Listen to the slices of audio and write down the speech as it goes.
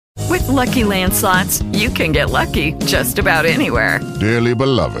Lucky Land Slots, you can get lucky just about anywhere. Dearly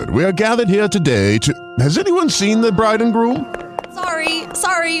beloved, we are gathered here today to... Has anyone seen the bride and groom?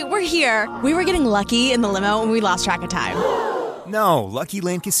 Sorry, we're here. We were getting lucky in the limo and we lost track of time. No, Lucky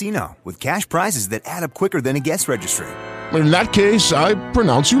Land Casino, with cash prizes that add up quicker than a guest registry. In that case, I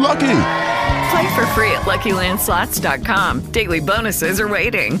pronounce you lucky. Play for free at LuckyLandSlots.com. Daily bonuses are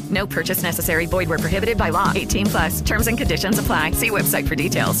waiting. No purchase necessary. Void where prohibited by law. 18+. Terms and conditions apply. See website for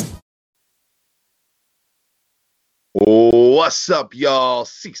details. What's up, y'all?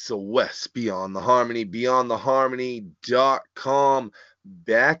 Cecil West, Beyond the Harmony, BeyondTheHarmony.com.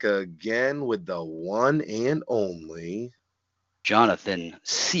 Back again with the one and only Jonathan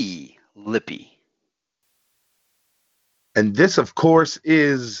C. Lippy. And this, of course,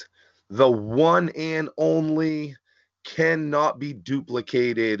 is the one and only, cannot be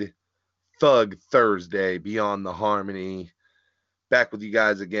duplicated Thug Thursday, Beyond the Harmony. Back with you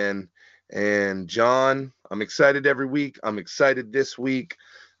guys again. And John, I'm excited every week. I'm excited this week.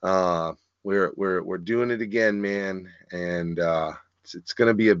 We're doing it again, man. And it's going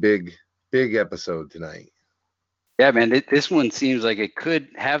to be a big episode tonight. Yeah, man, this one seems like it could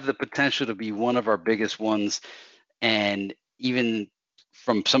have the potential to be one of our biggest ones. And even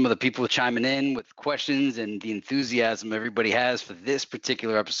from some of the people chiming in with questions and the enthusiasm everybody has for this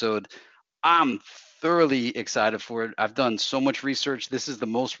particular episode, I'm thoroughly excited for it. I've done so much research. This is the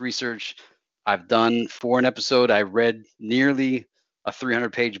most research I've done for an episode. I read nearly a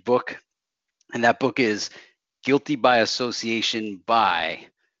 300-page book, and that book is Guilty by Association by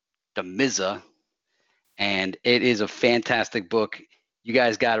Damizza, and it is a fantastic book. You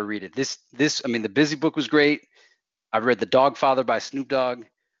guys got to read it. I mean, the Busy Book was great. I read The Dogfather by Snoop Dogg,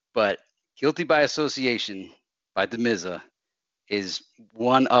 but Guilty by Association by Damizza is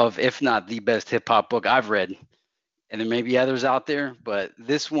one of, if not the best hip hop book I've read. And there may be others out there, but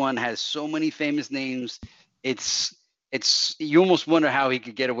this one has so many famous names. It's you almost wonder how he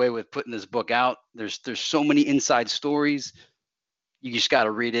could get away with putting this book out. There's so many inside stories. You just got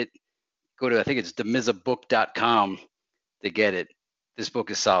to read it. Go to, I think it's damizzabook.com to get it. This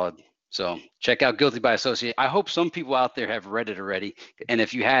book is solid. So check out Guilty by Association. I hope some people out there have read it already. And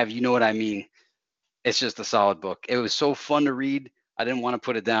if you have, you know what I mean. It's just a solid book. It was so fun to read. I didn't want to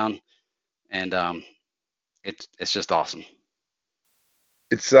put it down. And it's just awesome.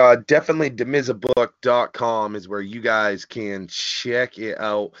 It's definitely damizzabook.com is where you guys can check it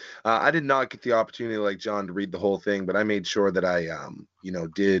out. I did not get the opportunity like John to read the whole thing, but I made sure that I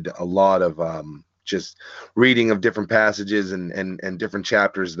did a lot of just reading of different passages and different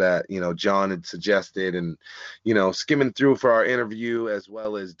chapters that John had suggested, and skimming through for our interview, as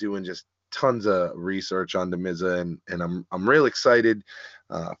well as doing just tons of research on Damizza, and I'm real excited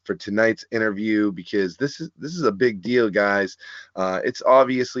for tonight's interview, because this is a big deal, guys. It's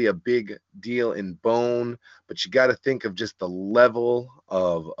obviously a big deal in Bone, but you got to think of just the level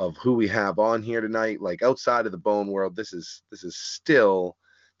of who we have on here tonight. Like, outside of the Bone world, this is still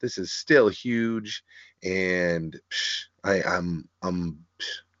huge. And I'm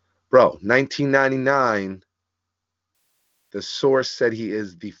bro, 1999, the source said he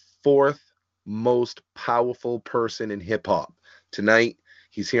is the fourth most powerful person in hip hop. Tonight,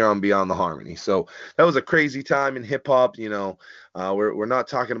 he's here on Beyond the Harmony. So that was a crazy time in hip hop. We're not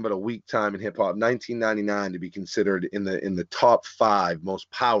talking about a weak time in hip hop. 1999 to be considered in the top 5 most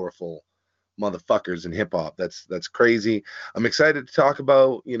powerful motherfuckers in hip hop. That's crazy. I'm excited to talk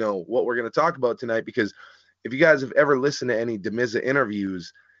about what we're going to talk about tonight, because if you guys have ever listened to any Damizza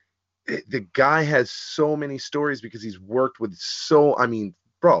interviews, the guy has so many stories, because he's worked with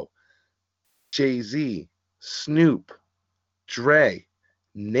Jay-Z, Snoop, Dre,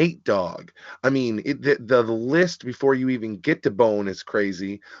 Nate Dogg. The list before you even get to Bone is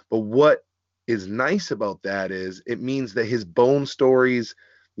crazy. But what is nice about that is it means that his Bone stories,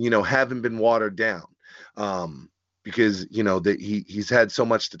 haven't been watered down, because that he's had so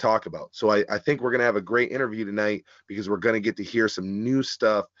much to talk about. So I think we're gonna have a great interview tonight, because we're gonna get to hear some new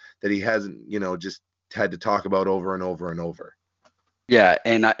stuff that he hasn't just had to talk about over and over and over. Yeah,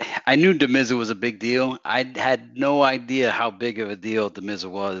 and I knew Damizza was a big deal. I had no idea how big of a deal Damizza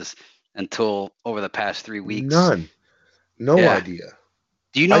was until over the past 3 weeks. No idea.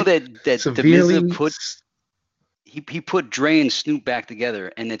 Do you know that severely Damizza he put Dre and Snoop back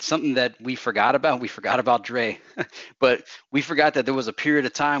together, and it's something that we forgot about. We forgot about Dre, but we forgot that there was a period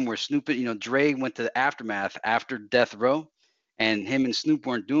of time where Snoop, Dre went to the aftermath after Death Row, and him and Snoop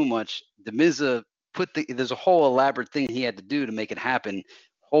weren't doing much. Damizza there's a whole elaborate thing he had to do to make it happen.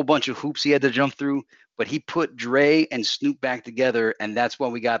 Whole bunch of hoops he had to jump through, but he put Dre and Snoop back together, and that's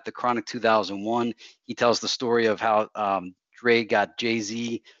when we got the Chronic 2001. He tells the story of how Dre got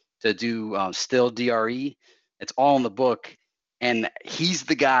Jay-Z to do Still DRE. It's all in the book. And he's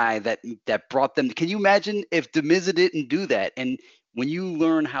the guy that brought them. Can you imagine if Damizza didn't do that? And when you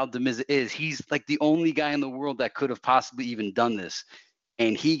learn how Damizza is, he's like the only guy in the world that could have possibly even done this.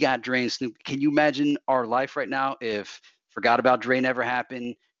 And he got Dre and Snoop. Can you imagine our life right now if Forgot About Dre never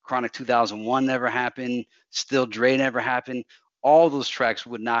happened, Chronic 2001 never happened, Still Dre never happened? All those tracks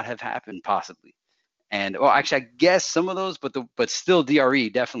would not have happened possibly. And well, actually, I guess some of those, but Still DRE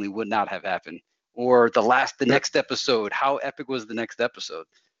definitely would not have happened. Or the next episode. How epic was the next episode?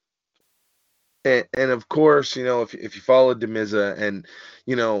 And of course, if you follow Damizza, and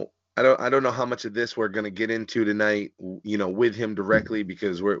I don't know how much of this we're going to get into tonight, with him directly,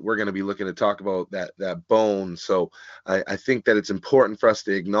 because we're going to be looking to talk about that bone. So I think that it's important for us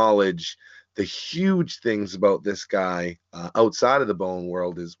to acknowledge the huge things about this guy outside of the bone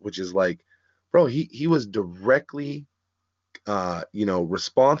world, which is like, bro, he was directly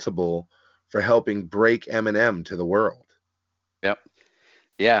responsible for helping break Eminem to the world. Yep.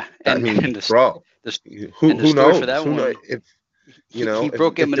 Yeah. And, I mean, and bro, who knows? For that who one, knows if he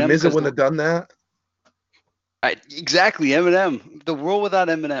broke if Eminem. Damizza wouldn't have done that? Exactly, Eminem. The world without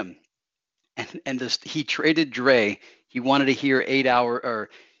Eminem. And he traded Dre. He wanted to hear 8 hour, or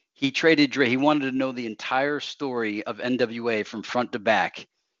he traded Dre. He wanted to know the entire story of NWA from front to back.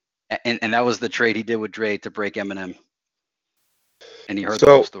 And that was the trade he did with Dre to break Eminem. And he heard the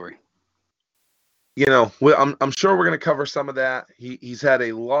whole story. I'm sure we're going to cover some of that. He's had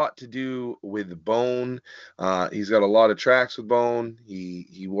a lot to do with Bone. He's got a lot of tracks with Bone.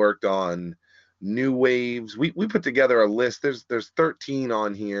 He worked on New Waves. We put together a list. There's 13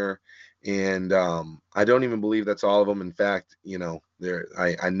 on here, and I don't even believe that's all of them. In fact,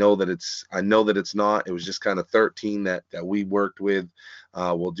 I know that it's not. It was just kind of 13 that we worked with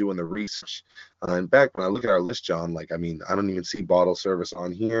while doing the research. In fact, when I look at our list, John, I don't even see Bottle Service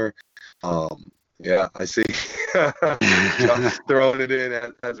on here. Yeah, I see. Just throwing it in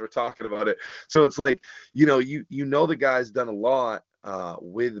as we're talking about it. So it's like, the guy's done a lot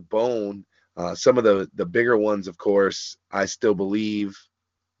with Bone. Some of the bigger ones, of course, I Still Believe,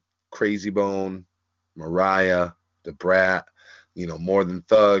 Crazy Bone, Mariah, The Brat, More Than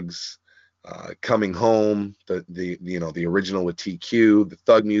Thugs, Coming Home, the original with TQ, the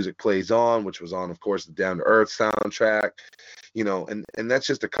Thug Music Plays On, which was on, of course, the Down to Earth soundtrack. And that's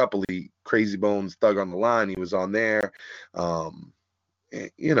just a couple of Crazy Bones, Thug on the Line. He was on there. A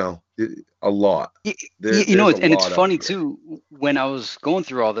lot. It's funny too. When I was going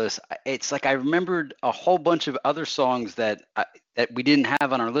through all this, it's like I remembered a whole bunch of other songs that we didn't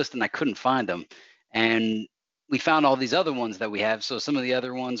have on our list, and I couldn't find them. And we found all these other ones that we have. So some of the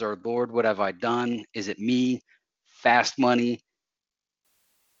other ones are Lord, What Have I Done? Is It Me? Fast Money.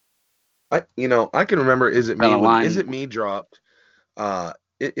 I can remember Is It Me? When Is It Me dropped.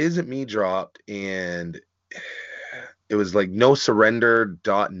 Is It Me dropped, and it was like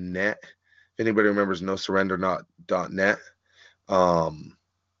NoSurrender.net. If anybody remembers NoSurrender.net.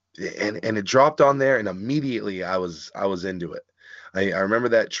 And it dropped on there, and immediately I was into it. I remember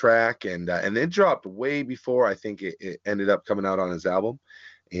that track, and it dropped way before I think it ended up coming out on his album.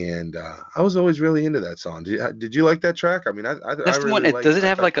 And I was always really into that song. Did you like that track? I mean, I really one. liked Does it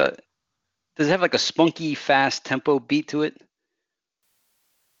have like a spunky, fast tempo beat to it?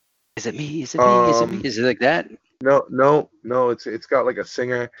 Is it me? Is it me? Is it me? Is it like that? No. It's got like a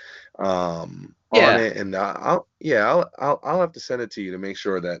singer on it, and I'll have to send it to you to make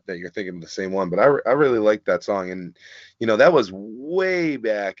sure that you're thinking of the same one. But I really like that song, and that was way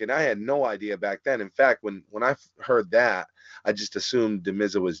back, and I had no idea back then. In fact, when I heard that, I just assumed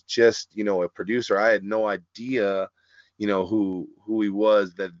Damizza was just a producer. I had no idea who he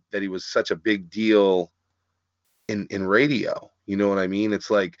was, that he was such a big deal in radio. You know what I mean? It's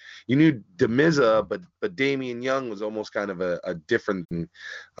like you knew Damizza, but Damian Young was almost kind of a different thing,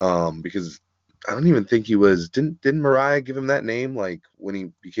 because I don't even think he was. Didn't Mariah give him that name like when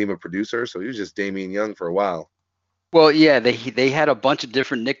he became a producer? So he was just Damian Young for a while. Well, yeah, they had a bunch of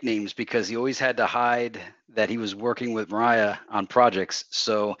different nicknames because he always had to hide that he was working with Mariah on projects.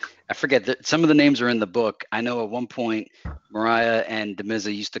 So I forget that some of the names are in the book. I know at one point Mariah and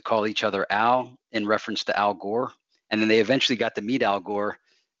Damizza used to call each other Al in reference to Al Gore, and then they eventually got to meet Al Gore.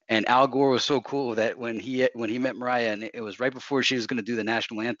 And Al Gore was so cool that when he met Mariah, and it was right before she was going to do the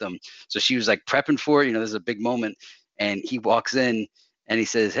national anthem, so she was like prepping for it. This is a big moment, and he walks in and he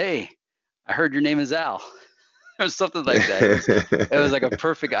says, "Hey, I heard your name is Al." Or something like that. It was like a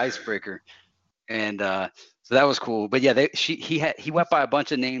perfect icebreaker, and so that was cool. But yeah, he went by a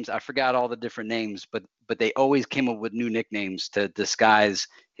bunch of names. I forgot all the different names, but they always came up with new nicknames to disguise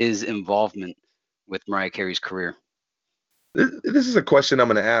his involvement with Mariah Carey's career. This is a question I'm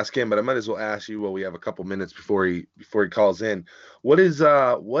going to ask him, but I might as well ask you while we have a couple minutes before he calls in. What is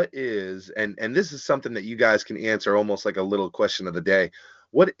and this is something that you guys can answer almost like a little question of the day.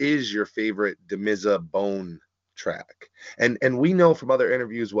 What is your favorite Damizza Bone track? And we know from other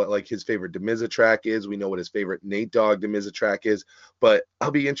interviews what like his favorite Damizza track is. We know what his favorite Nate Dogg Damizza track is, but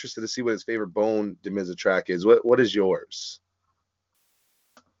I'll be interested to see what his favorite Bone Damizza track is. What is yours?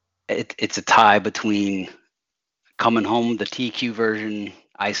 It's a tie between Coming Home, the TQ version.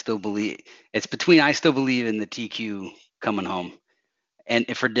 I Still Believe. It's between I Still Believe and the TQ Coming Home, and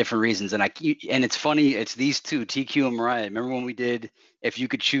for different reasons. And it's funny. It's these two, TQ and Mariah. Remember when we did? If you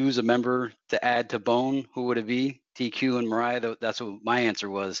could choose a member to add to Bone, who would it be? TQ and Mariah. That's what my answer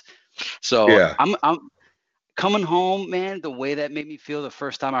was. So Yeah. I'm Coming Home, man. The way that made me feel the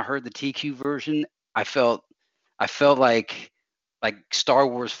first time I heard the TQ version, I felt I felt like Star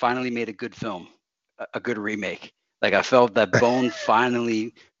Wars finally made a good film, a good remake. Like I felt that Bone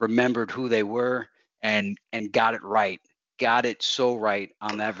finally remembered who they were and got it right, got it so right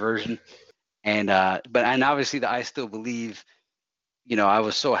on that version. And obviously the I Still Believe. I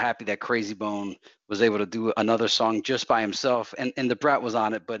was so happy that Crazy Bone was able to do another song just by himself, and the Brat was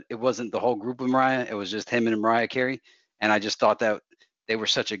on it, but it wasn't the whole group of Mariah. It was just him and Mariah Carey, and I just thought that they were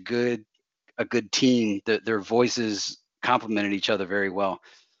such a good team. Their voices complemented each other very well.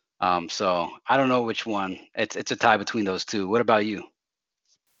 So I don't know which one. It's a tie between those two. What about you?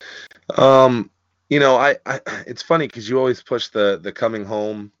 Um, I it's funny because you always push the coming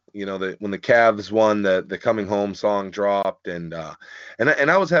home. When the Cavs won, the coming home song dropped, and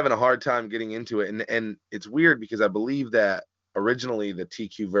I was having a hard time getting into it, and it's weird because I believe that originally the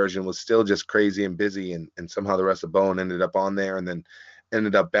TQ version was still just crazy and busy, and somehow the rest of Bone ended up on there, and then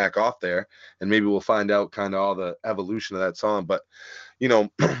ended up back off there, and maybe we'll find out kind of all the evolution of that song. But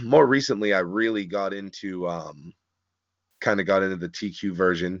more recently, I really got into the TQ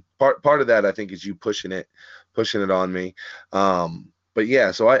version. Part of that I think is you pushing it on me. But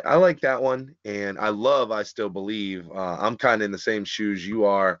yeah, so I like that one, and I love I Still Believe. I'm kind of in the same shoes you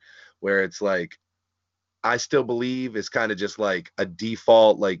are, where it's like I Still Believe is kind of just like a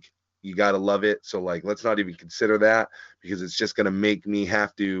default, like you gotta love it. So like let's not even consider that because it's just gonna make me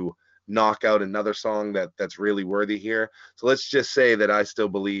have to knock out another song that's really worthy here. So let's just say that I Still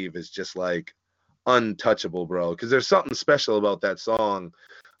Believe is just like untouchable, bro, because there's something special about that song.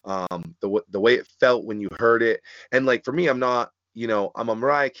 The way it felt when you heard it, and like for me, I'm a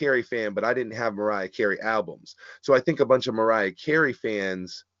Mariah Carey fan, but I didn't have Mariah Carey albums, so I think a bunch of Mariah Carey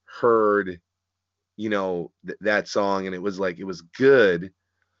fans heard that song, and it was good,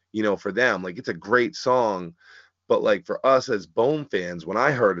 for them. Like it's a great song, but like for us as Bone fans, when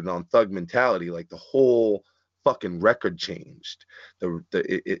I heard it on Thug Mentality, like the whole fucking record changed.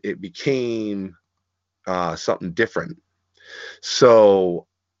 It became something different. So,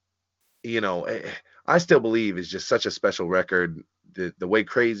 I Still Believe is just such a special record. The way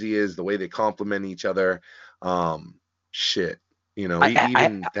Crazy is, the way they complement each other. Shit, I I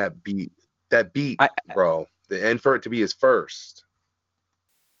even that beat, I, bro, and for it to be his first.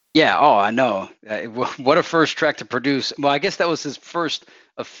 Yeah, oh, I know. What a first track to produce. Well, I guess that was his first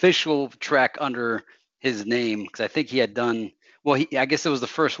official track under his name because I think he had done, well, I guess it was the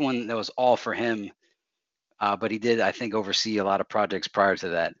first one that was all for him. But he did, I think, oversee a lot of projects prior to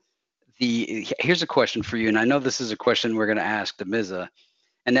that. Here's a question for you, and I know this is a question we're going to ask Damizza.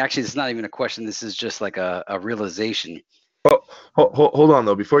 And actually, it's not even a question. This is just like a realization. Oh, hold on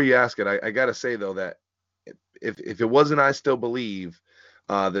though. Before you ask it, I gotta say though that if it wasn't I Still Believe,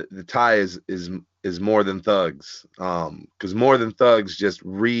 the tie is More Than Thugs. Because More Than Thugs just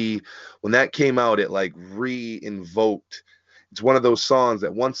when that came out, it like re-invoked. It's one of those songs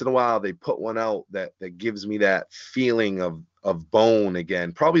that once in a while they put one out that gives me that feeling of Bone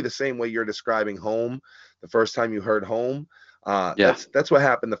again. Probably the same way you're describing Home, the first time you heard Home. Yeah. That's what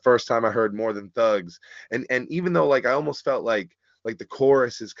happened the first time I heard More Than Thugs. And even though like I almost felt like the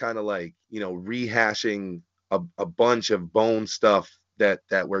chorus is kind of like rehashing a bunch of Bone stuff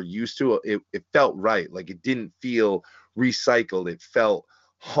that we're used to, it felt right. Like it didn't feel recycled. It felt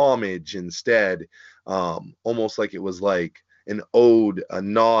homage instead. Almost like it was like an ode, a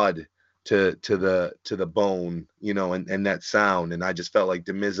nod to the Bone, and that sound. And I just felt like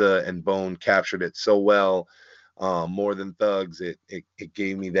Damizza and Bone captured it so well. More Than Thugs, it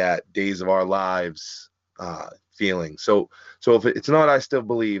gave me that Days of Our Lives feeling. So if it's not I Still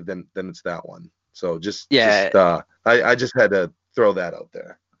Believe, then it's that one. So Yeah. I just had to throw that out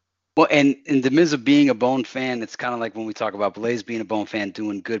there. Well, and Damizza being a Bone fan, it's kind of like when we talk about Blaze being a Bone fan,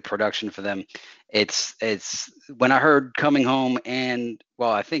 doing good production for them. It's when I heard Coming Home and,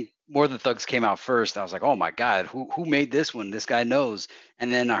 well, I think More Than Thugs came out first. I was like, oh my God, who made this one? This guy knows.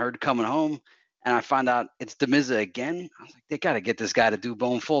 And then I heard Coming Home, and I found out it's Damizza again. I was like, they got to get this guy to do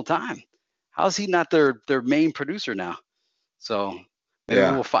Bone full time. How's he not their main producer now? So maybe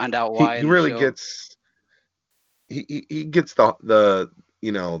Yeah, we'll find out he why he in the really show. gets he gets the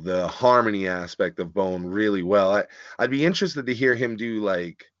the harmony aspect of Bone really well. I'd be interested to hear him do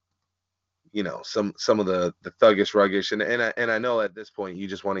like some of the thuggish ruggish, and I know at this point you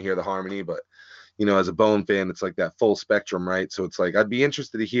just want to hear the harmony, but as a Bone fan it's like that full spectrum, right? So it's like I'd be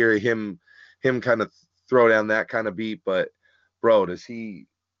interested to hear him kind of throw down that kind of beat. But bro, does he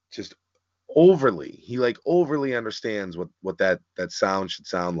just overly understands what that sound should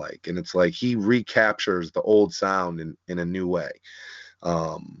sound like, and it's like he recaptures the old sound in a new way.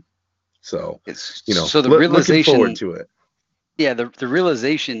 So So the looking forward realization, to it. yeah, the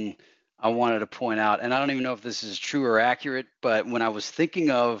realization I wanted to point out, and I don't even know if this is true or accurate, but when I was thinking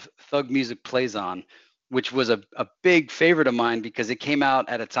of Thug Music Plays On, which was a big favorite of mine because it came out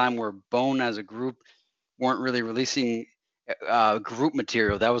at a time where Bone as a group weren't really releasing group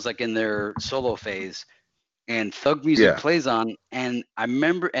material. That was like in their solo phase, and Thug Music Yeah. Plays On. And I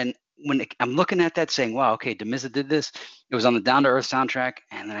remember, and I'm looking at that saying, wow, okay, Damizza did this. It was on the Down to Earth soundtrack.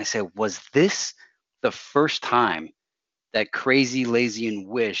 And then I said, was this the first time that Crazy, Lazy, and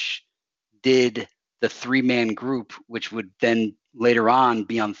Wish did the 3-man group, which would then later on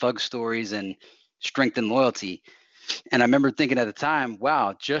be on Thug Stories and Strength and Loyalty? And I remember thinking at the time,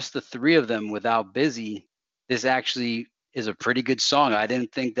 wow, just the 3 of them without Busy, this actually is a pretty good song. I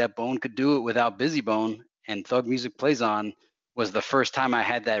didn't think that Bone could do it without Busy Bone. And Thug Music Plays On was the first time I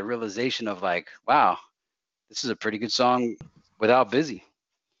had that realization of like, wow, this is a pretty good song without Busy.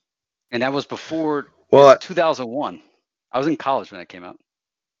 And that was before Well, 2001. I was in college when that came out.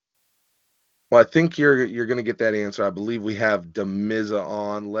 I think you're gonna get that answer. I believe we have Damizza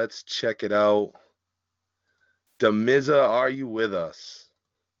on. Let's check it out. Damizza, are you with us?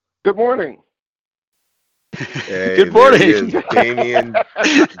 Good morning. Hey, Good there he morning.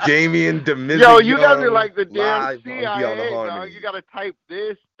 is, Damian Damizza. Yo, you guys are Young, like the damn live on Beyond the CIA, dog. Harmony. You gotta type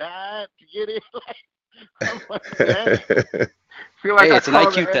this, that to get it. I'm like, dang. Feel like Hey, I it's an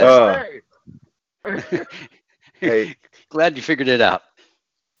called IQ the test. NSA. Hey, Glad you figured it out.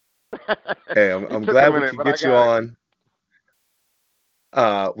 hey, It I'm took a glad we minute, could but I get you got it.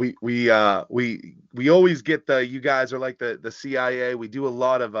 on. We always get you guys are like the CIA. We do a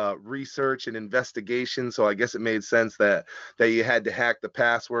lot of research and investigation, so I guess it made sense that you had to hack the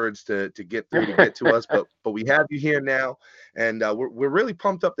passwords to get through to get to us. But we have you here now, and we're really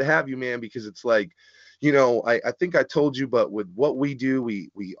pumped up to have you, man, because it's like, I think I told you, but with what we do, we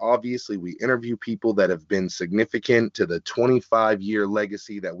obviously we interview people that have been significant to the 25-year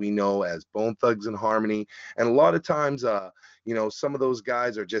legacy that we know as Bone Thugs and Harmony, and a lot of times some of those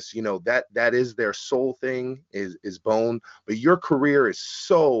guys are just that is their soul thing is Bone, but your career is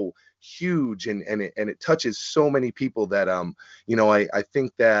so huge, and it touches so many people that I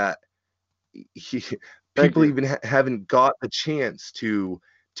think that people even haven't got the chance to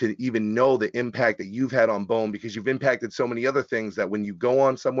even know the impact that you've had on Bone, because you've impacted so many other things that when you go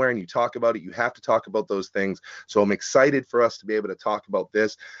on somewhere and you talk about it, you have to talk about those things. So I'm excited for us to be able to talk about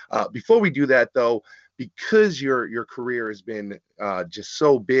this. Before we do that, though, because your career has been just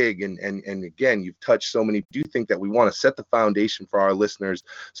so big, and again, you've touched so many, I do think that we want to set the foundation for our listeners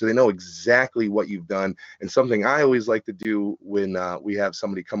so they know exactly what you've done. And something I always like to do when we have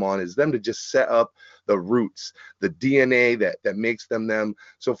somebody come on is them to just set up the roots, the DNA that makes them.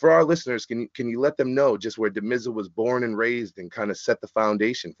 So for our listeners, can you let them know just where Damizza was born and raised and kind of set the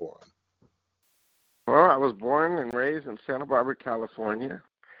foundation for them? Well, I was born and raised in Santa Barbara, California.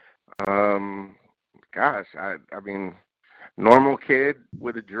 Gosh, I mean, normal kid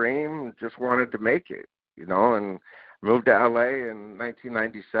with a dream, just wanted to make it, and moved to LA in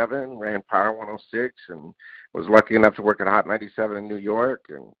 1997, ran Power 106, and was lucky enough to work at Hot 97 in New York,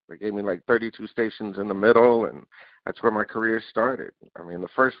 and they gave me like 32 stations in the middle, and that's where my career started. I mean, the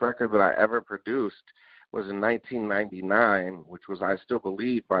first record that I ever produced was in 1999, which was I Still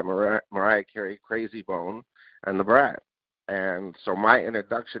Believe by Mariah Carey, Crazy Bone, and the Brat. And so my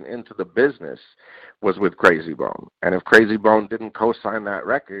introduction into the business was with Crazy Bone. And if Crazy Bone didn't co-sign that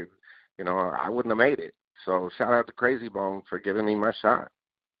record, I wouldn't have made it. So shout out to Crazy Bone for giving me my shot.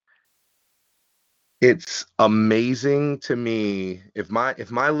 It's amazing to me. If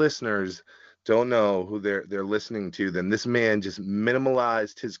my listeners don't know who they're listening to, then this man just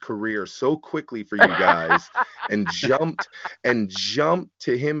minimalized his career so quickly for you guys and jumped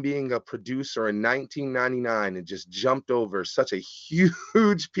to him being a producer in 1999 and just jumped over such a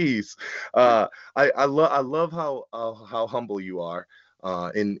huge piece. I love how humble you are.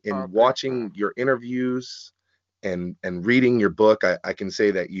 In thanks, watching man. your interviews and reading your book, I can say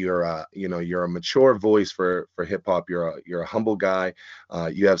that you're a mature voice for hip hop. You're a humble guy.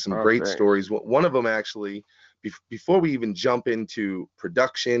 You have some Oh, great thanks. stories. One of them actually, before we even jump into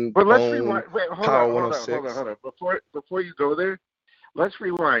production, But let's tone, rewind. Wait, hold on, Power hold on, hold on, 106. hold on. Before you go there, let's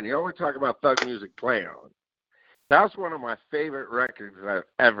rewind. You always talk about Thug Music Play On. That's one of my favorite records I've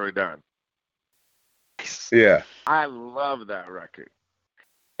ever done. Yeah. I love that record.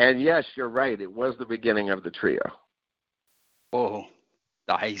 And yes, you're right. It was the beginning of the trio. Oh,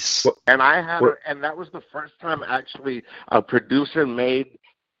 nice. What And I had what and that was the first time actually a producer made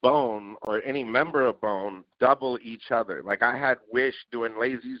Bone or any member of Bone double each other. Like I had Wish doing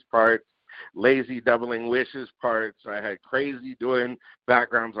Lazy's parts, Lazy doubling Wish's parts. I had Crazy doing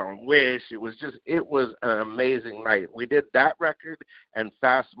backgrounds on Wish. It was an amazing night. We did that record and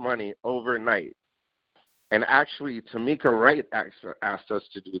Fast Money overnight. And actually, Tamika Wright asked us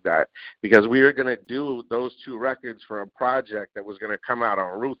to do that because we were going to do those two records for a project that was going to come out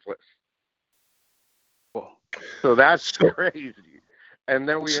on Ruthless. Cool. So that's so crazy. And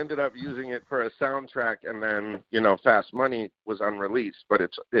then we ended up using it for a soundtrack, and then Fast Money was unreleased, but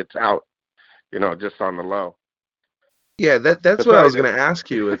it's out, just on the low. Yeah, that's But what I sorry, was going Damon. to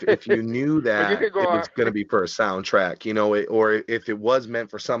ask you, if you knew But you that can go it was on. going to be for a soundtrack, or if it was meant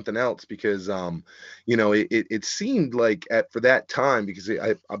for something else, because it seemed like for that time, because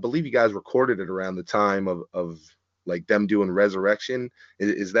I believe you guys recorded it around the time of like them doing Resurrection.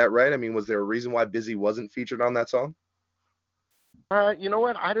 Is that right? I mean, was there a reason why Busy wasn't featured on that song? You know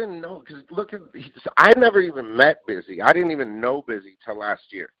what? I didn't know because I never even met Busy. I didn't even know Busy till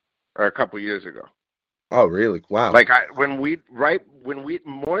last year or a couple years ago. Oh, really? Wow. Like when we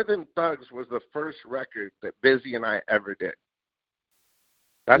More Than Thugs was the first record that Busy and I ever did.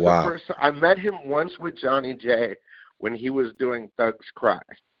 That's the Wow. first. I met him once with Johnny J when he was doing Thugs Cry,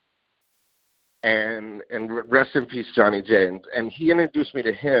 and rest in peace, Johnny J. And he introduced me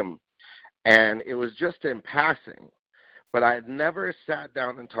to him, and it was just in passing. But I had never sat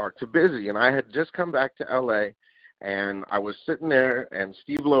down and talked to Busy, and I had just come back to L.A. and I was sitting there, and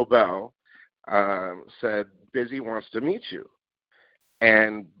Steve Lobel said, Busy wants to meet you.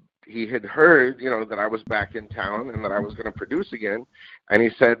 And he had heard, that I was back in town and that I was going to produce again. And he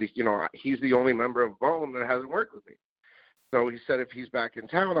said, he's the only member of Bone that hasn't worked with me. So he said, if he's back in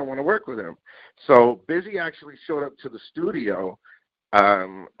town, I want to work with him. So Busy actually showed up to the studio,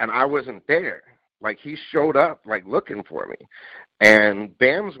 and I wasn't there. Like, he showed up, like, looking for me. And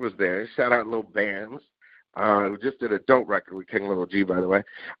Bams was there. Shout out Lil Bams. We just did a dope record with King Little G, by the way.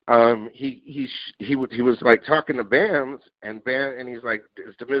 He was like talking to Bams, and he's like,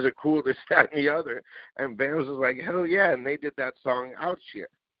 "Is Damizza cool? This, that, and the other." And Bams was like, "Hell yeah!" And they did that song "Out Here"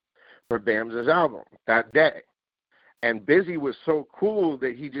 for Bams' album that day. And Busy was so cool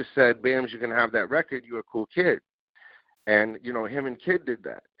that he just said, "Bams, you can have that record. You're a cool kid." And him and Kid did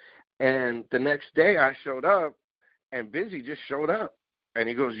that. And the next day I showed up, and Busy just showed up, and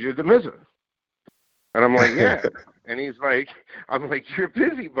he goes, "You're Damizza." And I'm like, yeah. And I'm like, you're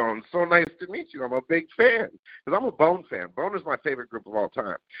Busy Bone. So nice to meet you. I'm a big fan. Because I'm a Bone fan. Bone is my favorite group of all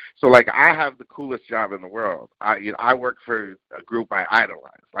time. So, like, I have the coolest job in the world. I work for a group I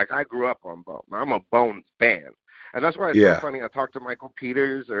idolize. Like, I grew up on Bone. I'm a Bone fan. And that's why it's so Yeah. funny. I talk to Michael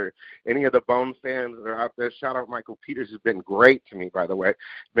Peters or any of the Bone fans that are out there. Shout out Michael Peters, who's been great to me, by the way.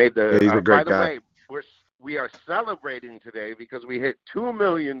 Yeah, he's a By great the guy. way, we are celebrating today because we hit 2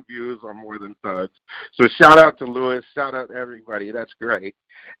 million views on More Than Thugs. So shout out to Lewis, shout out to everybody. That's great.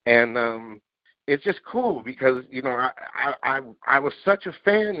 And it's just cool because, I was such a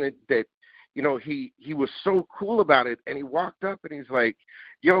fan that he was so cool about it. And he walked up and he's like,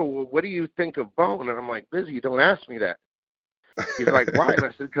 "Yo, what do you think of Bone?" And I'm like, "Busy, don't ask me that." He's like, "Why?" And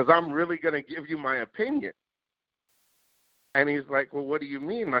I said, "Because I'm really going to give you my opinion." And he's like, "Well, what do you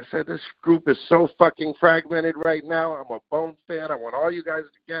mean?" I said, "This group is so fucking fragmented right now. I'm a Bone fan. I want all you guys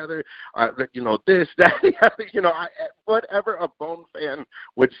together. This, that, the other. Whatever a Bone fan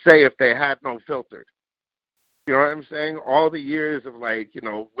would say if they had no filter. You know what I'm saying? All the years of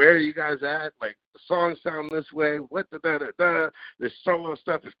where are you guys at? Like, the songs sound this way. What the This solo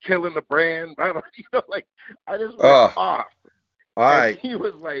stuff is killing the brand. I just went Oh, off. all And right. he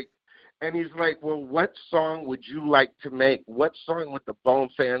was like, he's like, "Well, what song would you like to make? What song would the Bone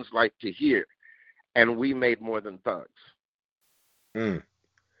fans like to hear?" And we made More Than Thugs. Mm.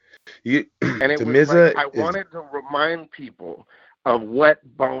 And it was like, Damizza I is. wanted to remind people of what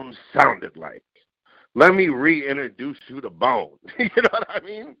Bone sounded like. Let me reintroduce you to Bone. You know what I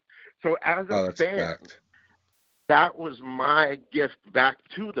mean? So as a Oh, that's a fan, fact. that was my gift back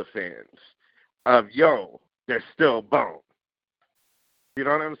to the fans of, yo, there's still Bone. You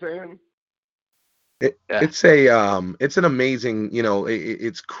know what I'm saying? It's an amazing,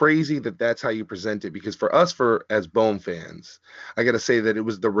 it's crazy that that's how you present it, because for us, as Bone fans, I got to say that it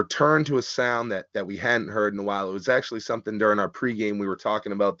was the return to a sound that we hadn't heard in a while. It was actually something during our pregame we were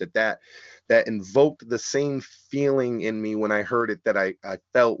talking about that invoked the same feeling in me when I heard it that I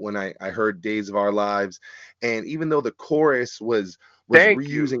felt when I heard Days of Our Lives. And even though the chorus was Thank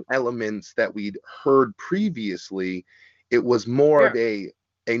you. reusing elements that we'd heard previously, it was more of a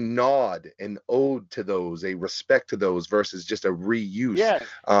nod, an ode to those, a respect to those, versus just a reuse. Yes.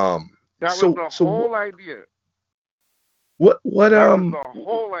 That So was the whole idea. What That was the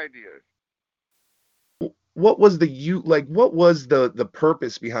whole idea. what was what was the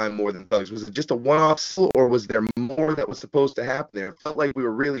purpose behind More Than Thugs? Was it just a one-off, or was there more that was supposed to happen there? It felt like we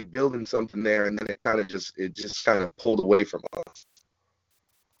were really building something there, and then it just kind of pulled away from us.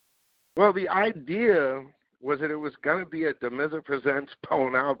 Well, the idea was that it was going to be a Damizza Presents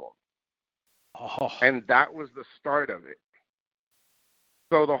Bone album. Oh. And that was the start of it.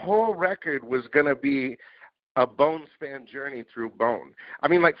 So the whole record was going to be a Bones fan journey through Bone. I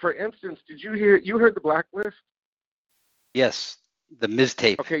mean, like, for instance, you heard The Blacklist? Yes, the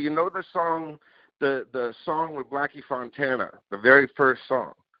Miz-tape. Okay, you know the song, the song with Blackie Fontana, the very first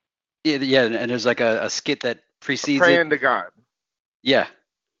song? Yeah, and there's like a skit that precedes Praying to God. Yeah.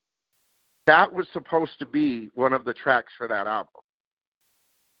 That was supposed to be one of the tracks for that album.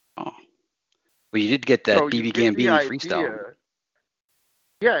 Oh. Well, you did get that BB Gambini freestyle.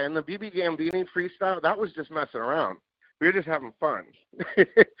 Yeah, and the BB Gambini freestyle, that was just messing around. We were just having fun.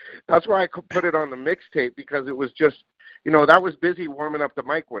 That's why I put it on the mixtape, because it was just, that was busy warming up the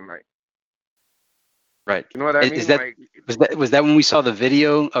mic one night. Right. You know what I mean? Was that when we saw the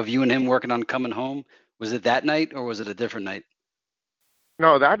video of you and him working on Coming Home? Was it that night, or was it a different night?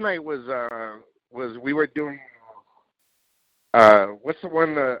 No, that night was we were doing what's the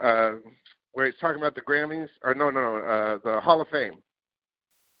one where he's talking about the Grammys, or no, the Hall of Fame.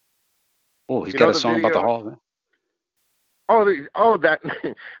 Oh, he's got a song about the Hall of Fame. Oh, that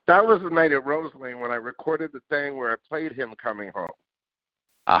was the night at Rose Lane when I recorded the thing where I played him Coming Home.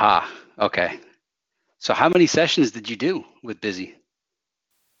 Aha. Okay. So how many sessions did you do with Busy?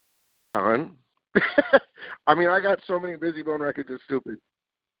 Ton. I mean, I got so many Busy Bone records, it's stupid.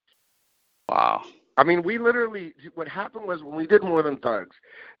 Wow. I mean, what happened was when we did More Than Thugs,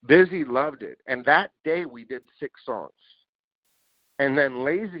 Busy loved it. And that day we did 6 songs. And then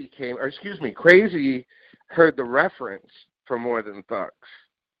Crazy heard the reference for More Than Thugs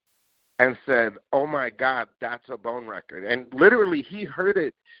and said, oh my God, that's a Bone record. And literally he heard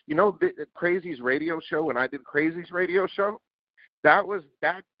it, Crazy's radio show, when I did Crazy's radio show, that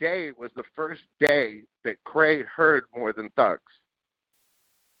day was the first day that Craig heard More Than Thugs.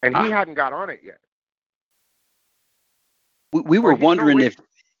 And he hadn't got on it yet. We were wondering if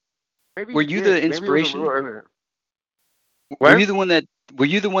were you the inspiration? Were you the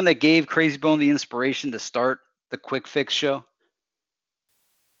one that gave Crazy Bone the inspiration to start the Quick Fix show?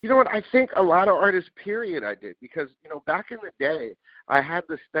 You know what? I think a lot of artists, period, I did. Because, back in the day, I had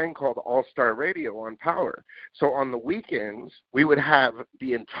this thing called All-Star Radio on Power. So on the weekends, we would have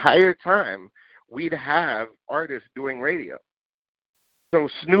the entire time, we'd have artists doing radio. So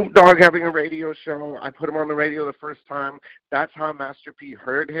Snoop Dogg having a radio show, I put him on the radio the first time. That's how Master P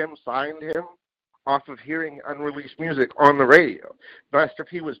heard him, signed him, off of hearing unreleased music on the radio. Master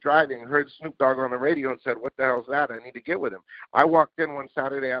P was driving, heard Snoop Dogg on the radio and said, what the hell's that? I need to get with him. I walked in one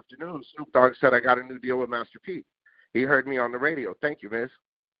Saturday afternoon. Snoop Dogg said, I got a new deal with Master P. He heard me on the radio. Thank you, miss.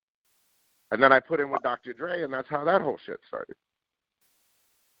 And then I put in with Dr. Dre, and that's how that whole shit started.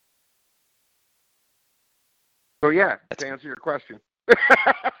 So, yeah, to answer your question.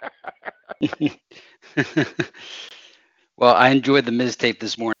 Well, I enjoyed the Miz tape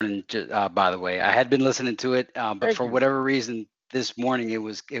this morning. By the way, I had been listening to it, but for whatever reason, this morning it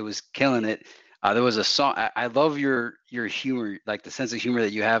was killing it. There was a song. I love your humor, like the sense of humor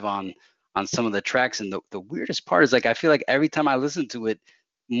that you have on some of the tracks. And the weirdest part is, like, I feel like every time I listen to it,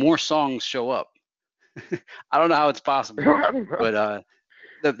 more songs show up. I don't know how it's possible, but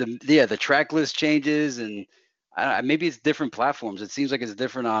the track list changes, and maybe it's different platforms. It seems like it's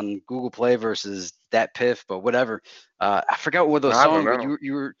different on Google Play versus Dat Piff, but whatever. I forgot what those songs. But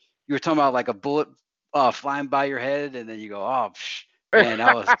you were talking about, like, a bullet flying by your head, and then you go, oh, man,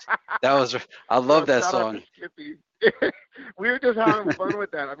 that was. I love that song. We were just having fun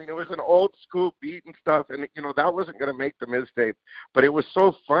with that. I mean, it was an old school beat and stuff, and that wasn't gonna make the Miz tape, but it was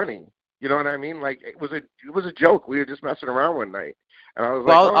so funny. You know what I mean? Like, it was a joke. We were just messing around one night. And I was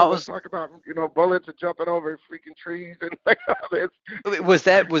like, let's talk about, bullets and jumping over freaking trees and like all this. Was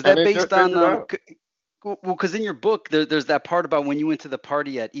that based on Well, because in your book, there's that part about when you went to the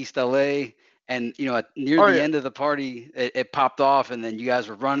party at East LA, and near the end of the party, it popped off, and then you guys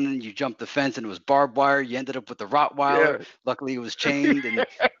were running. You jumped the fence, and it was barbed wire. You ended up with the Rottweiler. Yeah. Luckily, it was chained,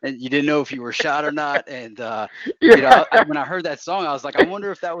 and you didn't know if you were shot or not. And Yeah. when I heard that song, I was like, I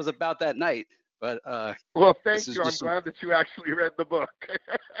wonder if that was about that night. But Well, this thank is you. I'm just glad that you actually read the book.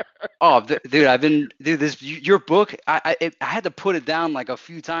 Oh, dude, your book. I had to put it down like a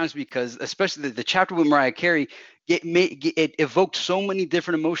few times because, especially the chapter with Mariah Carey, it evoked so many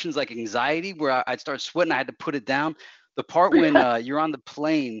different emotions like anxiety, where I'd start sweating. I had to put it down. The part when you're on the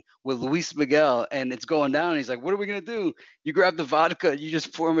plane with Luis Miguel and it's going down, and he's like, "What are we gonna do?" You grab the vodka, you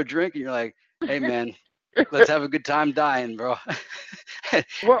just pour him a drink, and you're like, "Hey, man, let's have a good time dying, bro."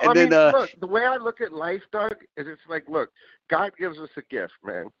 Well, And I then, mean, look, the way I look at life, Doug, is it's like, look, God gives us a gift,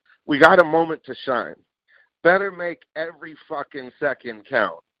 man. We got a moment to shine. Better make every fucking second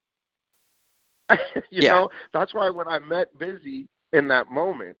count. You know, that's why when I met Busy in that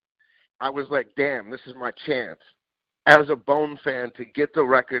moment, I was like, damn, this is my chance as a Bone fan to get the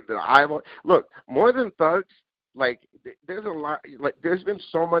record that I want. Look, More Than Thugs, like, there's a lot, like, there's been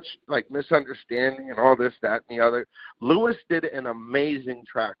so much, like, misunderstanding and all this, that, and the other. Lewis did an amazing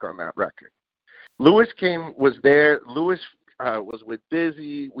track on that record. Lewis was there. Lewis was with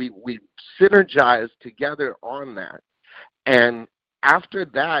Busy. We synergized together on that. And after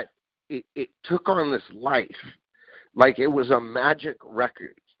that, it took on this life. Like it was a magic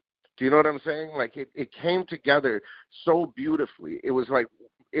record. Do you know what I'm saying? Like it came together so beautifully. It was like,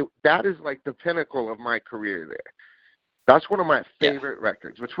 that is like the pinnacle of my career there. That's one of my favorite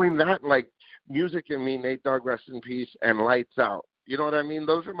records. Between that, like Music and Me, Nate Dogg, rest in peace, and Lights Out. You know what I mean?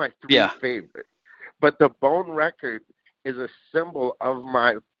 Those are my three favorites. But the Bone record is a symbol of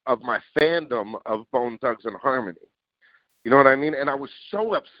my fandom of Bone Thugs and Harmony. You know what I mean? And I was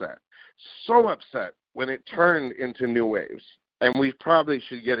so upset when it turned into New Waves. And we probably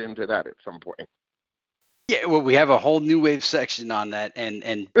should get into that at some point. Yeah, well, we have a whole new wave section on that,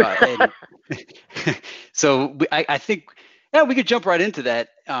 and so I think we could jump right into that.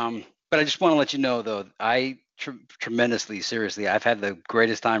 But I just want to let you know, though, I tremendously seriously, I've had the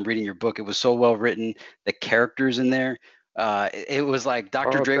greatest time reading your book. It was so well written. The characters in there, it was like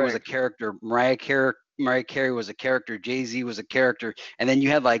Dr. Dre was a character, Mariah Carey was a character, Jay-Z was a character, and then you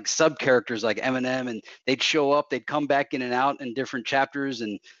had like sub characters like Eminem, and they'd show up, they'd come back in and out in different chapters,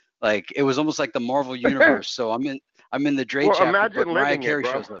 and like it was almost like the Marvel universe. So I'm in the Dre chapter, but Mariah Carey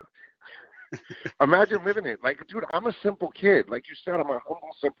shows up. Imagine living it. Like, dude, I'm a simple kid. Like you said, I'm a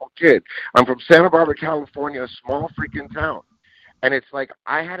humble, simple kid. I'm from Santa Barbara, California, a small freaking town. And it's like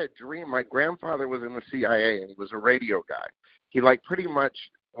I had a dream. My grandfather was in the CIA, and he was a radio guy. He like pretty much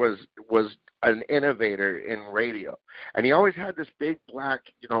was an innovator in radio. And he always had this big black,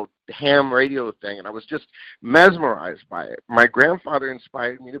 ham radio thing, and I was just mesmerized by it. My grandfather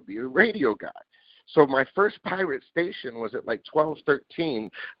inspired me to be a radio guy. So my first pirate station was at like 12, 13.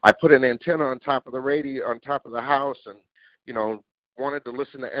 I put an antenna on top of the radio, on top of the house, and, wanted to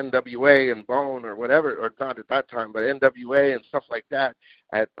listen to NWA and Bone or whatever, or not at that time, but NWA and stuff like that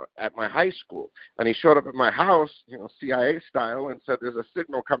at my high school. And he showed up at my house, CIA style, and said, "There's a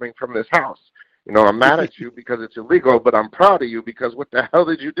signal coming from this house. I'm mad at you because it's illegal, but I'm proud of you because what the hell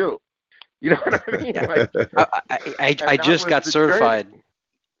did you do?" You know what I mean? Like, I just got certified. Journey.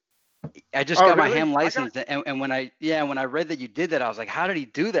 I just got my ham license, and when I read that you did that, I was like, how did he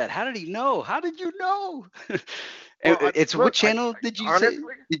do that? How did he know? How did you know? Well, look, what channel did you honestly, say?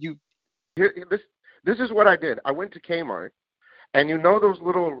 Did you? This is what I did. I went to Kmart, and those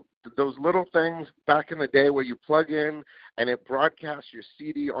little things back in the day where you plug in and it broadcasts your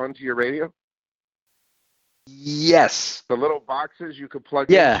CD onto your radio. Yes. The little boxes you could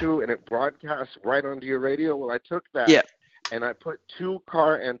plug into, and it broadcasts right onto your radio. Well, I took that. Yeah. And I put 2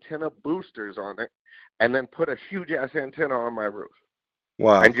 car antenna boosters on it, and then put a huge ass antenna on my roof.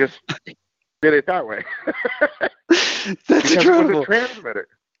 Wow! And just did it that way. That's incredible. It was a transmitter.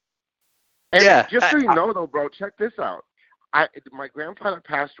 And just so you know, though, bro, check this out. My grandfather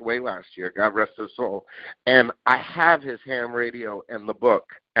passed away last year. God rest his soul. And I have his ham radio in the book,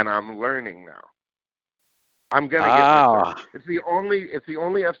 and I'm learning now. I'm gonna get this. It's the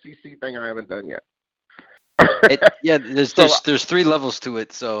only FCC thing I haven't done yet. There's 3 levels to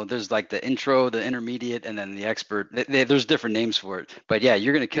it. So there's like the intro, the intermediate, and then the expert. There's different names for it. But yeah,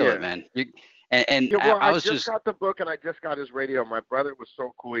 you're gonna kill it, man. I just got the book, and I just got his radio. My brother was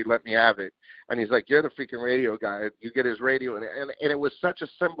so cool; he let me have it, and he's like, "You're the freaking radio guy. You get his radio," and it was such a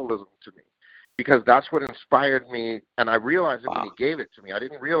symbolism to me, because that's what inspired me. And I realized it when he gave it to me. I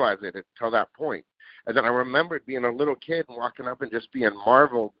didn't realize it until that point. And then I remembered being a little kid and walking up and just being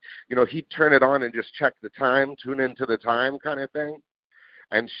marveled. You know, he'd turn it on and just check the time, tune into the time kind of thing,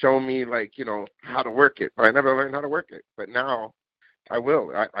 and show me, like, you know, how to work it. But I never learned how to work it. But now I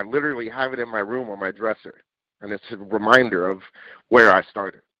will. I literally have it in my room on my dresser. And it's a reminder of where I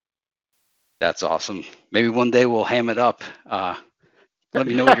started. That's awesome. Maybe one day we'll ham it up. Let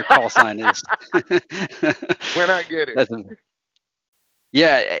me know what your call sign is. When I get it.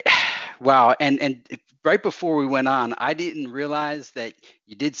 Yeah. Wow. And right before we went on, I didn't realize that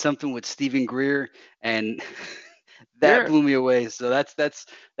you did something with Stephen Greer, and that blew me away. So that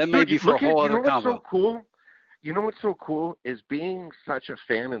may be for a whole other combo. What's so cool? You know what's so cool is being such a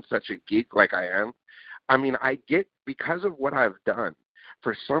fan and such a geek like I am. I mean, I get, because of what I've done,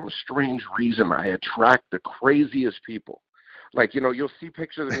 for some strange reason, I attract the craziest people. Like, you know, you'll see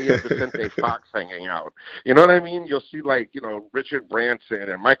pictures of me and Vicente Fox hanging out. You know what I mean? You'll see, like, you know, Richard Branson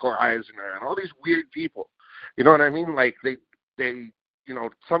and Michael Eisner and all these weird people. You know what I mean? Like, they, you know,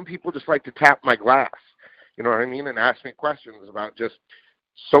 some people just like to tap my glass, you know what I mean, and ask me questions about just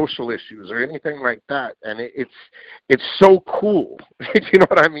social issues or anything like that. And it's so cool. You know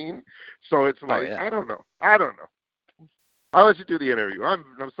what I mean? So it's like, I don't know. I'll let you do the interview. I'm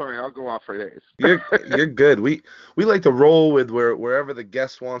sorry. I'll go off for days. You're good. We like to roll with wherever the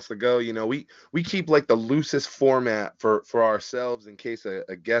guest wants to go. You know, we keep like the loosest format for ourselves in case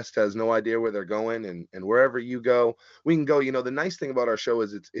a guest has no idea where they're going, and wherever you go, we can go. You know, the nice thing about our show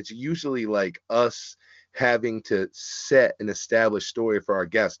is it's usually like us having to set an established story for our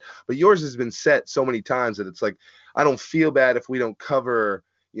guest, but yours has been set so many times that it's like, I don't feel bad if we don't cover,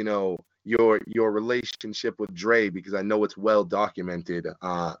 you know, your relationship with Dre, because I know it's well documented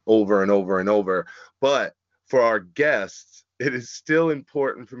over and over and over. But for our guests, it is still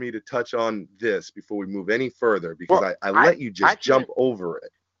important for me to touch on this before we move any further, because I let you just jump over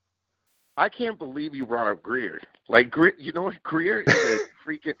it. I can't believe you brought up Greer. Like, Greer, you know what? Greer is a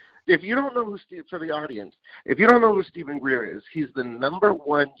freaking. If you don't know who for the audience, if you don't know who Stephen Greer is, he's the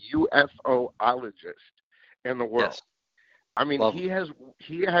 #1 UFOologist in the world. Yes. I mean, he has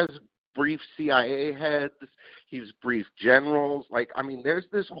briefed CIA heads. He's briefed generals. Like, I mean, there's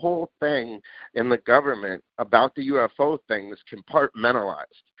this whole thing in the government about the UFO thing that's compartmentalized.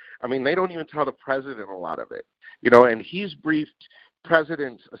 I mean, they don't even tell the president a lot of it, you know, and he's briefed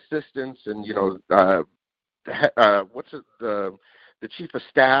president's assistants and, you know, the chief of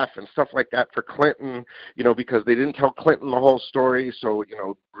staff and stuff like that for Clinton, you know, because they didn't tell Clinton the whole story. So, you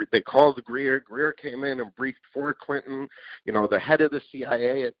know, they called Greer. Greer came in and briefed for Clinton. You know, the head of the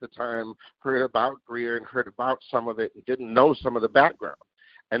CIA at the time heard about Greer and heard about some of it and didn't know some of the background.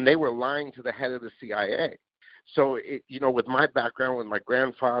 And they were lying to the head of the CIA. So, you know, with my background, with my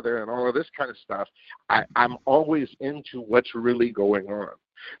grandfather and all of this kind of stuff, I'm always into what's really going on.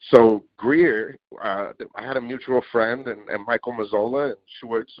 So Greer, I had a mutual friend and Michael Mazzola and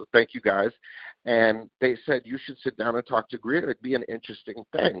Schwartz, so thank you guys. And they said, you should sit down and talk to Greer. It'd be an interesting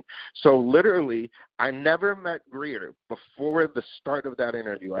thing. So literally, I never met Greer before the start of that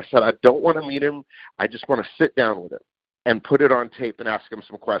interview. I said, I don't want to meet him. I just want to sit down with him and put it on tape and ask him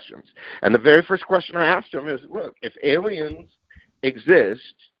some questions. And the very first question I asked him is, look, if aliens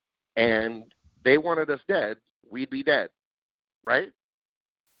exist and they wanted us dead, we'd be dead, right?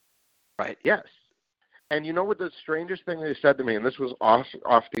 Right. Yes. And you know what the strangest thing they said to me, and this was off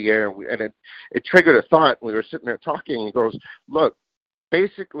the air, and it triggered a thought. We were sitting there talking, and he goes, look,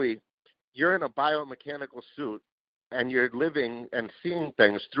 basically, you're in a biomechanical suit, and you're living and seeing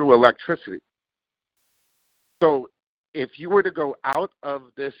things through electricity. So if you were to go out of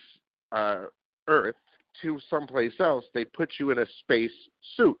this Earth to someplace else, they put you in a space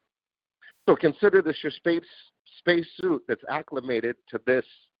suit. So consider this your space suit that's acclimated to this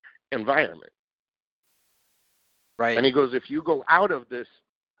environment. Right. And he goes, if you go out of this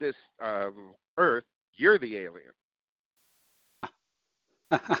Earth, you're the alien.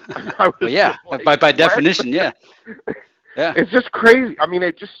 Well, yeah, like, by definition, yeah. Yeah. It's just crazy. I mean,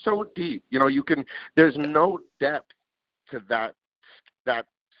 it's just so deep. You know, there's no depth to that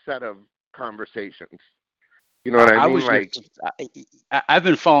set of conversations. You know what I mean? I've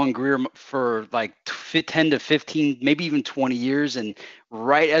been following Greer for like 10 to 15, maybe even 20 years. And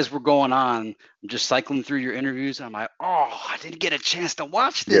right as we're going on, I'm just cycling through your interviews. And I'm like, oh, I didn't get a chance to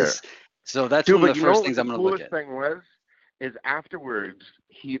watch this. Yeah. So that's one of the first things I'm going to look at. The coolest thing is afterwards,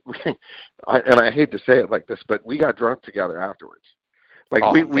 and I hate to say it like this, but we got drunk together afterwards. Like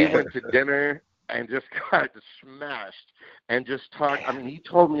we went to dinner and just got smashed and just talked. I mean, he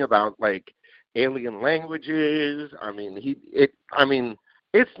told me about like alien languages. I mean,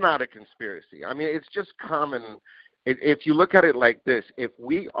 It's not a conspiracy. I mean, it's just common. If you look at it like this, if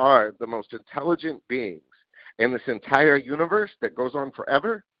we are the most intelligent beings in this entire universe that goes on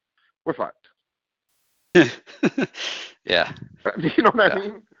forever, we're fucked. Yeah. You know what I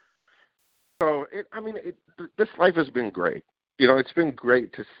mean? So, this life has been great. It's been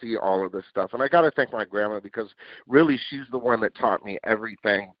great to see all of this stuff. And I got to thank my grandma, because really she's the one that taught me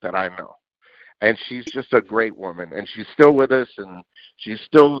everything that I know. And she's just a great woman. And she's still with us, and she's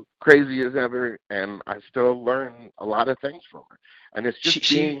still crazy as ever. And I still learn a lot of things from her. And it's just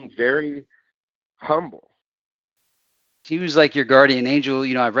being very humble. She was like your guardian angel.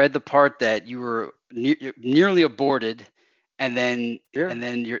 I read the part that you were nearly aborted, and then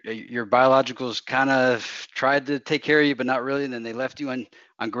your biologicals kind of tried to take care of you, but not really. And then they left you on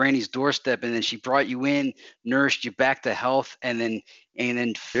Granny's doorstep, and then she brought you in, nourished you back to health, and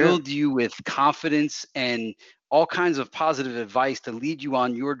then filled you with confidence and all kinds of positive advice to lead you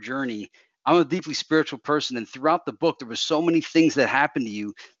on your journey. I'm a deeply spiritual person, and throughout the book, there were so many things that happened to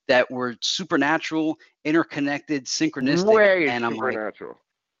you that were supernatural, interconnected, synchronistic. Way and I'm supernatural. Like,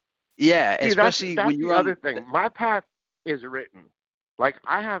 yeah, See, especially that's when you're the other thing. My path is written. Like,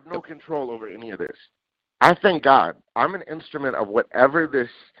 I have no control over any of this. I thank God I'm an instrument of whatever this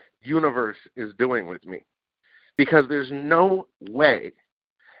universe is doing with me, because there's no way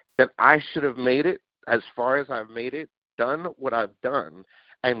that I should have made it as far as I've made it, done what I've done,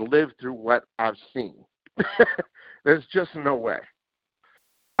 and lived through what I've seen. There's just no way.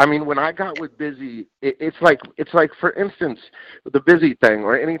 I mean, when I got with Busy, it's like, for instance, the Busy thing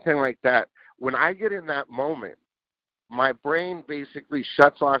or anything like that, when I get in that moment, my brain basically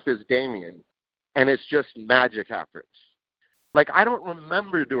shuts off as Damien, and it's just magic happens. Like, I don't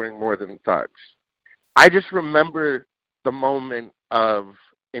remember doing more than thugs. I just remember the moment of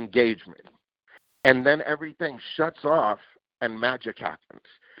engagement. And then everything shuts off and magic happens.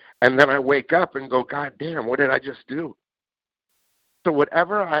 And then I wake up and go, God damn, what did I just do? So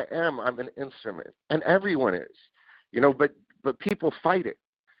whatever I am, I'm an instrument. And everyone is, but people fight it.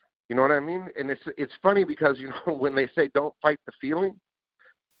 You know what I mean? And it's funny because, when they say don't fight the feeling,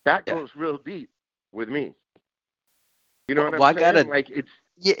 that goes real deep with me. You know what I'm saying? Like,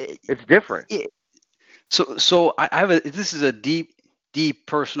 it's different. Yeah. So I have this is a deep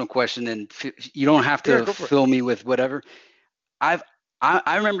personal question, and you don't have to fill me with whatever. I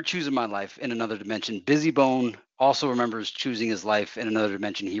remember choosing my life in another dimension. Busy Bone also remembers choosing his life in another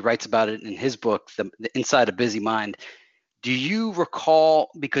dimension. He writes about it in his book, The Inside of Busy Mind. Do you recall,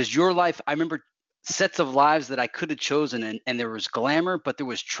 because your life, I remember sets of lives that I could have chosen, and there was glamour, but there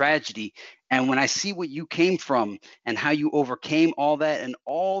was tragedy. And when I see what you came from and how you overcame all that and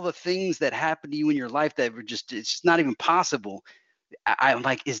all the things that happened to you in your life that were just, it's not even possible. I'm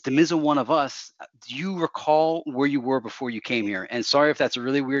like, is Damizza one of us? Do you recall where you were before you came here? And sorry if that's a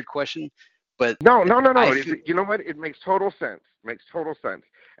really weird question, but no. You know what? It makes total sense.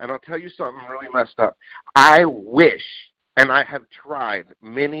 And I'll tell you something really messed up. I wish, and I have tried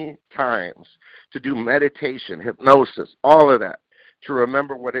many times to do meditation, hypnosis, all of that, to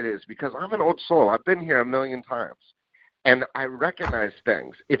remember what it is, because I'm an old soul. I've been here a million times, and I recognize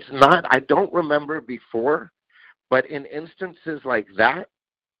things. It's not, I don't remember before, but in instances like that,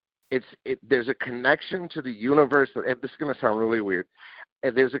 there's a connection to the universe. And this is going to sound really weird.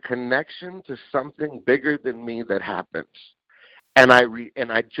 And there's a connection to something bigger than me that happens, and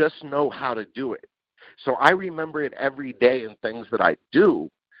I just know how to do it. So I remember it every day in things that I do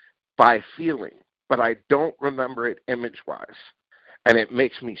by feeling, but I don't remember it image-wise, and it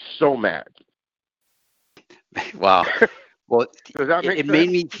makes me so mad. Wow. Well, does that make sense? Made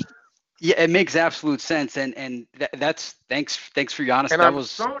me. Yeah, it makes absolute sense, and that's thanks for your honesty. And I'm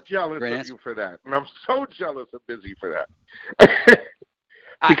so jealous of you for that, and I'm so jealous of Busy for that.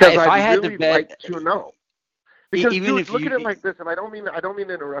 Because I really like to know. Because even dude, look at it like this, and I don't mean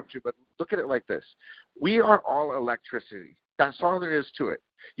to interrupt you, but look at it like this: we are all electricity. That's all there is to it.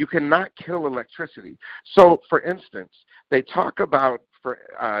 You cannot kill electricity. So, for instance, they talk about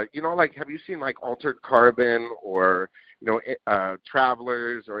have you seen like Altered Carbon or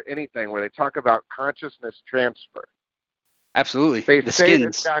Travelers or anything where they talk about consciousness transfer? Absolutely. They say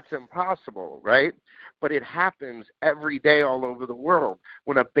that's impossible, right? But it happens every day all over the world.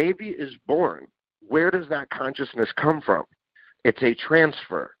 When a baby is born, where does that consciousness come from? It's a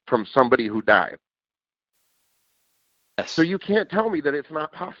transfer from somebody who died. Yes. So you can't tell me that it's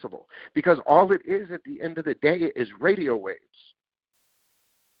not possible, because all it is at the end of the day is radio waves.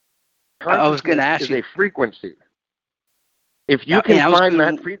 I was going to ask you. Is a frequency. If you can find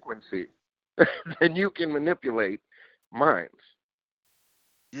that frequency, then you can manipulate minds.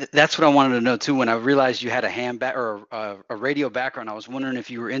 That's what I wanted to know too. When I realized you had a radio background, I was wondering if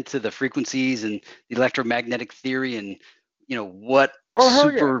you were into the frequencies and the electromagnetic theory, and what Oh,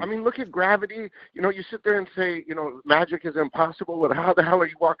 hell yeah. super. I mean, look at gravity. You sit there and say, magic is impossible. Well, how the hell are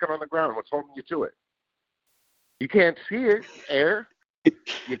you walking on the ground? What's holding you to it? You can't see it, air.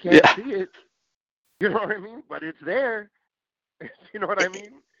 You can't Yeah. see it. You know what I mean? But it's there. You know what I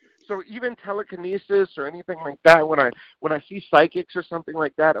mean? So even telekinesis or anything like that, when I see psychics or something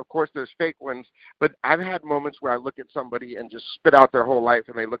like that, of course there's fake ones, but I've had moments where I look at somebody and just spit out their whole life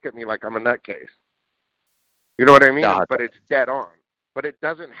and they look at me like I'm a nutcase. You know what I mean? God. But it's dead on. But it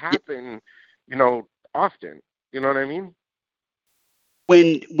doesn't happen, often. You know what I mean?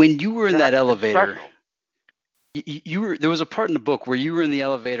 When you were in that It's elevator, special. you were there was a part in the book where you were in the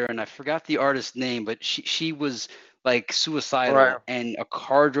elevator, and I forgot the artist's name, but she was like suicidal, Right. and a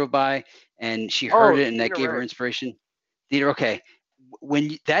car drove by, and she heard Oh, it, and that Tina gave her Ray. inspiration. Theater, okay.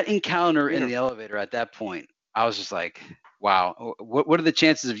 That encounter in Tina. the elevator at that point, I was just like, wow. What are the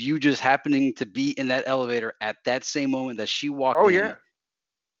chances of you just happening to be in that elevator at that same moment that she walked Oh, in, yeah.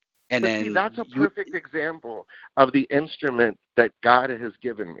 and But see, then that's a you? perfect example of the instrument that God has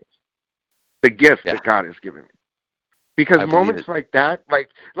given me, the gift Yeah, that God has given me. Because I believe moments it. like that, like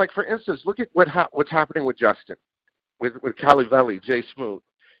for instance, look at what's happening with Justin, with Calivelli, Jay Smoot,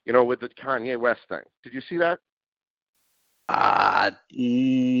 with the Kanye West thing. Did you see that?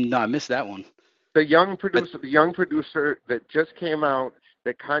 No, I missed that one. The young But producer that just came out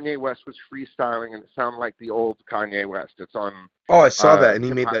that Kanye West was freestyling and it sounded like the old Kanye West. It's on Oh, I saw that, and he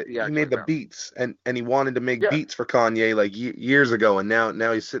Hip made Hop the he DX made right the now. beats, and he wanted to make Yeah, beats for Kanye like years ago, and now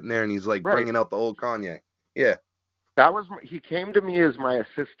he's sitting there and he's like right. bringing out the old Kanye. Yeah. He came to me as my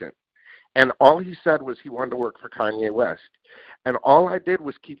assistant, and all he said was he wanted to work for Kanye West, and all I did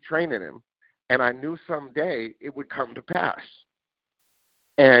was keep training him, and I knew someday it would come to pass.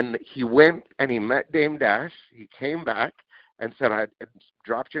 And he went and he met Dame Dash. He came back and said, I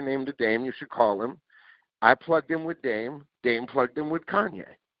dropped your name to Dame. You should call him. I plugged him with Dame. Dame plugged him with Kanye.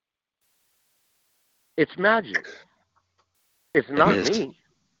 It's magic. It's it not is. me.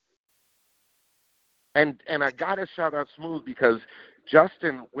 And I got to shout out Smooth because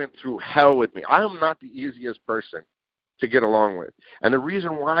Justin went through hell with me. I am not the easiest person to get along with. And the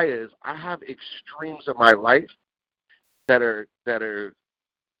reason why is I have extremes in my life that are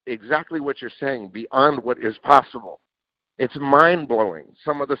exactly what you're saying, beyond what is possible. It's mind-blowing,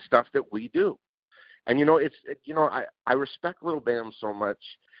 some of the stuff that we do. And I respect little Bam so much,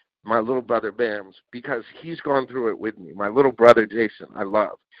 my little brother Bams, because he's gone through it with me. My little brother Jason, I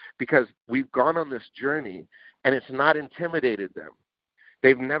love, because we've gone on this journey and it's not intimidated them.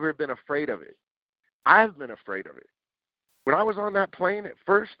 They've never been afraid of it. I've been afraid of it. When I was on that plane at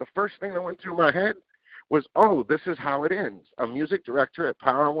first, the first thing that went through my head was, oh, this is how it ends. A music director at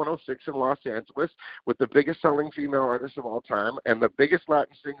Power 106 in Los Angeles with the biggest selling female artist of all time and the biggest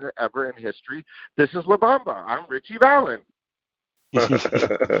Latin singer ever in history. This is La Bamba. I'm Richie Valens.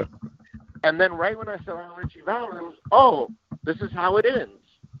 And then right when I said I'm Richie Valens, oh, this is how it ends.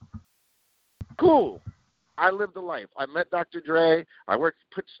 Cool. I lived a life. I met Dr. Dre.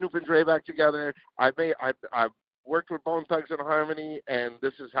 Put Snoop and Dre back together. I worked with Bone Thugs and Harmony, and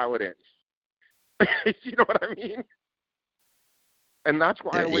this is how it ends. You know what I mean? And that's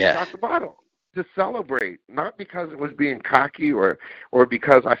why I went and got the bottle, to celebrate, not because it was being cocky or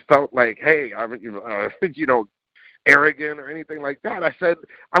because I felt like, hey, I'm arrogant or anything like that. I said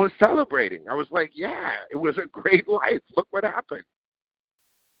I was celebrating. I was like, yeah, it was a great life. Look what happened.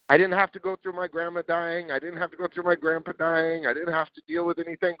 I didn't have to go through my grandma dying. I didn't have to go through my grandpa dying. I didn't have to deal with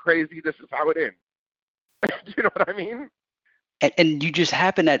anything crazy. This is how it ends. Do you know what I mean? And you just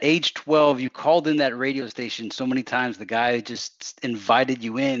happened at age 12, you called in that radio station so many times, the guy just invited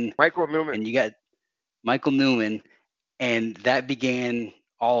you in. Michael Newman. And you got Michael Newman, and that began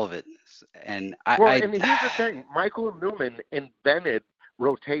all of it. And and here's the thing. Michael Newman invented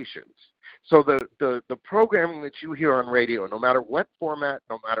rotations. So the programming that you hear on radio, no matter what format,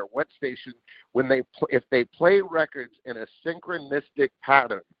 no matter what station, if they play records in a synchronistic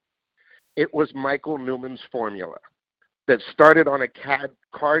pattern, it was Michael Newman's formula that started on a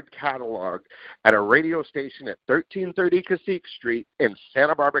card catalog at a radio station at 1330 Cacique Street in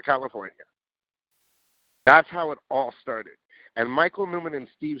Santa Barbara, California. That's how it all started. And Michael Newman and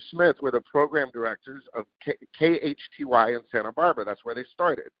Steve Smith were the program directors of KHTY in Santa Barbara. That's where they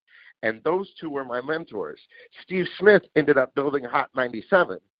started. And those two were my mentors. Steve Smith ended up building Hot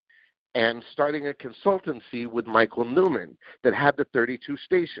 97. and starting a consultancy with Michael Newman that had the 32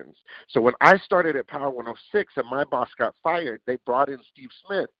 stations. So when I started at Power 106 and my boss got fired, they brought in Steve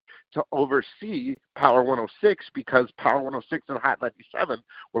Smith to oversee Power 106 because Power 106 and Hot 97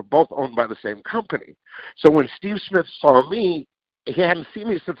 were both owned by the same company. So when Steve Smith saw me, he hadn't seen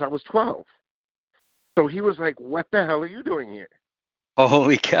me since I was 12. So he was like, "What the hell are you doing here?"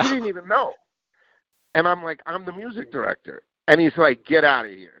 Holy cow. He didn't even know. And I'm like, "I'm the music director." And he's like, "Get out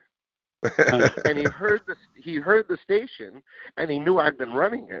of here." And he heard the station, and he knew I'd been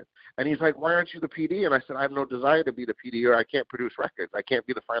running it. And he's like, "Why aren't you the PD?" And I said, "I have no desire to be the PD, or I can't produce records. I can't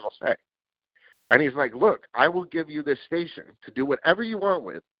be the final say." And he's like, "Look, I will give you this station to do whatever you want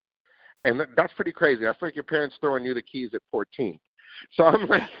with." And that's pretty crazy. That's like your parents throwing you the keys at 14. So I'm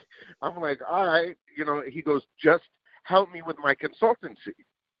like, all right. He goes, "Just help me with my consultancy,"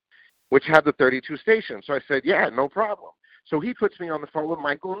 which had the 32 stations. So I said, "Yeah, no problem." So he puts me on the phone with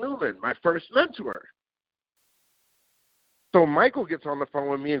Michael Newman, my first mentor. So Michael gets on the phone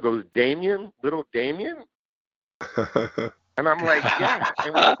with me and goes, "Damien, little Damien?" And I'm like, "Yeah."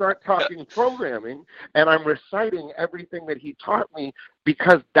 And we start talking programming, and I'm reciting everything that he taught me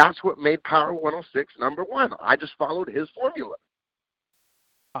because that's what made Power 106 number one. I just followed his formula.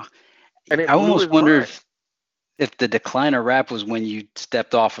 And I almost wonder if the decline of rap was when you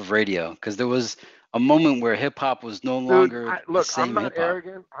stepped off of radio, because there was a moment where hip hop was no longer the same hip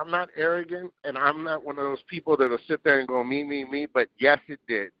hop. I'm not arrogant, and I'm not one of those people that'll sit there and go me. But yes, it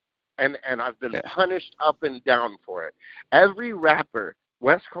did, and I've been punished up and down for it. Every rapper,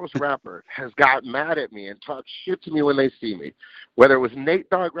 West Coast rapper, has got mad at me and talked shit to me when they see me. Whether it was Nate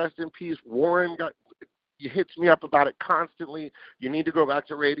Dogg, rest in peace, Warren he hits me up about it constantly. You need to go back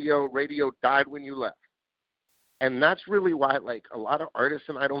to radio. Radio died when you left. And that's really why, like, a lot of artists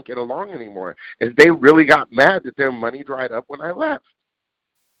and I don't get along anymore, is they really got mad that their money dried up when I left.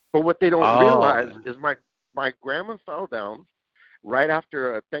 But what they don't realize is my grandma fell down right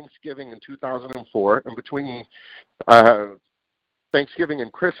after Thanksgiving in 2004, and between Thanksgiving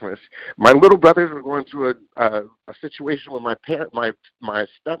and Christmas, my little brothers were going through a situation where my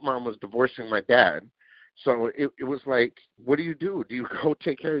stepmom was divorcing my dad. So it was like, what do? Do you go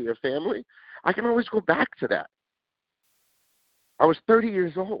take care of your family? I can always go back to that. I was 30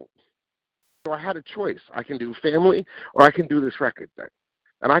 years old, so I had a choice. I can do family or I can do this record thing.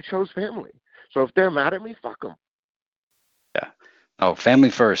 And I chose family. So if they're mad at me, fuck them. Yeah. Oh, family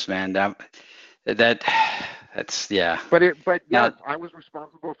first, man. That's yeah. But yes, I was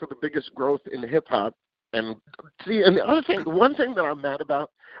responsible for the biggest growth in hip hop. And see, and the one thing that I'm mad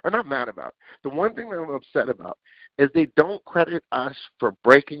about, or not mad about, the one thing that I'm upset about is they don't credit us for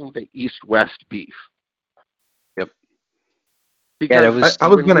breaking the East-West beef. Yep. Because I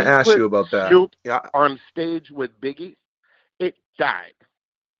was going to ask you about that. Snoop on stage with Biggie, it died.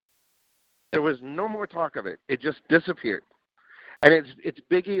 There was no more talk of it. It just disappeared. And it's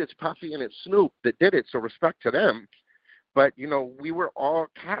Biggie, it's Puffy, and it's Snoop that did it, so respect to them. But, we were all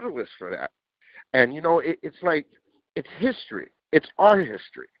catalysts for that. And, it's like, it's history. It's our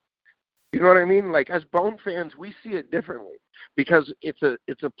history. You know what I mean? Like, as Bone fans, we see it differently because it's a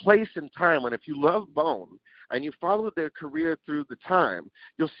place and time. And if you love Bone and you follow their career through the time,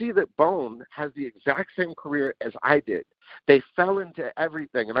 you'll see that Bone has the exact same career as I did. They fell into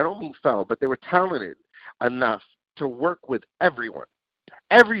everything. And I don't mean fell, but they were talented enough to work with everyone.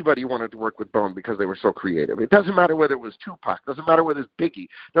 Everybody wanted to work with Bone because they were so creative. It doesn't matter whether it was Tupac. Doesn't matter whether it's Biggie.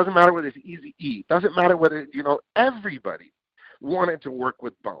 Doesn't matter whether it's Eazy-E. Doesn't matter whether, everybody wanted to work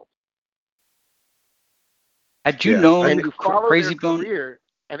with Bone. Had you known and you follow Crazy their Bone career,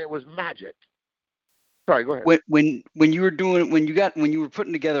 and it was magic. Sorry, go ahead. When you were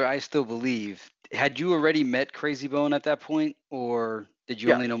putting together I Still Believe, had you already met Crazy Bone at that point, or did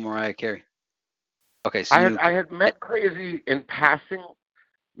you only know Mariah Carey? Okay, so I had met Crazy in passing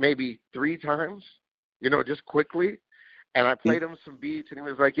maybe 3 times, just quickly. And I played him some beats, and he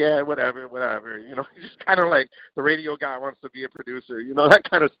was like, "Yeah, whatever." Just kind of like the radio guy wants to be a producer, that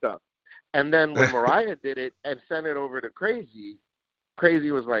kind of stuff. And then when Mariah did it and sent it over to Crazy,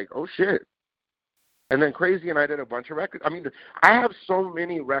 Crazy was like, "Oh, shit." And then Crazy and I did a bunch of records. I mean, I have so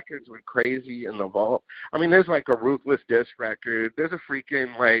many records with Crazy in the vault. I mean, there's like a Ruthless Disc record. There's a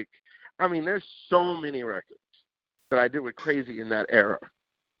freaking there's so many records that I did with Crazy in that era.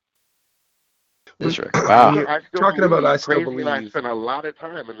 That's right. Wow. Talking about I Still Believe. And I spent a lot of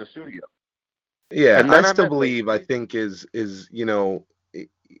time in the studio. Yeah, I Still Believe, I think is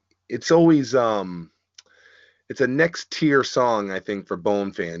it's always it's a next tier song, I think, for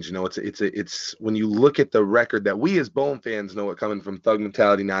Bone fans. You know, it's when you look at the record that we as Bone fans know it coming from Thug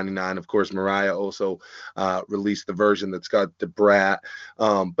Mentality '99. Of course, Mariah also released the version that's got the Brat.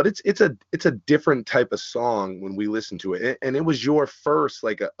 But it's a different type of song when we listen to it, and it was your first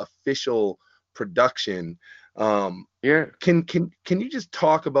like official production. Yeah. Can you just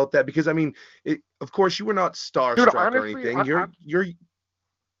talk about that? Because I mean, of course, you were not Dude, starstruck or honestly, anything. You're.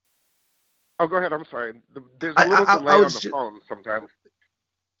 Oh, go ahead. I'm sorry. There's a I, little I, delay I on was the just, phone sometimes.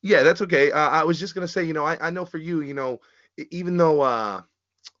 yeah, that's okay. I was just gonna say, you know, I know for you, you know, even though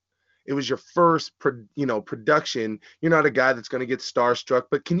it was your first production, you're not a guy that's going to get starstruck.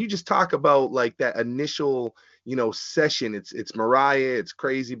 But can you just talk about like that initial, you know, session? It's Mariah, it's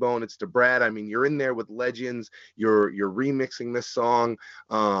Crazy Bone, it's the Brad. I mean, you're in there with legends. You're remixing this song,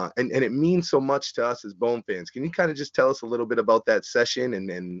 and it means so much to us as Bone fans. Can you kind of just tell us a little bit about that session,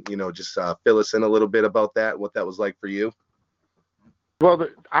 and you know, just fill us in a little bit about that, what that was like for you? Well,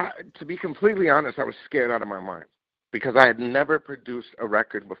 to be completely honest, I was scared out of my mind because I had never produced a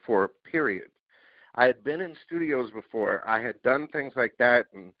record before, period. I had been in studios before. I had done things like that,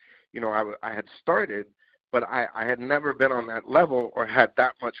 and, you know, I had started, but I had never been on that level or had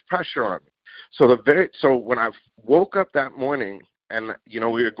that much pressure on me. So when I woke up that morning and, you know,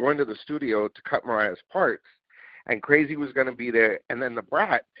 we were going to the studio to cut Mariah's parts, and Crazy was going to be there, and then the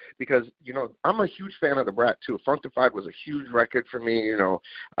Brat, because, you know, I'm a huge fan of the Brat, too. Functified was a huge record for me, you know.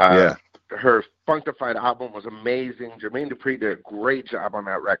 Yeah. Her Functified album was amazing. Jermaine Dupri did a great job on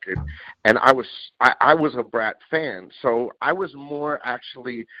that record, and I was a Brat fan, so I was more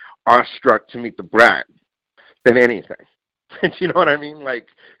actually awestruck to meet the Brat than anything. Do you know what I mean? Like,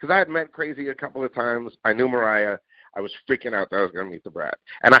 because I had met Crazy a couple of times. I knew Mariah. I was freaking out that I was going to meet the Brat,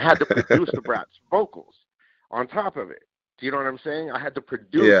 and I had to produce the Brat's vocals on top of it. Do you know what I'm saying? I had to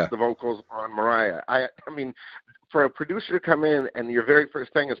produce the vocals on Mariah. I mean, for a producer to come in and your very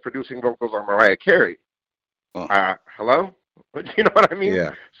first thing is producing vocals on Mariah Carey. Hello? You know what I mean?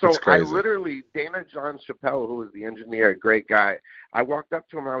 Yeah. So I literally, Dana John Chappelle, who was the engineer, great guy, I walked up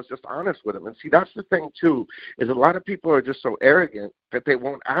to him and I was just honest with him. And see, that's the thing too, is a lot of people are just so arrogant that they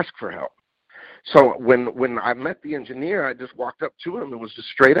won't ask for help. So when I met the engineer, I just walked up to him and was just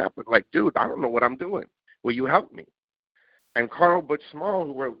straight up and like, dude, I don't know what I'm doing. Will you help me? And Carl Butch Small,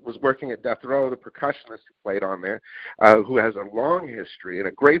 who was working at Death Row, the percussionist who played on there, who has a long history and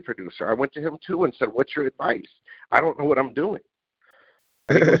a great producer, I went to him too and said, what's your advice? I don't know what I'm doing.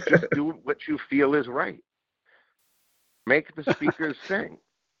 And he goes, just do what you feel is right. Make the speakers sing.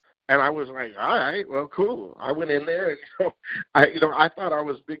 And I was like, all right, well, cool. I went in there, and I thought I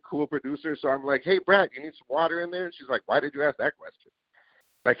was a big, cool producer, so I'm like, hey, Brad, you need some water in there? And she's like, why did you ask that question?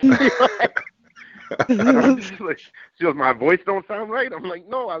 Like, and I'm just like, she goes, my voice don't sound right. I'm like,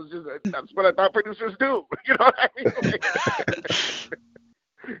 no, that's what I thought producers do. You know what I mean? Like,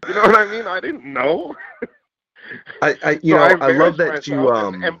 you know what I mean? I didn't know. I love that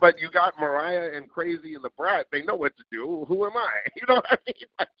myself, but you got Mariah and Crazy and the Brat. They know what to do. Who am I? You know what I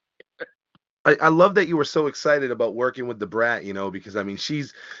mean? I love that you were so excited about working with the Brat, you know, because I mean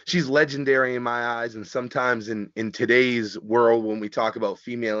she's legendary in my eyes, and sometimes in today's world when we talk about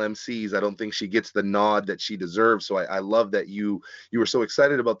female MCs, I don't think she gets the nod that she deserves. So I love that you were so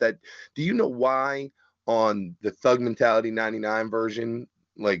excited about that. Do you know why on the Thug Mentality '99 version,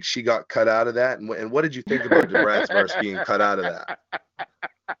 like she got cut out of that, and what did you think about the Brat's verse being cut out of that?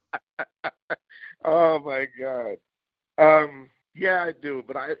 Oh my God. Yeah, I do,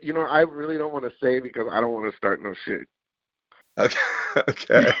 but I really don't want to say because I don't want to start no shit.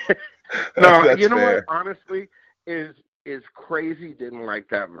 Okay. No, That's you know fair. what? Honestly, is Crazy didn't like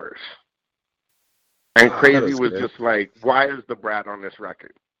that verse, and Crazy was just like, "Why is the Brat on this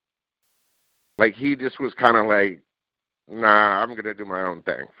record?" Like he just was kind of like, "Nah, I'm gonna do my own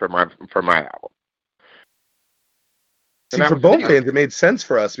thing for my album." See, for Bone fans, it made sense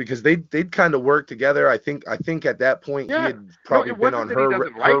for us because they'd kind of work together. I think at that point he had probably been on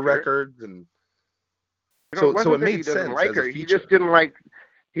her records, and so it made sense. Like her. He just didn't like.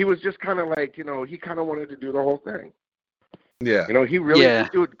 He was just kind of like, he kind of wanted to do the whole thing. Yeah. He really,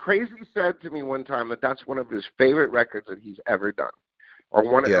 dude. Crazy said to me one time that that's one of his favorite records that he's ever done, or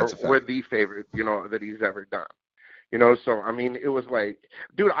the favorite, that he's ever done. So I mean, it was like,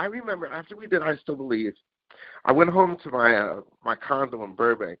 dude, I remember after we did I Still Believe, I went home to my condo in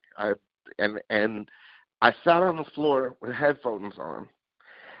Burbank, and I sat on the floor with headphones on,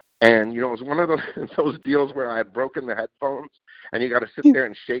 and it was one of those deals where I had broken the headphones, and you got to sit there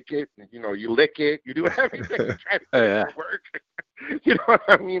and shake it, and, you lick it, you do everything to try to make it work. You know what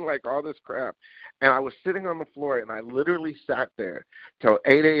I mean? Like all this crap. And I was sitting on the floor, and I literally sat there till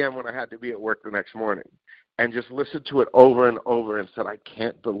 8 a.m. when I had to be at work the next morning. and just listened to it over and over and said, I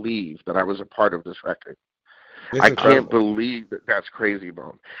can't believe that I was a part of this record. It's I incredible. can't believe that that's Crazy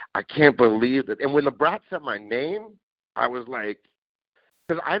Bone. I can't believe that. And when the Brat said my name, I was like,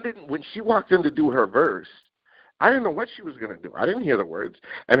 because when she walked in to do her verse, I didn't know what she was going to do. I didn't hear the words.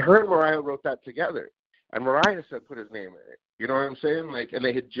 And her and Mariah wrote that together. And Mariah said, put his name in it. You know what I'm saying? Like, and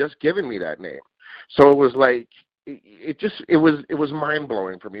they had just given me that name. So it was like, it was mind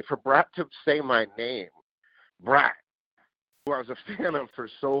blowing for me. For Brat to say my name, Brat, who I was a fan of for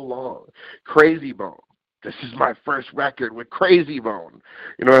so long, Crazy Bone. This is my first record with Crazy Bone.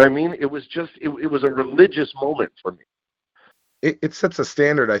 You know what I mean? It was just, it was a religious moment for me. It sets a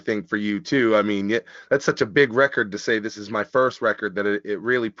standard, I think, for you too. I mean, that's such a big record to say this is my first record that it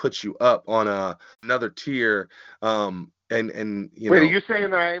really puts you up on another tier. And you Wait, know, are you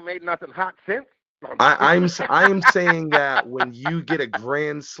saying that I ain't made nothing hot since? I'm saying that when you get a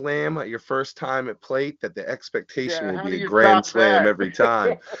grand slam at your first time at plate, that the expectation will be a grand slam every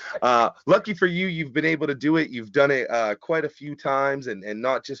time. Lucky for you, you've been able to do it. You've done it quite a few times, and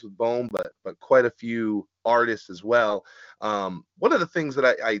not just with Bone, but quite a few artists as well. One of the things that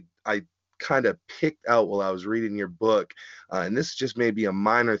I kind of picked out while I was reading your book, and this just may be a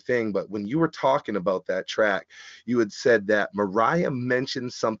minor thing, but when you were talking about that track, you had said that Mariah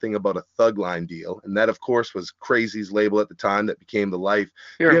mentioned something about a Thug Line deal, and that, of course, was Crazy's label at the time that became The Life.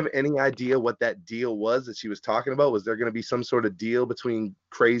 Do you have any idea what that deal was that she was talking about? Was there going to be some sort of deal between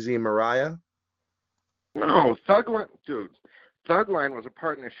Crazy and Mariah? No, Thug Line, dude. Thug Line was a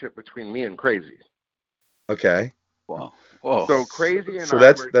partnership between me and Crazy. Okay. Wow. Whoa. So Crazy and so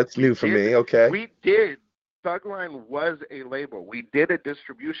I that's new for me. Okay. We did. Thug Line was a label. We did a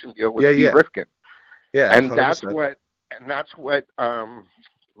distribution deal with Steve Rifkin. Yeah. And 100%. that's what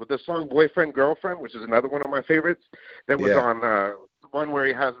with the song Boyfriend Girlfriend, which is another one of my favorites, that was on the one where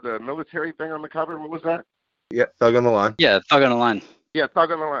he has the military thing on the cover. What was that? Yeah, Thug on the Line. Yeah, Thug on the Line. Yeah, Thug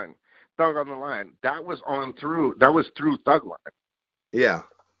on the Line. Thug on the Line. That was through Thug Line. Yeah.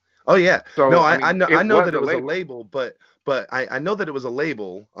 Oh yeah. So no, I know that it was a label, but I know that it was a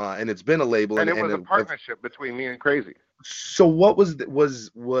label, and it's been a label, and it was a partnership between me and Crazy. So what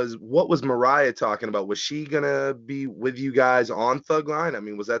what was Mariah talking about? Was she gonna be with you guys on Thug Line? I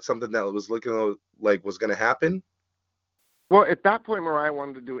mean, was that something that was looking like was gonna happen? Well, at that point, Mariah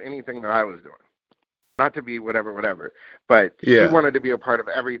wanted to do anything that I was doing, not to be whatever, but she wanted to be a part of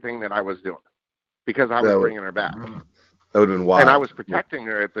everything that I was doing because I was bringing her back. That would have been wild. And I was protecting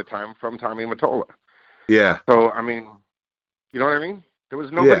her at the time from Tommy Mottola. Yeah. So, I mean, you know what I mean? There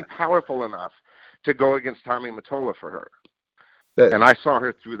was nobody powerful enough to go against Tommy Mottola for her. And I saw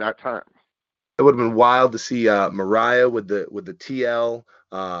her through that time. It would have been wild to see Mariah with the TL.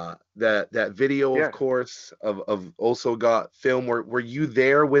 That video, of course, of Also got filmed. Were you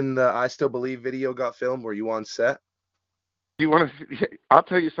there when the I Still Believe video got filmed? Were you on set? You want to? I'll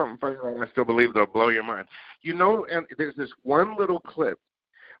tell you something funny. I Still Believe, that'll blow your mind. You know, and there's this one little clip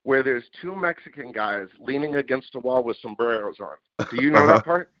where there's two Mexican guys leaning against a wall with sombreros on. Do you know that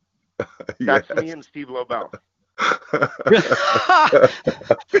part? That's me and Steve Lobel. That's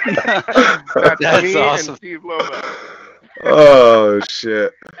me awesome. And Steve Lobel. Oh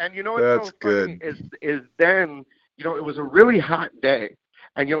shit! And you know what's so funny is then, you know, it was a really hot day.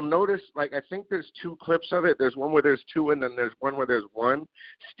 And you'll notice, like, I think there's two clips of it. There's one where there's two, and then there's one where there's one.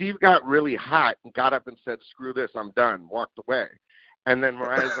 Steve got really hot and got up and said, screw this, I'm done, walked away. And then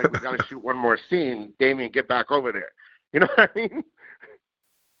Mariah's like, we got to shoot one more scene. Damien, get back over there. You know what I mean?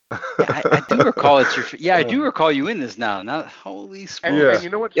 Yeah, I do recall I do recall you in this now. Not holy smokes. And you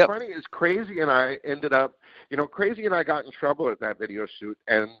know what's funny is Crazy and I ended up, Crazy and I got in trouble at that video shoot.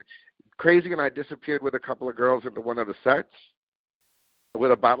 And Crazy and I disappeared with a couple of girls into one of the sets with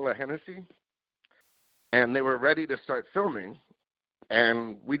a bottle of Hennessy, and they were ready to start filming,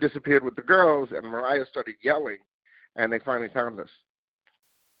 and we disappeared with the girls, and Mariah started yelling, and they finally found us.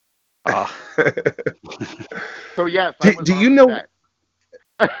 So yes, do you know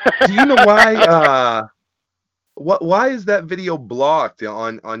why why is that video blocked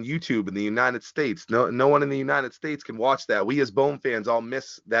on YouTube in the United States? No one in the United States can watch that. We as Bone fans all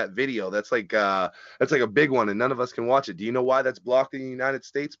miss that video. That's like a big one, and none of us can watch it. Do you know why that's blocked in the United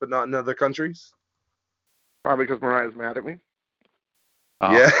States but not in other countries? Probably because Mariah's mad at me.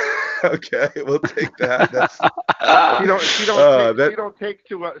 Yeah. Okay, we'll take that. That's she don't take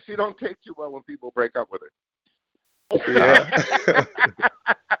too well when people break up with her. Yeah.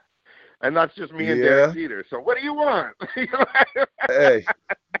 And that's just me and Derek Jeter. So what do you want? Hey,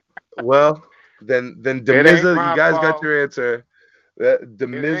 well, then Damizza, you guys got your answer.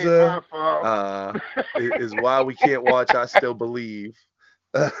 Damizza is why we can't watch I Still Believe.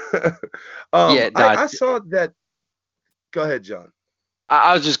 Yeah, I saw that. Go ahead, John.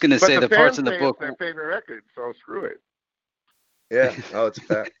 I was just gonna But say the the parts fans in the say it's book. their favorite record, so screw it. Yeah. Oh, it's a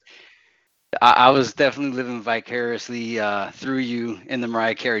fact. I was definitely living vicariously through you in the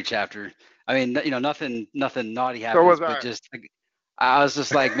Mariah Carey chapter. I mean, nothing naughty So happens, was but I. just like, I was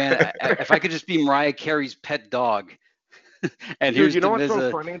just like, man, if I could just be Mariah Carey's pet dog, and Dude, here's you know what's so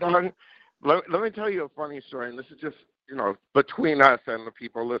Damizza. funny, dog? Let me tell you a funny story, and this is just, between us and the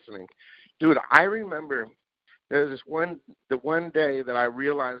people listening. Dude, I remember there's the one day that I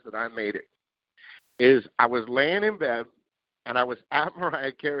realized that I made it, is I was laying in bed, and I was at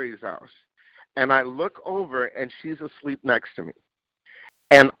Mariah Carey's house, and I look over, and she's asleep next to me.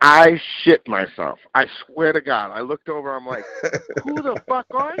 And I shit myself. I swear to God. I looked over, I'm like, who the fuck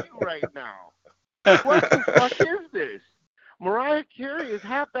are you right now? What the fuck is this? Mariah Carey is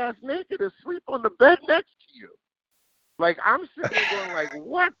half-ass naked asleep on the bed next to you. Like, I'm sitting there going like,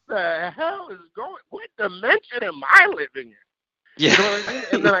 what the hell is what dimension am I living in? Yeah. You know what I mean?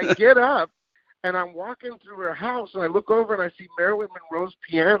 And then I get up, and I'm walking through her house, and I look over, and I see Marilyn Monroe's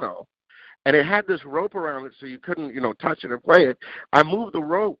piano, and it had this rope around it so you couldn't, touch it or play it. I move the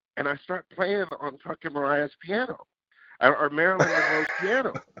rope, and I start playing on fucking Mariah's piano, or Marilyn Monroe's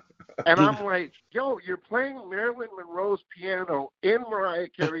piano. And I'm like, yo, you're playing Marilyn Monroe's piano in Mariah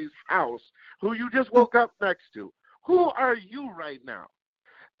Carey's house, who you just woke up next to. Who are you right now?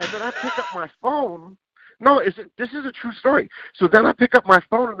 And then I pick up my phone. No, this is a true story. So then I pick up my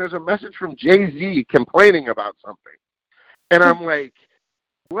phone, and there's a message from Jay-Z complaining about something. And I'm like,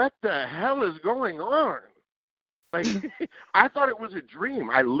 what the hell is going on? Like, I thought it was a dream.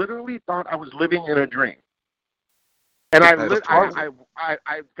 I literally thought I was living in a dream. And I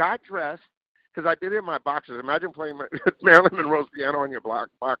got dressed, because I did it in my boxers. Imagine playing Marilyn Monroe's piano on your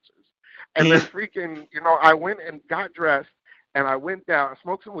boxers. And then freaking, I went and got dressed, and I went down,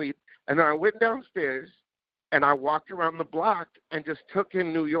 smoked some weed, and then I went downstairs, and I walked around the block and just took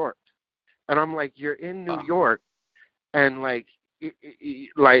in New York. And I'm like, you're in New York, and like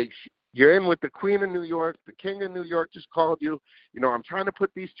you're in with the Queen of New York, the King of New York just called you. I'm trying to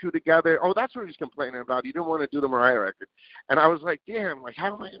put these two together. Oh, that's what he's complaining about. He didn't want to do the Mariah record. And I was like, damn, like, how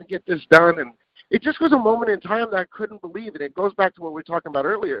am I going to get this done? And it just was a moment in time that I couldn't believe. And it goes back to what we were talking about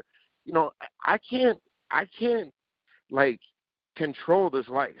earlier. I can't, like, control this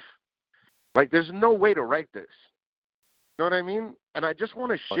life. Like, there's no way to write this. You know what I mean? And I just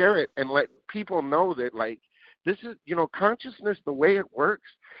want to share it and let people know that, like, this is, consciousness, the way it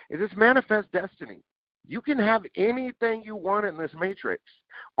works is it's manifest destiny. You can have anything you want in this matrix.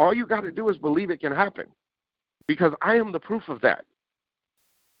 All you got to do is believe it can happen, because I am the proof of that.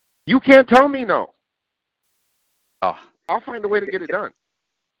 You can't tell me no. Oh. I'll find a way to get it done.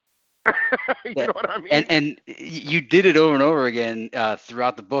 You know what I mean? And you did it over and over again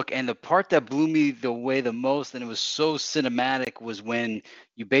throughout the book. And the part that blew me away the most, and it was so cinematic, was when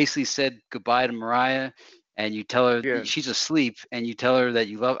you basically said goodbye to Mariah, and you tell her she's asleep, and you tell her that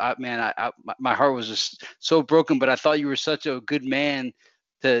you love. My heart was just so broken. But I thought you were such a good man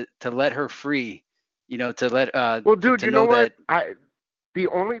to let her free. To let. Well, dude, to you know what? The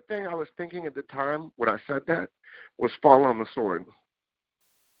only thing I was thinking at the time when I said that was fall on the sword.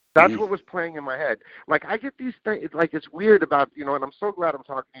 That's what was playing in my head. Like, I get these things, like, it's weird about, and I'm so glad I'm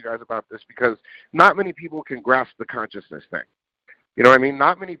talking to you guys about this, because not many people can grasp the consciousness thing. You know what I mean?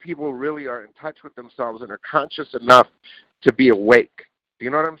 Not many people really are in touch with themselves and are conscious enough to be awake. You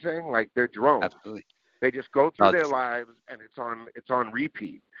know what I'm saying? Like, they're drones. Absolutely. They just go through their lives, and it's on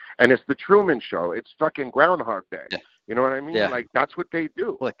repeat. And it's the Truman Show. It's fucking Groundhog Day. Yeah. You know what I mean? Yeah. Like, that's what they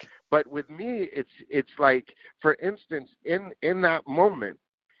do. Look. But with me, it's like, for instance, in that moment,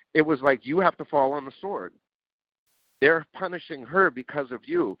 it was like, you have to fall on the sword. They're punishing her because of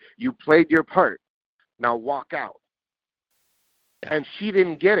you. You played your part. Now walk out. Yeah. And she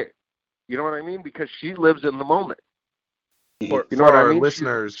didn't get it. You know what I mean? Because she lives in the moment. For our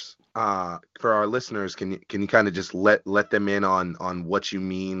listeners, can you kind of just let them in on what you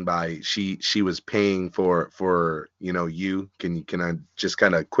mean by she was paying for you? Can I just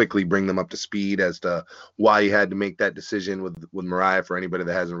kind of quickly bring them up to speed as to why you had to make that decision with Mariah, for anybody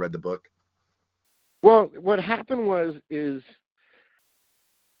that hasn't read the book? Well, what happened is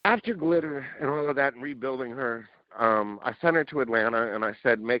after Glitter and all of that and rebuilding her, I sent her to Atlanta, and I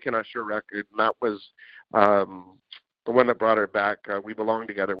said, make an Usher record, and that was the one that brought her back, We Belong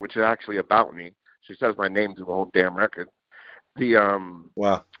Together, which is actually about me. She says my name to the whole damn record.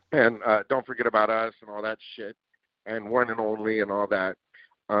 Wow. And Don't Forget About Us and all that shit, and One and Only and all that.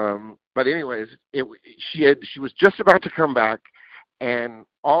 But anyways, she was just about to come back, and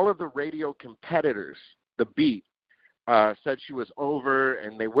all of the radio competitors, the beat, said she was over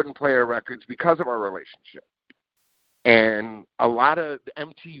and they wouldn't play her records because of our relationship. And a lot of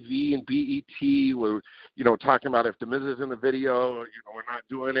MTV and BET were, talking about if Damizza's in the video, or, we're not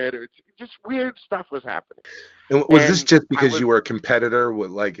doing it, or just weird stuff was happening. And was this just I because you were a competitor with,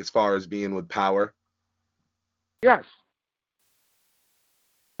 like, as far as being with Power? Yes.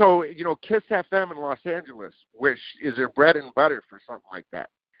 So, Kiss FM in Los Angeles, which is their bread and butter for something like that,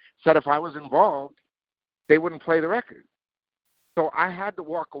 said if I was involved, they wouldn't play the record. So I had to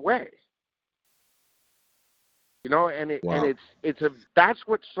walk away. And that's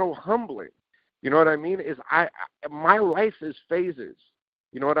what's so humbling. You know what I mean? My life is phases.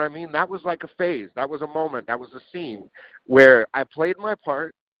 You know what I mean? That was like a phase. That was a moment. That was a scene where I played my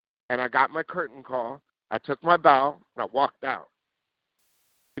part and I got my curtain call. I took my bow and I walked out.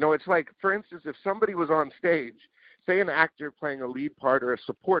 It's like, for instance, if somebody was on stage, say an actor playing a lead part or a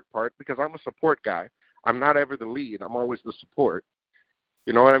support part, because I'm a support guy. I'm not ever the lead. I'm always the support.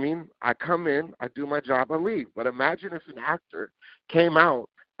 You know what I mean? I come in, I do my job, I leave. But imagine if an actor came out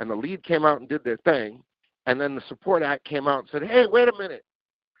and the lead came out and did their thing, and then the support act came out and said, hey, wait a minute.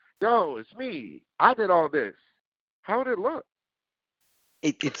 Yo, it's me. I did all this. How would it look?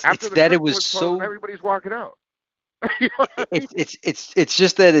 It's that it was so. Everybody's walking out. It's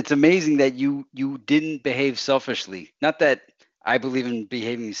just that it's amazing that you didn't behave selfishly. Not that I believe in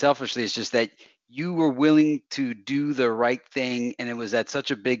behaving selfishly. It's just that you were willing to do the right thing, and it was at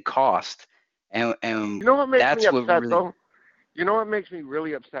such a big cost. And what makes that's me upset, what really. Though? You know what makes me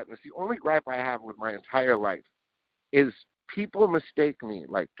really upset? And it's the only gripe I have with my entire life is people mistake me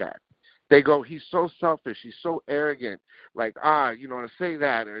like that. They go, he's so selfish, he's so arrogant, like, to say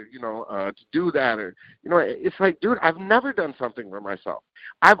that, or, to do that, or, it's like, dude, I've never done something for myself.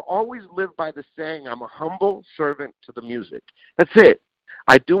 I've always lived by the saying, I'm a humble servant to the music. That's it.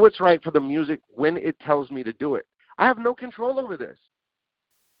 I do what's right for the music when it tells me to do it. I have no control over this.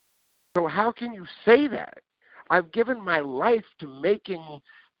 So how can you say that? I've given my life to making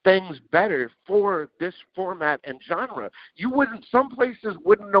things better for this format and genre. Some places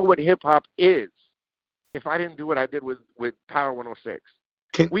wouldn't know what hip hop is if I didn't do what I did with Power 106.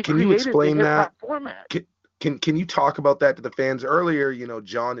 Can you explain that format? Can you talk about that to the fans? Earlier,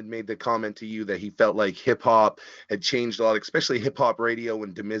 John had made the comment to you that he felt like hip hop had changed a lot, especially hip hop radio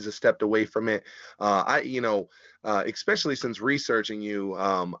when Damizza stepped away from it. Especially since researching you,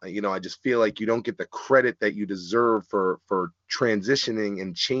 I just feel like you don't get the credit that you deserve for transitioning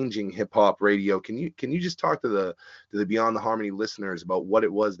and changing hip hop radio. Can you just talk to the Beyond the Harmony listeners about what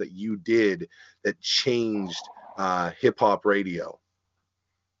it was that you did that changed hip hop radio?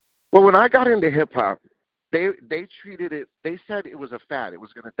 Well, when I got into hip hop, they treated it. They said it was a fad. It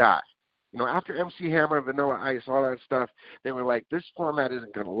was going to die. After MC Hammer, Vanilla Ice, all that stuff, they were like, this format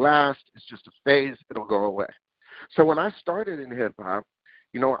isn't going to last. It's just a phase. It'll go away. So when I started in hip hop,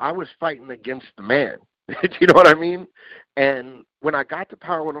 I was fighting against the man. You know what I mean? And when I got to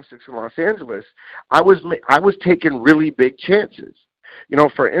Power 106 in Los Angeles, I was taking really big chances.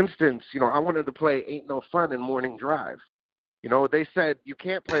 For instance, I wanted to play Ain't No Fun in Morning Drive. They said, you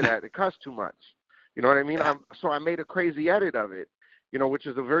can't play that. It costs too much. You know what I mean? So I made a crazy edit of it, which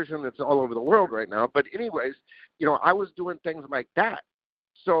is a version that's all over the world right now. But anyways, I was doing things like that.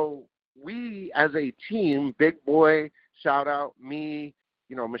 So we, as a team, Big Boy, shout out, me,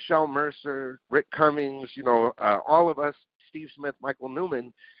 Michelle Mercer, Rick Cummings, all of us, Steve Smith, Michael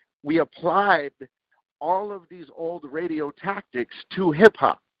Newman, we applied all of these old radio tactics to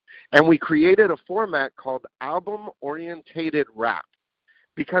hip-hop. And we created a format called album-orientated rap.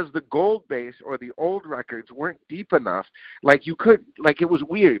 Because the gold base or the old records weren't deep enough, it was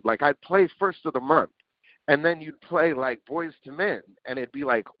weird. Like I'd play First of the Month, and then you'd play like Boys to Men, and it'd be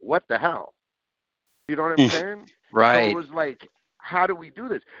like, what the hell? You know what I'm saying? Right. So it was like, how do we do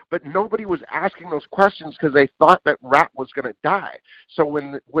this? But nobody was asking those questions because they thought that rap was going to die. So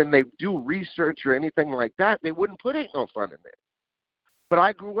when they do research or anything like that, they wouldn't put Ain't No Fun in it. But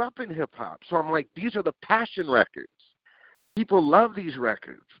I grew up in hip hop, so I'm like, these are the passion records. People love these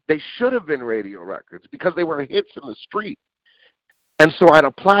records. They should have been radio records because they were hits in the street. And so I'd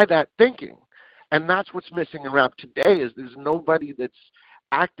apply that thinking. And that's what's missing in rap today is there's nobody that's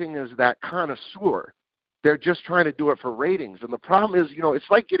acting as that connoisseur. They're just trying to do it for ratings. And the problem is, it's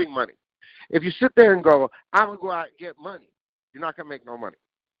like getting money. If you sit there and go, I'm going to go out and get money, you're not going to make no money.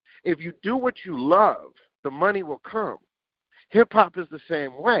 If you do what you love, the money will come. Hip-hop is the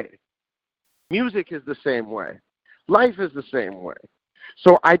same way. Music is the same way. Life is the same way.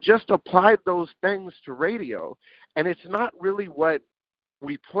 So I just applied those things to radio, and it's not really what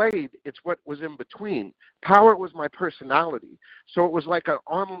we played, it's what was in between. Power was my personality. So it was like an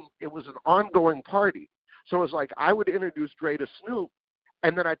ongoing party. So it's like I would introduce Dre to Snoop,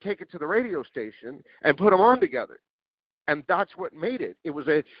 and then I'd take it to the radio station and put them on together. And that's what made it. It was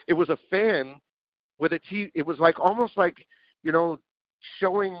a fan with a T. It was like almost like, you know,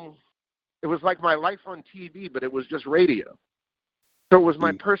 showing. It was like my life on TV, but it was just radio. So it was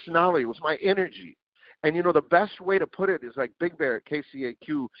my personality. It was my energy. And, you know, the best way to put it is like Big Bear at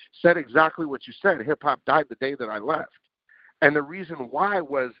KCAQ said exactly what you said. Hip-hop died the day that I left. And the reason why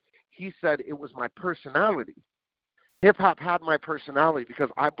was he said it was my personality. Hip-hop had my personality because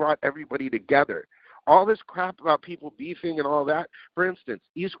I brought everybody together. All this crap about people beefing and all that, for instance,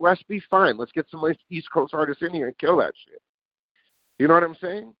 East-West beef, fine. Let's get some East Coast artists in here and kill that shit. You know what I'm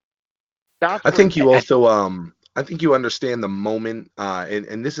saying? I think you also I think you understand the moment,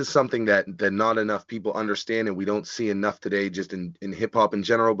 and this is something that not enough people understand, and we don't see enough today, just in hip hop in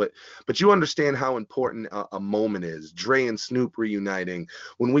general. But you understand how important a moment is. Dre and Snoop reuniting.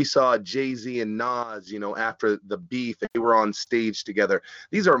 When we saw Jay-Z and Nas, you know, after the beef, they were on stage together.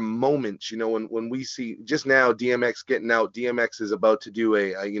 These are moments, you know. When we see just now DMX getting out, DMX is about to do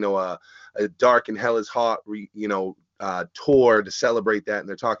a Dark and Hell is Hot, tour to celebrate that, and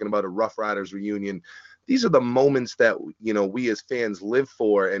they're talking about a Rough Riders reunion. These are the moments that, you know, we as fans live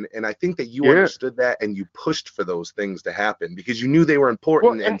for, and I think that you understood that, and you pushed for those things to happen because you knew they were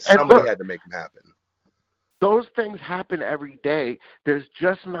important, and somebody had to make them happen. Those things happen every day. There's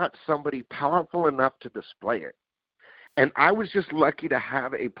just not somebody powerful enough to display it. And I was just lucky to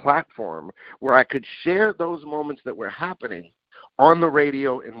have a platform where I could share those moments that were happening on the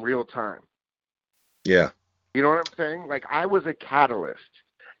radio in real time. Yeah. You know what I'm saying? Like, I was a catalyst.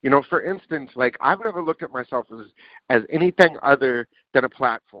 You know, for instance, like, I've never looked at myself as anything other than a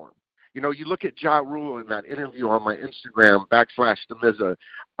platform. You know, you look at Ja Rule in that interview on my Instagram, /Damizza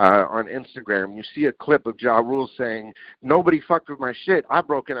on Instagram, you see a clip of Ja Rule saying, nobody fucked with my shit. I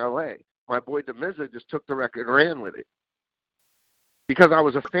broke in L.A. My boy Damizza just took the record and ran with it. Because I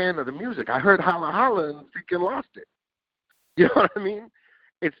was a fan of the music. I heard Holla Holla and freaking lost it. You know what I mean?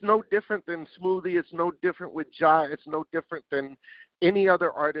 It's no different than Smoothie. It's no different with Ja. It's no different than any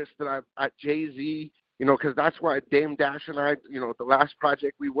other artist that at Jay-Z, you know, because that's why Dame Dash and I, you know, the last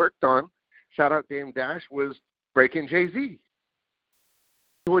project we worked on, shout out Dame Dash, was breaking Jay-Z.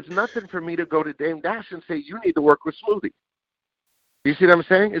 So it's nothing for me to go to Dame Dash and say, you need to work with Smoothie. You see what I'm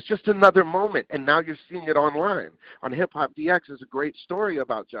saying? It's just another moment, and now you're seeing it online. On Hip Hop DX is a great story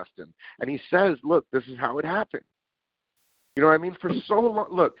about Justin, and he says, look, this is how it happened. You know what I mean? For so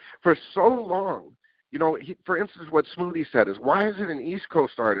long, you know, for instance, what Smoothie said is, why is it an East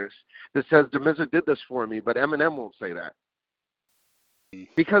Coast artist that says Damizza did this for me, but Eminem won't say that?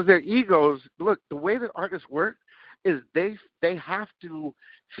 Because their egos, look, the way that artists work is they have to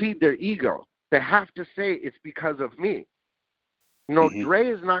feed their ego. They have to say it's because of me. You know, Dre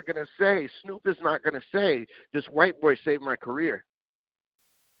is not going to say, Snoop is not going to say, this white boy saved my career.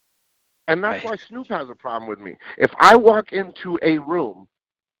 And that's why Snoop has a problem with me. If I walk into a room,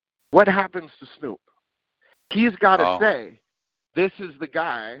 what happens to Snoop? He's got to say, this is the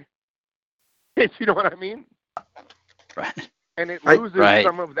guy. You know what I mean? Right. And it loses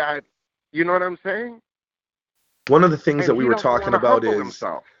some of that. You know what I'm saying? One of the things that we were talking about is,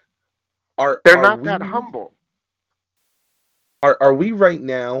 they're not that humble. Are we right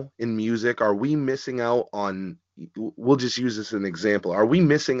now in music, are we missing out on, we'll just use this as an example, are we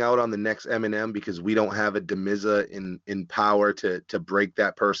missing out on the next Eminem because we don't have a Damizza in power to break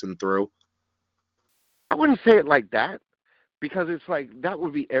that person through? I wouldn't say it like that, because it's like, that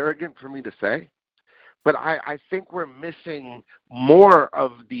would be arrogant for me to say. But I think we're missing more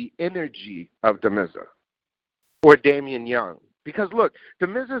of the energy of Damizza or Damian Young. Because look,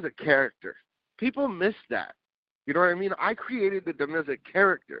 Damizza's a character. People miss that. You know what I mean? I created the Damizza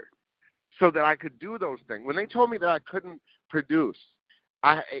character so that I could do those things. When they told me that I couldn't produce,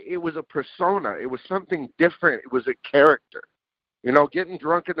 it was a persona. It was something different. It was a character. You know, getting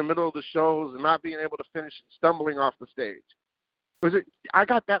drunk in the middle of the shows and not being able to finish and stumbling off the stage. I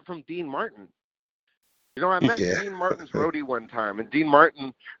got that from Dean Martin. You know, I met Dean Martin's roadie one time, and Dean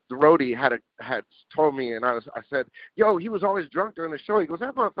Martin, the roadie, had told me, and I said, yo, he was always drunk during the show. He goes,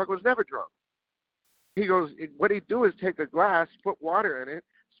 that motherfucker was never drunk. He goes, what he'd do is take a glass, put water in it,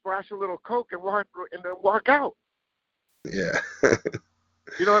 splash a little Coke, and then walk out. Yeah.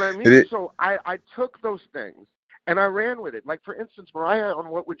 You know what I mean? So I took those things, and I ran with it. Like, for instance, Mariah on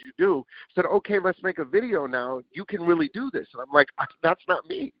What Would You Do said, okay, let's make a video now. You can really do this. And I'm like, that's not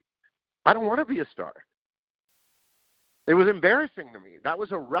me. I don't want to be a star. It was embarrassing to me. That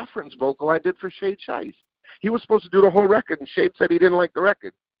was a reference vocal I did for Shade Shice. He was supposed to do the whole record, and Shade said he didn't like the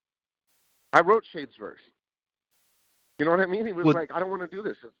record. I wrote Shade's verse. You know what I mean? He was like, I don't want to do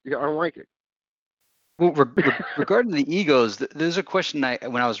this. I don't like it. Well, regarding the egos, there's a question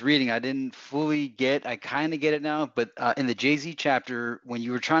when I was reading, I didn't fully get. I kind of get it now, but in the Jay-Z chapter, when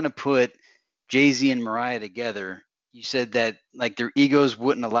you were trying to put Jay-Z and Mariah together, you said that like their egos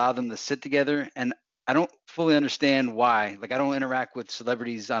wouldn't allow them to sit together, and I don't fully understand why. Like I don't interact with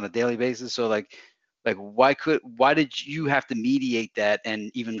celebrities on a daily basis, so like why did you have to mediate that and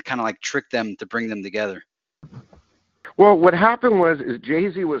even kind of like trick them to bring them together? Well, what happened is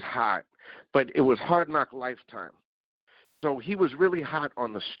Jay-Z was hot, but it was Hard Knock Lifetime. So he was really hot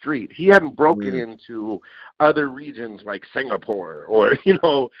on the street. He hadn't broken into other regions like Singapore or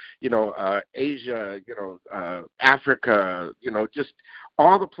Asia, Africa, just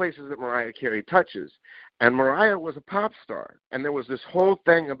all the places that Mariah Carey touches. And Mariah was a pop star, and there was this whole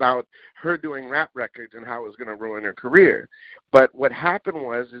thing about her doing rap records and how it was going to ruin her career. But what happened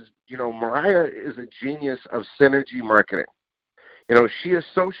is Mariah is a genius of synergy marketing.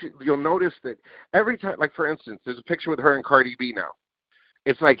 You'll notice that every time, like for instance, there's a picture with her and Cardi B now.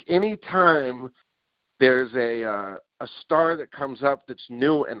 It's like any time there's a star that comes up that's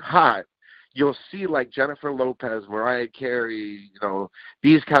new and hot, you'll see like Jennifer Lopez, Mariah Carey,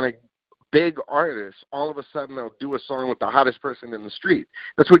 these kind of big artists, all of a sudden they'll do a song with the hottest person in the street.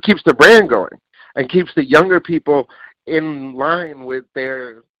 That's what keeps the brand going and keeps the younger people in line with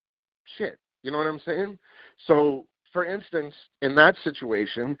their shit. You know what I'm saying? So, for instance, in that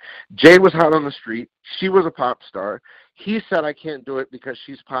situation, Jay was hot on the street. She was a pop star. He said, I can't do it because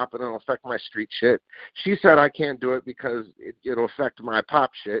she's pop and it'll affect my street shit. She said, I can't do it because it'll affect my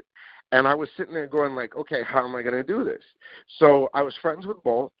pop shit. And I was sitting there going like, okay, how am I going to do this? So I was friends with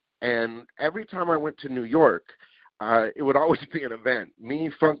both. And every time I went to New York, it would always be an event. Me,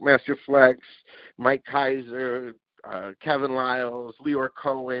 Funkmaster Flex, Mike Kaiser, Kevin Lyles, Leor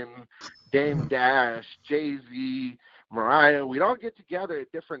Cohen, Dame Dash, Jay-Z, Mariah. We'd all get together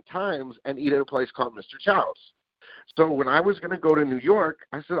at different times and eat at a place called Mr. Chow's. So when I was going to go to New York,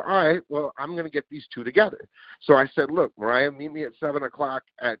 I said, all right, well, I'm going to get these two together. So I said, look, Mariah, meet me at 7 o'clock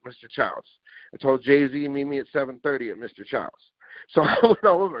at Mr. Chow's. I told Jay-Z, meet me at 7:30 at Mr. Chow's. So I went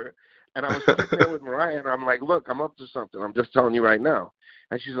over, and I was sitting there with Mariah, and I'm like, look, I'm up to something. I'm just telling you right now.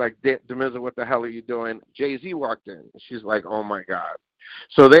 And she's like, Damizza, what the hell are you doing? Jay-Z walked in. And she's like, oh, my God.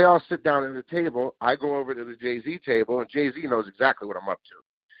 So they all sit down at the table. I go over to the Jay-Z table, and Jay-Z knows exactly what I'm up to.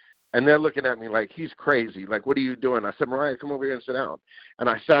 And they're looking at me like, he's crazy. Like, what are you doing? I said, Mariah, come over here and sit down. And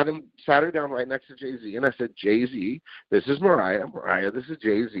I sat her down right next to Jay-Z. And I said, Jay-Z, this is Mariah. Mariah, this is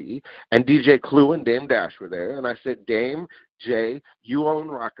Jay-Z. And DJ Clue and Dame Dash were there. And I said, Dame, Jay, you own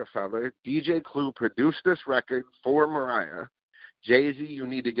Rockefeller. DJ Clue produced this record for Mariah. Jay-Z, you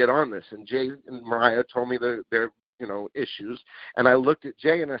need to get on this. And Jay and Mariah told me their issues. And I looked at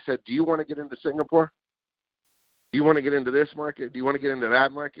Jay and I said, do you want to get into Singapore? Do you want to get into this market? Do you want to get into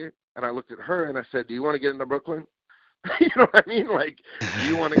that market? And I looked at her and I said, do you want to get into Brooklyn? You know what I mean? Like, do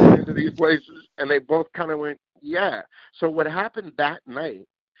you want to get into these places? And they both kind of went, yeah. So what happened that night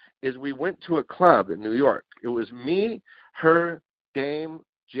is we went to a club in New York. It was me, her, Dame,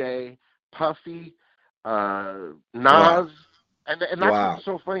 Jay, Puffy, Nas. Wow. And that's what's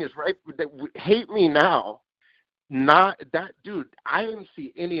so funny is, right, Hate Me Now, not that dude, I didn't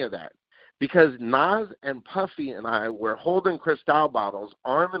see any of that. Because Nas and Puffy and I were holding Cristal bottles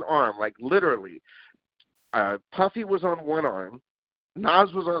arm in arm, like literally. Puffy was on one arm,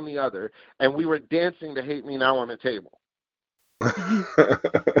 Nas was on the other, and we were dancing to Hate Me Now on the table.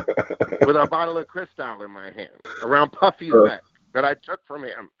 With a bottle of Cristal in my hand, around Puffy's neck that I took from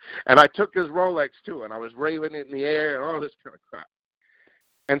him. And I took his Rolex too, and I was waving it in the air and all this kind of crap.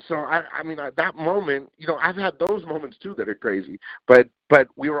 And so, that moment, I've had those moments too that are crazy. But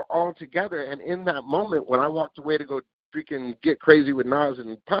we were all together, and in that moment, when I walked away to go freaking get crazy with Nas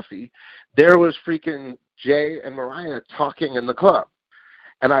and Puffy, there was freaking Jay and Mariah talking in the club.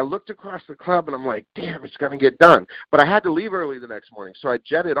 And I looked across the club, and I'm like, damn, it's going to get done. But I had to leave early the next morning, so I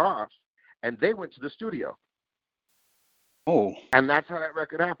jetted off, and they went to the studio. Oh. And that's how that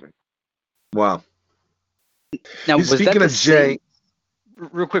record happened. Wow. Now, speaking of Jay...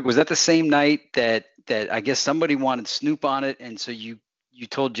 Real quick, was that the same night that I guess somebody wanted Snoop on it, and so you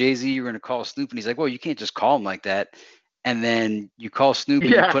told Jay-Z you were going to call Snoop, and he's like, well, you can't just call him like that. And then you call Snoop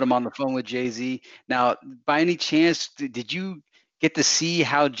and you put him on the phone with Jay-Z. Now, by any chance, did you get to see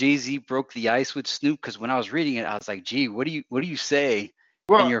how Jay-Z broke the ice with Snoop? Because when I was reading it, I was like, gee, what do you say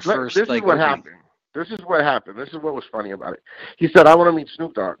in your first this is what happened. This is what happened. This is what was funny about it. He said, I want to meet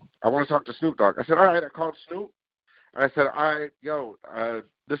Snoop Dogg. I want to talk to Snoop Dogg. I said, all right. I called Snoop. And I said, all right, yo,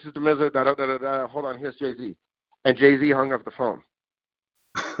 this is Damizza, da-da-da-da-da. Hold on, here's Jay-Z. And Jay-Z hung up the phone.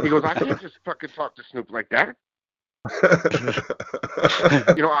 He goes, I can't just fucking talk to Snoop like that.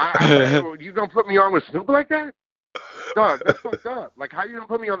 You know, you gonna put me on with Snoop like that? Dog, that's fucked up. Like, how you gonna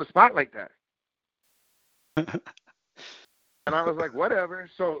put me on the spot like that? And I was like, whatever.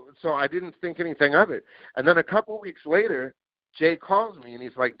 So I didn't think anything of it. And then a couple weeks later, Jay calls me and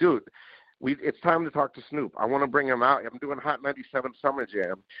he's like, dude, it's time to talk to Snoop. I want to bring him out. I'm doing Hot 97 Summer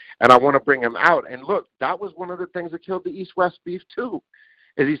Jam, and I want to bring him out. And look, that was one of the things that killed the East-West beef too,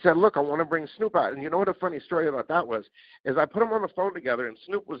 is he said, look, I want to bring Snoop out. And you know what a funny story about that was, is I put him on the phone together, and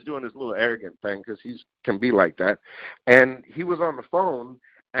Snoop was doing his little arrogant thing because he can be like that. And he was on the phone,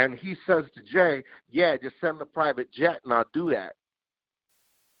 and he says to Jay, yeah, just send the private jet, and I'll do that.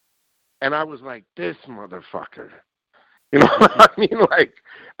 And I was like, this motherfucker. You know what I mean? Like,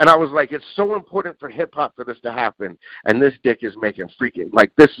 and I was like, it's so important for hip hop for this to happen, and this dick is making freaking.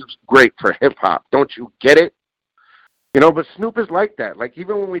 Like, this is great for hip hop. Don't you get it? You know, but Snoop is like that. Like,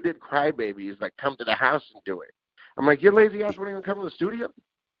 even when we did Crybaby, he's like, come to the house and do it. I'm like, your lazy ass won't even come to the studio?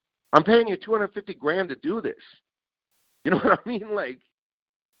 I'm paying you $250,000 to do this. You know what I mean? Like,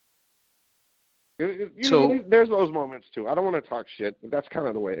 there's those moments too. I don't want to talk shit, but that's kind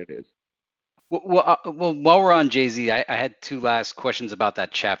of the way it is. Well, while we're on Jay-Z, I had two last questions about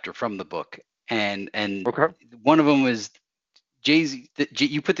that chapter from the book, and okay. One of them was Jay-Z.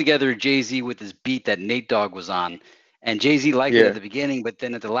 You put together Jay-Z with this beat that Nate Dogg was on, and Jay-Z liked it at the beginning, but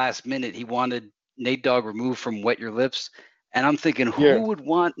then at the last minute he wanted Nate Dogg removed from Wet Your Lips, and I'm thinking, who would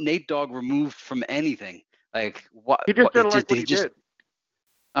want Nate Dogg removed from anything? Like, what? He just didn't like what he did.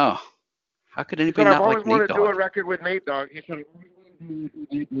 Oh, how could anybody not like Nate Dogg? I've always wanted to do a record with Nate Dogg. He said,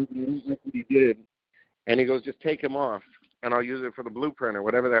 what he did, and he goes, just take him off and I'll use it for the Blueprint or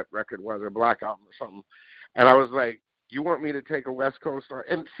whatever that record was, or Black Album or something. And I was like, you want me to take a West Coast star?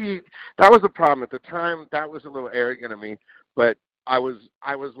 And see, that was the problem at the time. That was a little arrogant of me, but I was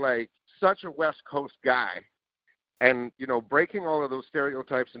like such a West Coast guy, and you know, breaking all of those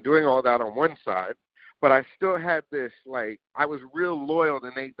stereotypes and doing all that on one side, but I still had this, like, I was real loyal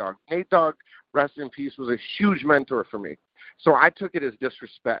to Nate Dogg. Nate Dogg, rest in peace, was a huge mentor for me. So I took it as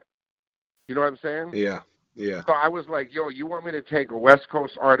disrespect. You know what I'm saying? Yeah, yeah. So I was like, yo, you want me to take a West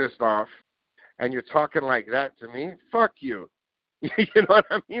Coast artist off, and you're talking like that to me? Fuck you. You know what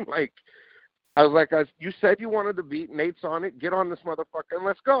I mean? Like, I was like, you said you wanted the beat. Nate's on it. Get on this motherfucker and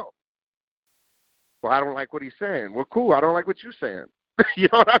let's go. Well, I don't like what he's saying. Well, cool. I don't like what you're saying. You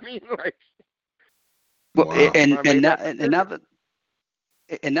know what I mean? Like, well, wow.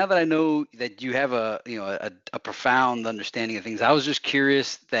 and now that I know that you have a profound understanding of things, I was just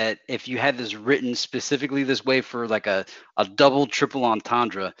curious that if you had this written specifically this way for like a double, triple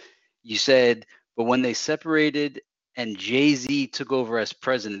entendre, you said, but when they separated and Jay-Z took over as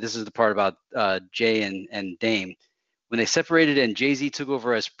president, this is the part about Jay and Dame. When they separated and Jay-Z took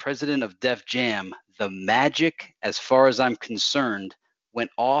over as president of Def Jam, the magic, as far as I'm concerned,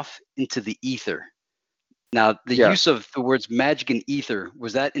 went off into the ether. Now, the use of the words magic and ether,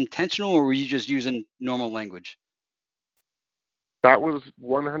 was that intentional, or were you just using normal language? That was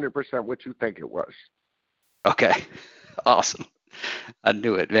 100% what you think it was. Okay. Awesome. I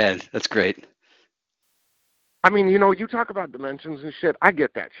knew it, man. That's great. I mean, you know, you talk about dimensions and shit. I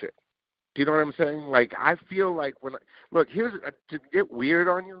get that shit. Do you know what I'm saying? Like, I feel like look, here's, to get weird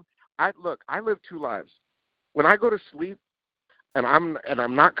on you, I live two lives. When I go to sleep and I'm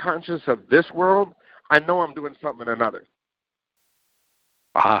not conscious of this world, I know I'm doing something in another.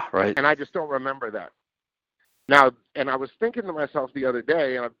 Ah, right. And I just don't remember that. Now, and I was thinking to myself the other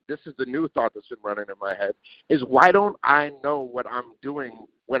day, and this is the new thought that's been running in my head, is why don't I know what I'm doing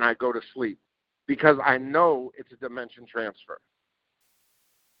when I go to sleep? Because I know it's a dimension transfer.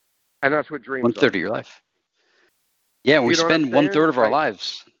 And that's what dreams are. 1/3 of your life. Yeah, we spend 1/3 of our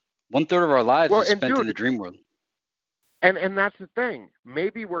lives. 1/3 of our lives is spent in the dream world. And that's the thing.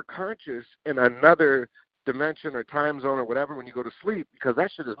 Maybe we're conscious in another dimension or time zone or whatever when you go to sleep, because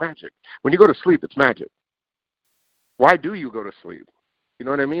that shit is magic. When you go to sleep, it's magic. Why do you go to sleep? You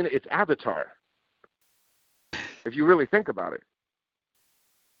know what I mean? It's Avatar, if you really think about it.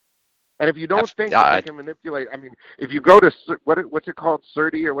 And if you don't think that they can manipulate, I mean, if you go to, what's it called,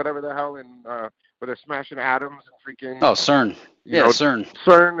 CERN or whatever the hell, where they're smashing atoms and freaking... Oh, CERN. Yeah, CERN.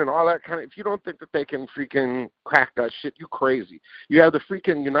 CERN and all that kind of... If you don't think that they can freaking crack that shit, you crazy. You have the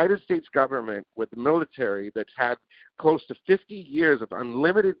freaking United States government with the military that's had close to 50 years of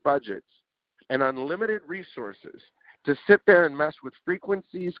unlimited budgets and unlimited resources to sit there and mess with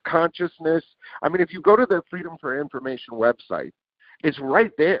frequencies, consciousness. I mean, if you go to the Freedom for Information website, it's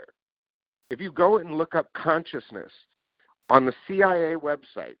right there. If you go and look up consciousness on the CIA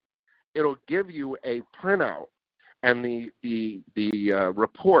website, it'll give you a printout and the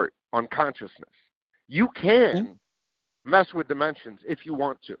report on consciousness. You can mess with dimensions if you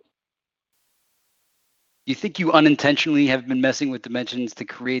want to. Do you think you unintentionally have been messing with dimensions to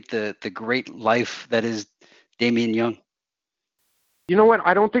create the great life that is Damian Young? You know what?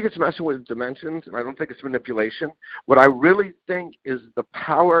 I don't think it's messing with dimensions, and I don't think it's manipulation. What I really think is the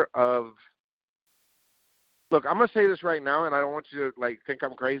power of. Look, I'm gonna say this right now, and I don't want you to like think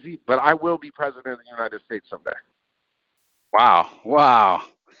I'm crazy, but I will be president of the United States someday. Wow.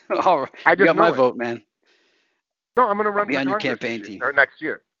 All right. I You just got my know it. vote, man. No, I'm gonna run Be for on your Congress campaign this year, team. or next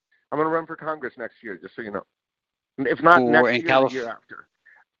year. I'm gonna run for Congress next year, just so you know. If not For next in year, the year after.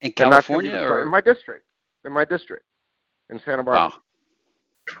 In And that's gonna be California, the start. or In my district, in Santa Barbara. wow,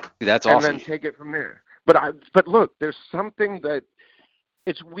 dude, that's And awesome. then take it from there. But look, there's something that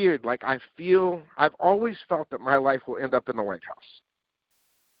it's weird. Like I've always felt that my life will end up in the White House.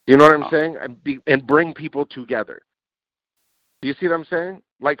 You know what I'm saying? And bring people together. Do you see what I'm saying?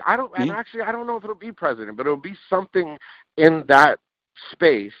 Like I don't know if it'll be president, but it'll be something in that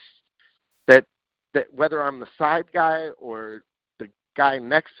space that whether I'm the side guy or the guy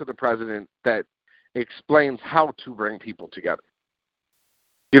next to the president that explains how to bring people together.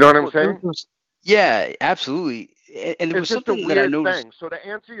 You know what I'm saying? Yeah, absolutely. And it was It's just a something that I weird noticed. thing. So to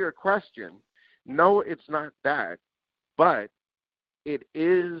answer your question, no, it's not that, but it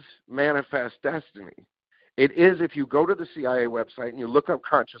is manifest destiny. It is, if you go to the CIA website and you look up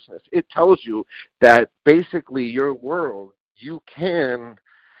consciousness, it tells you that basically your world, you can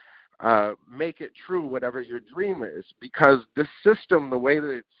make it true, whatever your dream is, because the system, the way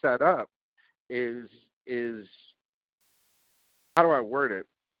that it's set up, is how do I word it?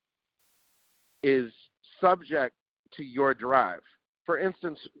 Is subject to your drive. For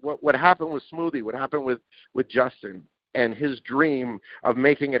instance, what happened with Smoothie, what happened with Justin and his dream of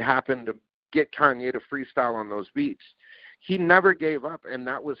making it happen to get Kanye to freestyle on those beats. He never gave up, and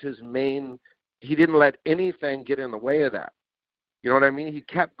that was his main. He didn't let anything get in the way of that. You know what I mean? He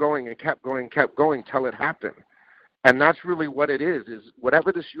kept going and kept going till it happened. And that's really what it is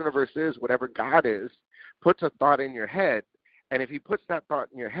whatever this universe is, whatever God is, puts a thought in your head. And if he puts that thought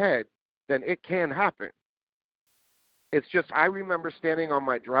in your head, then it can happen. It's just, I remember standing on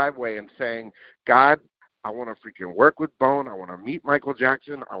my driveway and saying, God, I want to freaking work with Bone. I want to meet Michael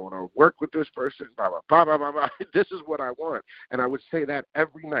Jackson. I want to work with this person, blah, blah, blah, blah, blah, blah. This is what I want. And I would say that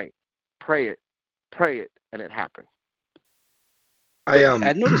every night. Pray it, and it happened.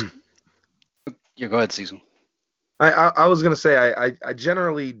 I noticed. Yeah, go ahead, Cecil. I was gonna say I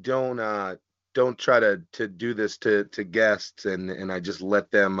generally don't try to do this to guests, and I just let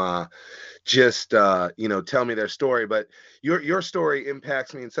them tell me their story. But your story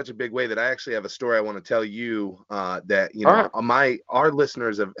impacts me in such a big way that I actually have a story I want to tell you that our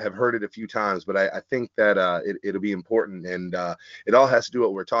listeners have heard it a few times, but I think that it'll be important, and it all has to do with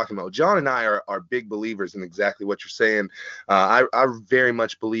what we're talking about. John and I are big believers in exactly what you're saying. I very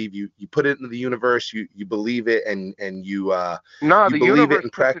much believe you put it into the universe, you believe it, and you the believe universe it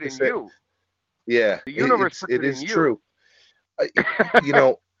and puts practice it in it. you. Yeah, The universe puts it it is in true.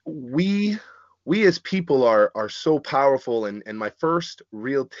 We as people are so powerful, and my first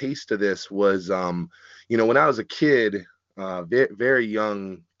real taste of this was when I was a kid, very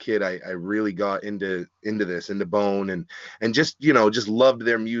young kid, I really got into Bone, and just loved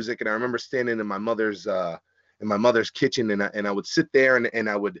their music. And I remember standing in my mother's kitchen, and I would sit there and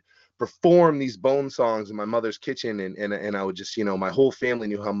I would perform these Bone songs in my mother's kitchen, and I would just, my whole family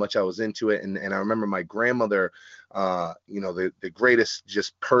knew how much I was into it. And I remember my grandmother, the greatest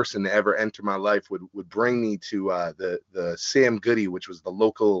just person to ever enter my life, would bring me to the Sam Goody, which was the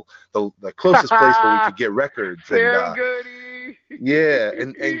closest place where we could get records. Sam Goody. Yeah,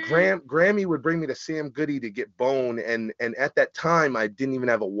 and Grammy would bring me to Sam Goody to get Bone, and at that time I didn't even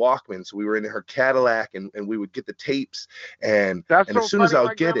have a Walkman, so we were in her Cadillac, and we would get the tapes, and as soon as I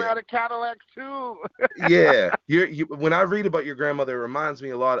would get it, had a Cadillac too. yeah, when I read about your grandmother, it reminds me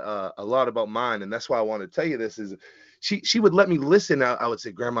a lot about mine, and that's why I want to tell you this. Is she would let me listen. I would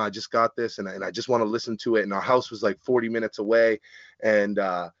say, Grandma, I just got this, and I just want to listen to it. And our house was like 40 minutes away, and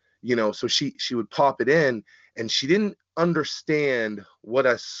so she would pop it in, and she didn't understand what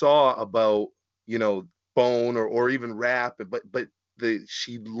I saw about Bone or even rap, but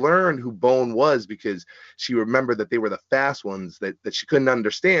she learned who Bone was because she remembered that they were the fast ones that she couldn't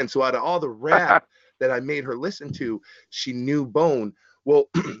understand. So out of all the rap that I made her listen to, she knew Bone. Well,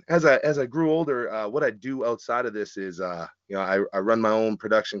 as I grew older, what I do outside of this is, I run my own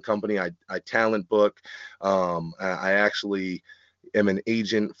production company. I talent book. I actually am an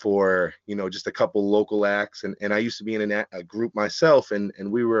agent for, just a couple local acts. And I used to be in a group myself, and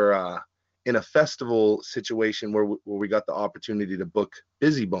we were in a festival situation where we got the opportunity to book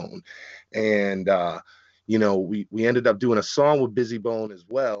Busy Bone. And, we ended up doing a song with Busy Bone as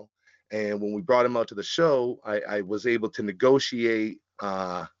well. And when we brought him out to the show, I was able to negotiate,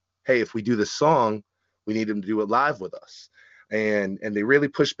 hey, if we do this song, we need him to do it live with us. And they really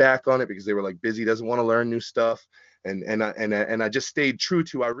pushed back on it because they were like, Busy doesn't want to learn new stuff. And I just stayed true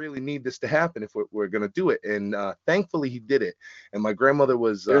to, I really need this to happen if we're going to do it. And thankfully he did it. And my grandmother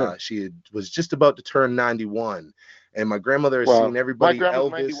was, was just about to turn 91. And my grandmother has seen everybody,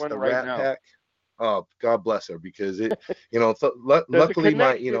 Elvis, the right Rat now. Pack. Oh, God bless her, because it, luckily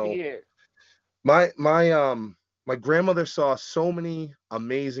my grandmother saw so many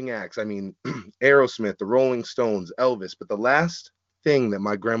amazing acts. I mean, Aerosmith, the Rolling Stones, Elvis. But the last thing that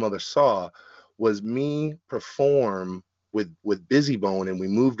my grandmother saw was me perform with Busy Bone, and we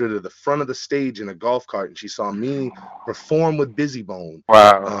moved her to the front of the stage in a golf cart, and she saw me perform with Busy Bone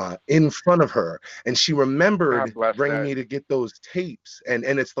in front of her, and she remembered bringing me to get those tapes, and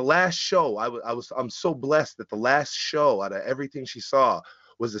it's the last show. I'm so blessed that the last show out of everything she saw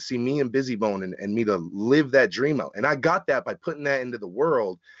was to see me and Busy Bone and me to live that dream out, and I got that by putting that into the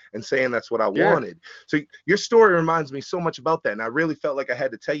world and saying that's what I wanted. So your story reminds me so much about that, and I really felt like I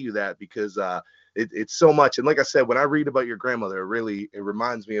had to tell you that because it's so much. And like I said, when I read about your grandmother, it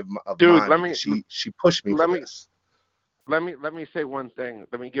reminds me of Dude, mine. She pushed me for this. Let me say one thing.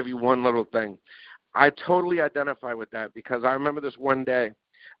 Let me give you one little thing. I totally identify with that because I remember this one day.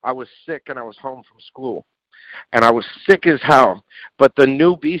 I was sick and I was home from school, and I was sick as hell. But the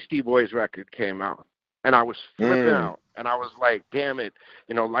new Beastie Boys record came out, and I was flipping out. And I was like, damn it,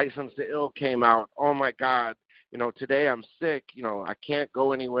 License to Ill came out. Oh my God. Today I'm sick, I can't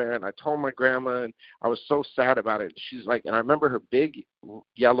go anywhere. And I told my grandma, and I was so sad about it. She's like, and I remember her big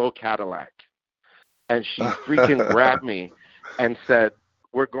yellow Cadillac. And she freaking grabbed me and said,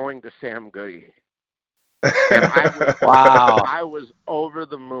 we're going to Sam Goody. And I was over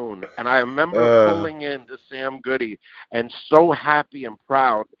the moon. And I remember pulling into Sam Goody and so happy and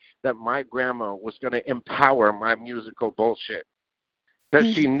proud that my grandma was going to empower my musical bullshit. That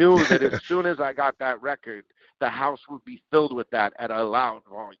she knew that as soon as I got that record, the house would be filled with that at a loud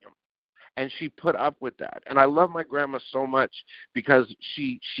volume. And she put up with that. And I love my grandma so much because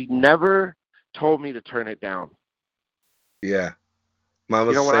she never told me to turn it down. Yeah. Mine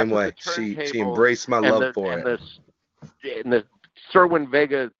was the same way. She embraced my love for it. And the Sherwin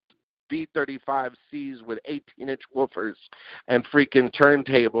Vega B35Cs with 18-inch woofers and freaking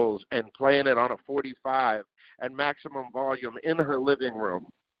turntables and playing it on a 45 and maximum volume in her living room.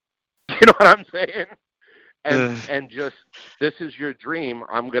 You know what I'm saying? And just, this is your dream.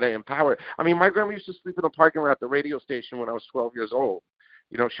 I'm going to empower it. I mean, my grandma used to sleep in the parking lot at the radio station when I was 12 years old.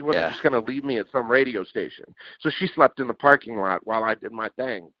 She wasn't just going to leave me at some radio station. So she slept in the parking lot while I did my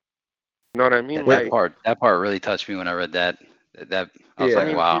thing. You know what I mean? That part really touched me when I read that. I was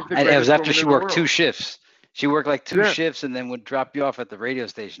like, wow. And it was after she worked 2 shifts. She worked like 2 shifts and then would drop you off at the radio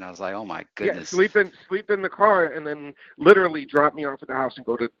station. I was like, oh my goodness. Yeah, sleep in the car and then literally drop me off at the house and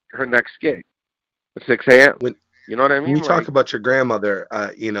go to her next gig at 6 a.m. You know what I mean? When you talk about your grandmother,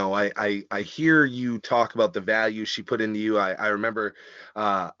 I hear you talk about the value she put into you. I remember,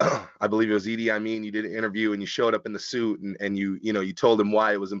 I believe it was Edie. I mean, you did an interview and you showed up in the suit and you told him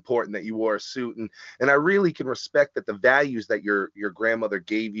why it was important that you wore a suit. And I really can respect that the values that your grandmother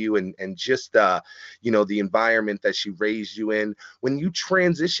gave you and just, the environment that she raised you in. When you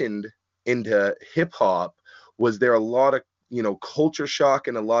transitioned into hip hop, was there a lot of culture shock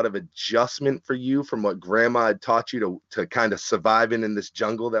and a lot of adjustment for you from what grandma had taught you to kind of surviving in this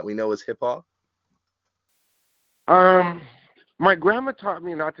jungle that we know as hip hop? My grandma taught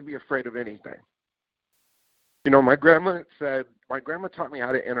me not to be afraid of anything. My grandma taught me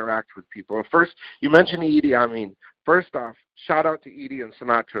how to interact with people. First, you mentioned Edie. I mean, first off, shout out to Edie and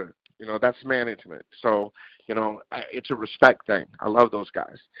Sinatra. That's management. So, it's a respect thing. I love those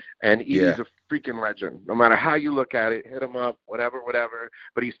guys. And Edie's a freaking legend. No matter how you look at it, hit him up, whatever.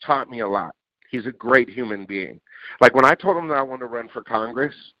 But he's taught me a lot. He's a great human being. Like when I told him that I wanted to run for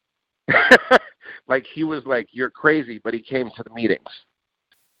Congress, like he was like, you're crazy, but he came to the meetings.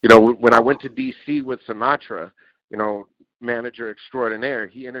 When I went to D.C. with Sinatra, manager extraordinaire,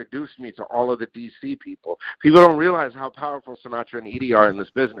 he introduced me to all of the D.C. people. People don't realize how powerful Sinatra and Edie are in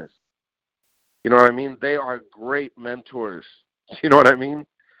this business. You know what I mean? They are great mentors. You know what I mean?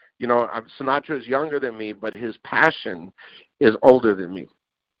 Sinatra is younger than me, but his passion is older than me.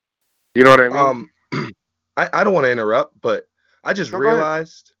 You know what I mean? I don't want to interrupt, but I just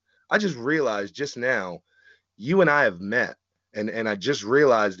realized just now, you and I have met, and I just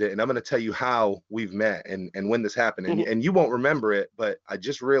realized it, and I'm going to tell you how we've met and when this happened, and you won't remember it, but I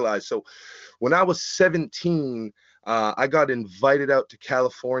just realized. So when I was 17, I got invited out to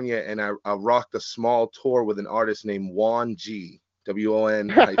California, and I rocked a small tour with an artist named Juan G.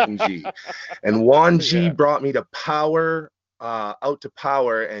 WON-G. And Juan G brought me to Power, out to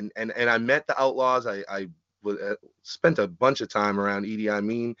Power, and I met the Outlaws. I spent a bunch of time around Edie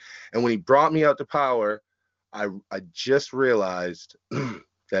Amin, and when he brought me out to Power, I just realized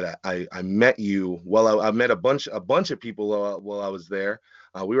that I met you. Well, I met a bunch of people while I was there.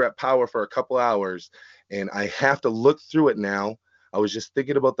 We were at Power for a couple hours, and I have to look through it now. I was just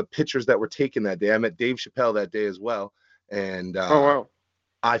thinking about the pictures that were taken that day. I met Dave Chappelle that day as well, and Oh wow!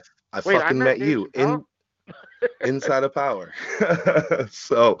 I Wait, fucking met met Dave you Chappelle? inside of Power.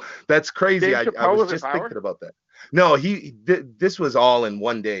 So that's crazy. Dave I Chappelle was was in just Power? thinking about that. No, this was all in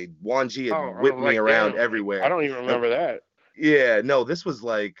one day. Juan G had Oh, I whipped was me like, around damn, I everywhere. don't even remember that. Yeah, no, this was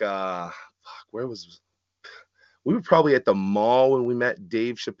like fuck, where was we were probably at the mall when we met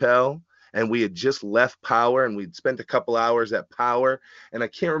Dave Chappelle, and we had just left Power, and we'd spent a couple hours at Power, and I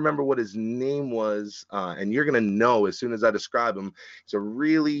can't remember what his name was, and you're gonna know as soon as I describe him. He's a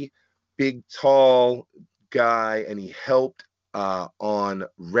really big, tall guy, and he helped on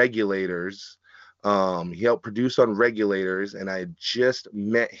Regulators. He helped produce on Regulators, and I had just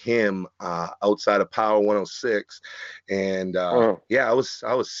met him outside of Power 106, and Oh. yeah, I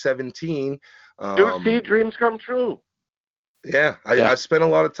was 17. Dude, see, dreams come true. Yeah, I spent a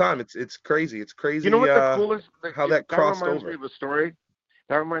lot of time. It's crazy. It's crazy. You know what the coolest? How that crossed reminds over. me of a story.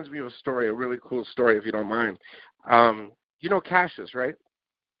 That reminds me of a story, a really cool story, if you don't mind. You know Cassius, right?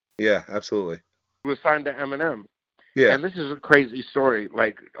 Yeah, absolutely. He was signed to Eminem. Yeah. And this is a crazy story.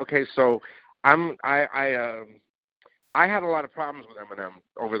 Like, okay, so I had a lot of problems with Eminem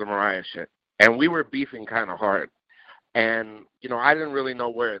over the Mariah shit, and we were beefing kind of hard. And I didn't really know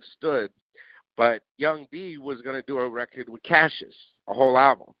where it stood. But Young D was going to do a record with Cassius, a whole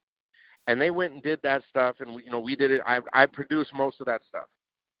album. And they went and did that stuff, and we did it. I produced most of that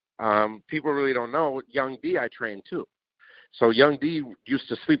stuff. People really don't know, Young D I trained too. So Young D used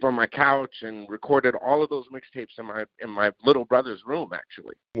to sleep on my couch and recorded all of those mixtapes in my little brother's room,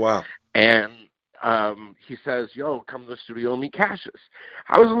 actually. Wow. And he says, yo, come to the studio and meet Cassius.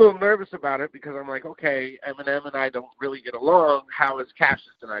 I was a little nervous about it because I'm like, okay, Eminem and I don't really get along. How is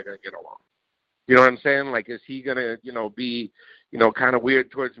Cassius and I going to get along? You know what I'm saying? Like, is he going to, be, kind of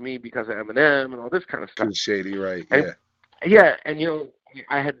weird towards me because of Eminem and all this kind of stuff? Too shady, right? And, yeah. And,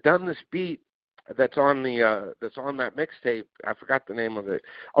 I had done this beat that's on that mixtape. I forgot the name of it.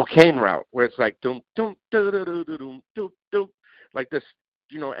 Oh, Cane Route, where it's like, doom, doom, doo, doo, doo, doo, doom, doom, doom, like this,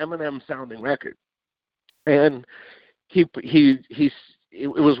 Eminem sounding record. And it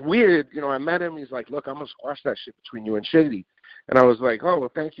was weird. I met him. He's like, look, I'm going to squash that shit between you and Shady. And I was like, oh,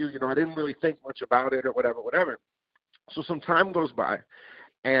 well, thank you. I didn't really think much about it or whatever. So some time goes by,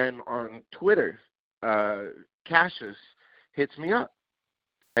 and on Twitter, Cassius hits me up.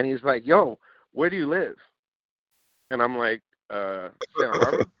 And he's like, yo, where do you live? And I'm like, Santa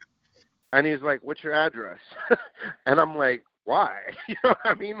Barbara. And he's like, what's your address? And I'm like, why? You know what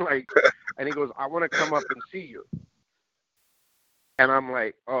I mean? Like, and he goes, I want to come up and see you. And I'm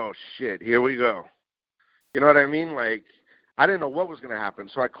like, oh, shit, here we go. You know what I mean? Like, I didn't know what was going to happen.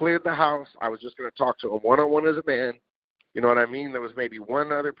 So I cleared the house. I was just going to talk to him one-on-one as a man. You know what I mean? There was maybe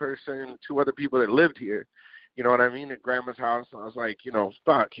one other person, two other people that lived here. You know what I mean? At Grandma's house. I was like,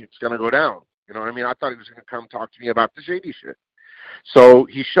 fuck, it's going to go down. You know what I mean? I thought he was going to come talk to me about the shady shit. So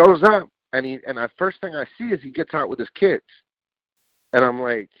he shows up, and the first thing I see is he gets out with his kids. And I'm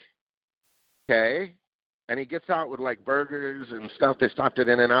like, okay. And he gets out with, like, burgers and stuff. They stopped at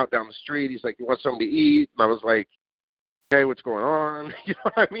In-N-Out down the street. He's like, you want something to eat? And I was like, okay, what's going on? You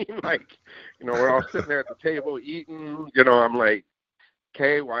know what I mean? Like, we're all sitting there at the table eating. I'm like,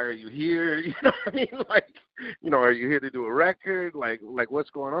 okay, why are you here? You know what I mean? Like, are you here to do a record? Like what's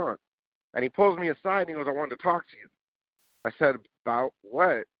going on? And he pulls me aside and he goes, I wanted to talk to you. I said, about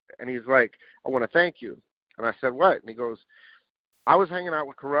what? And he's like, I want to thank you. And I said, what? And he goes, I was hanging out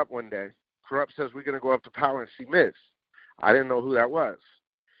with Corrupt one day. Corrupt says we're going to go up to Power and see Miz. I didn't know who that was.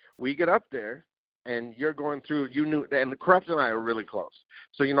 We get up there, and you're going through, and the Corrupt and I are really close.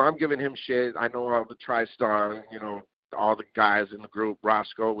 So, I'm giving him shit. I know all the TriStar, all the guys in the group,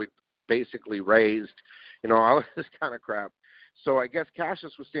 Roscoe, we basically raised, all of this kind of crap. So I guess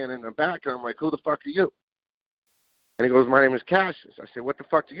Cassius was standing in the back, and I'm like, who the fuck are you? And he goes, my name is Cassius. I said, what the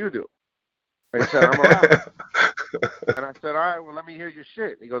fuck do you do? And he said, I'm a rapper. And I said, all right, well, let me hear your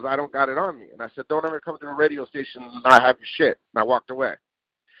shit. He goes, I don't got it on me. And I said, don't ever come to the radio station and not have your shit. And I walked away.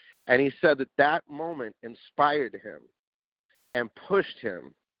 And he said that moment inspired him and pushed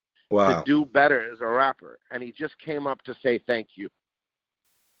him to do better as a rapper. And he just came up to say thank you.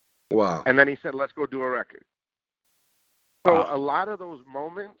 Wow. And then he said, let's go do a record. So a lot of those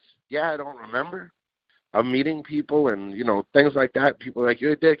moments, I don't remember. Of meeting people and, things like that. People are like,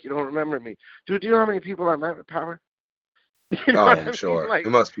 you're a dick, you don't remember me. Dude, do you know how many people I met with Power? You know Oh, what I'm I mean? sure. Like, it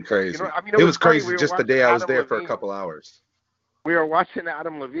must be crazy. it It was funny. crazy We were just the watching day I was Adam there for a Levine. couple hours. We were watching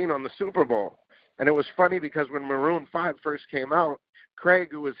Adam Levine on the Super Bowl. And it was funny because when Maroon 5 first came out, Craig,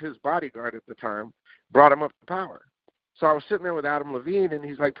 who was his bodyguard at the time, brought him up to Power. So I was sitting there with Adam Levine, and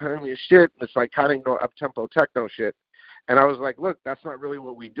he's like playing me his shit. And it's like kind of up-tempo techno shit. And I was like, look, that's not really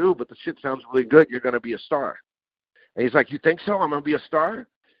what we do, but the shit sounds really good. You're going to be a star. And he's like, you think so? I'm going to be a star?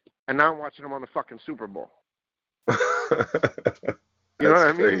 And now I'm watching him on the fucking Super Bowl. You know what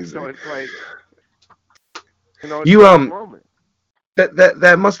I mean? Crazy. So it's like, it's a moment.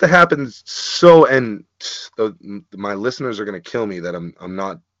 That must have happened so, and my listeners are going to kill me that I'm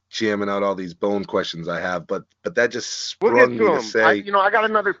not jamming out all these bone questions I have, but that just sprung We'll get to me them. to say, I got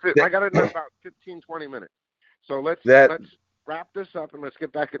another about 15, 20 minutes. So let's wrap this up and let's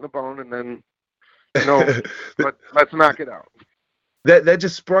get back in the bone, and then let's knock it out. That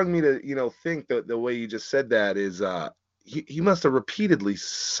just sprung me to think that the way you just said that is you must have repeatedly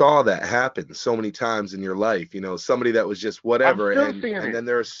saw that happen so many times in your life. Somebody that was just whatever, and then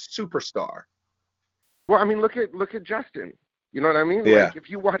they're a superstar. Well, I mean, look at Justin. You know what I mean? Yeah. Like, if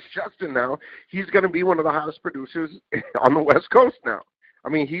you watch Justin now, he's going to be one of the hottest producers on the West Coast now. I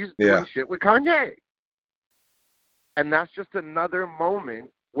mean, he's doing shit with Kanye. And that's just another moment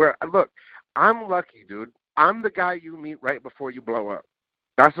where, look, I'm lucky, dude. I'm the guy you meet right before you blow up.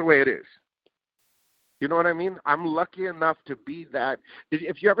 That's the way it is. You know what I mean? I'm lucky enough to be that.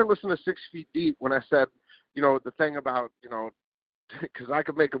 If you ever listen to 6 Feet Deep, when I said, the thing about, because I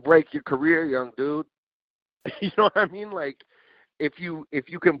could make or break your career, young dude. You know what I mean? Like, if you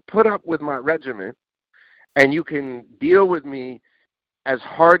can put up with my regimen and you can deal with me as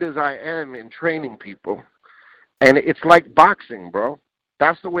hard as I am in training people, and it's like boxing, bro.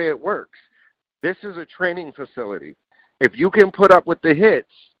 That's the way it works. This is a training facility. If you can put up with the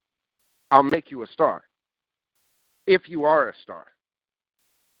hits, I'll make you a star. If you are a star.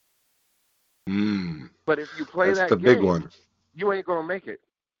 But if you play that the game, big one. You ain't going to make it.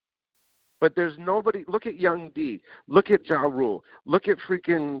 But there's nobody. Look at Young D. Look at Ja Rule. Look at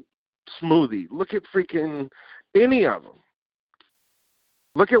freaking Smoothie. Look at freaking any of them.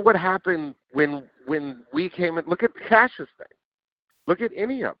 Look at what happened when we came in. Look at Cash's thing. Look at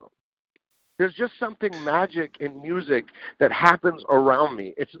any of them. There's just something magic in music that happens around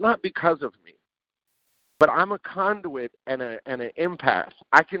me. It's not because of me. But I'm a conduit and an empath.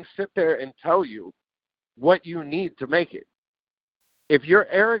 I can sit there and tell you what you need to make it. If you're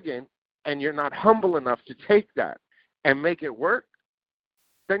arrogant and you're not humble enough to take that and make it work,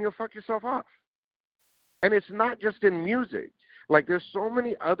 then you'll fuck yourself off. And it's not just in music. Like, there's so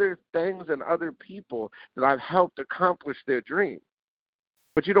many other things and other people that I've helped accomplish their dream.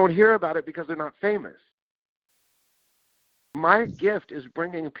 But you don't hear about it because they're not famous. My gift is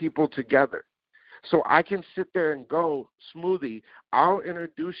bringing people together. So I can sit there and go, Smoothie, I'll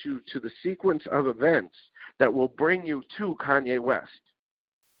introduce you to the sequence of events that will bring you to Kanye West,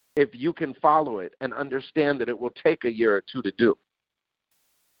 if you can follow it and understand that it will take a year or two to do.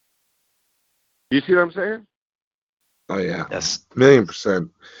 You see what I'm saying? Oh, yeah. Yes. 1,000,000%.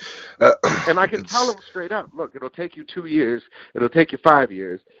 And I can tell them straight up, look, it'll take you 2 years, it'll take you 5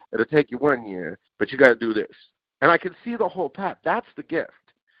 years, it'll take you 1 year, but you got to do this. And I can see the whole path. That's the gift,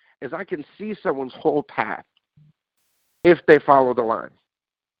 is I can see someone's whole path if they follow the line.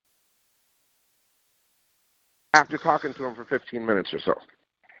 After talking to them for 15 minutes or so.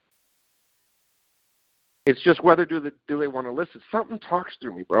 It's just whether do they want to listen. Something talks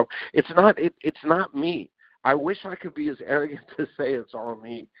through me, bro. It's not me. I wish I could be as arrogant to say it's all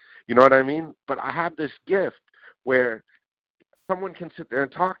me. You know what I mean? But I have this gift where someone can sit there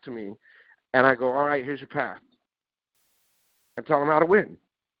and talk to me, and I go, all right, here's your path. And tell them how to win.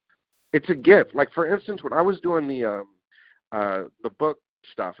 It's a gift. Like, for instance, when I was doing the book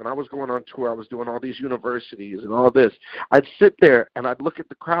stuff, and I was going on tour, I was doing all these universities and all this, I'd sit there and I'd look at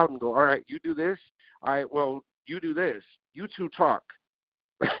the crowd and go, all right, you do this. All right, well, you do this. You two talk.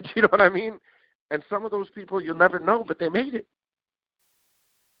 Do you know what I mean? And some of those people you'll never know, but they made it.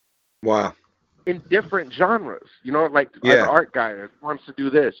 Wow. In different genres. You know, like an art guy wants to do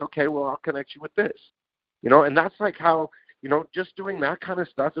this. Okay, well, I'll connect you with this. You know, and that's like how, you know, just doing that kind of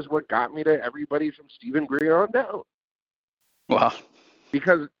stuff is what got me to everybody from Stephen Greer on down. Wow.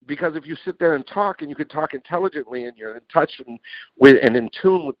 Because if you sit there and talk, and you can talk intelligently, and you're in touch with and in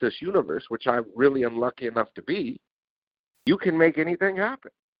tune with this universe, which I really am lucky enough to be, you can make anything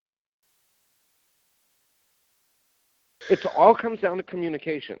happen. It all comes down to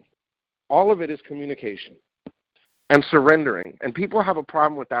communication. All of it is communication. and surrendering. And people have a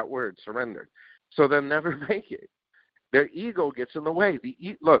problem with that word, surrender. So they'll never make it. Their ego gets in the way.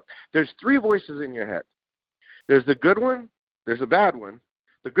 Look, there's 3 voices in your head. There's the good one, there's a bad one.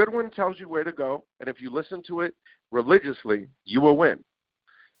 The good one tells you where to go, and if you listen to it religiously, you will win.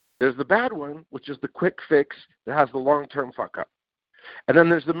 There's the bad one, which is the quick fix that has the long-term fuck up. And then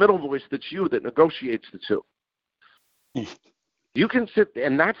there's the middle voice that's you that negotiates the two. You can sit,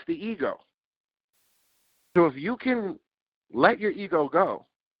 and that's the ego. So if you can let your ego go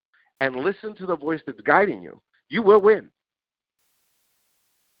and listen to the voice that's guiding you, you will win.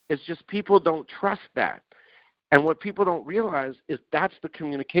 It's just people don't trust that. And what people don't realize is that's the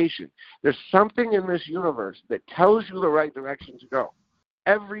communication. There's something in this universe that tells you the right direction to go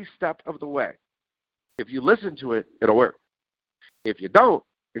every step of the way. If you listen to it, it'll work. If you don't,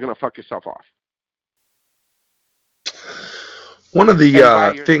 you're going to fuck yourself off. One of the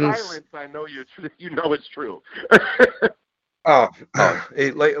by your things. Silence, I know you know it's true.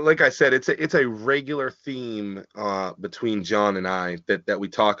 Like I said, it's a regular theme between John and I that we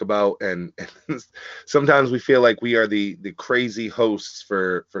talk about, and sometimes we feel like we are the crazy hosts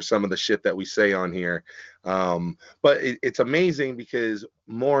for some of the shit that we say on here. But it's amazing because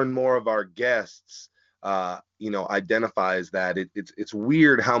more and more of our guests, identifies that it's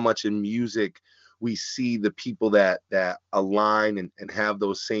weird how much in music we see the people that align and have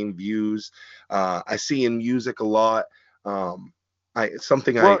those same views. I see in music a lot. I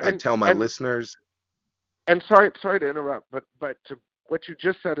tell my listeners. And sorry to interrupt, but what you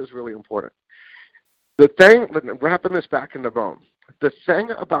just said is really important. The thing, wrapping this back into Bone, the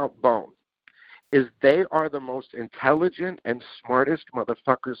thing about Bone is they are the most intelligent and smartest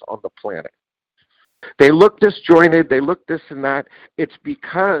motherfuckers on the planet. They look disjointed, they look this and that. It's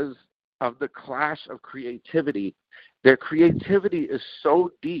because of the clash of creativity. Their creativity is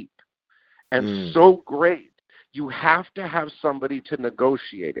so deep and so great. You have to have somebody to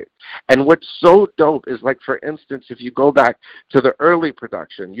negotiate it. And what's so dope is, like, for instance, if you go back to the early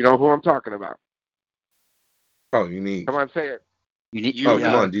production, you know who I'm talking about? Oh, Unique. Come on, say it. Unique. Come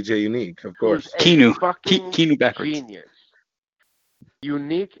on, DJ Unique, of course. Keanu Fucking backwards. Genius.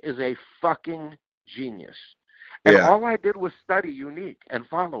 Unique is a fucking genius. And all I did was study Unique and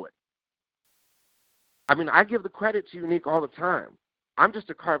follow it. I mean, I give the credit to Unique all the time. I'm just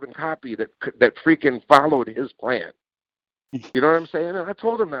a carbon copy that freaking followed his plan. You know what I'm saying? And I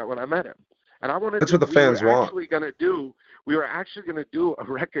told him that when I met him. And I wanted. That's what the fans want. We were actually gonna do a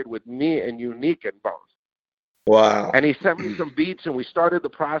record with me and Unique and Bone. Wow. And he sent me some beats, and we started the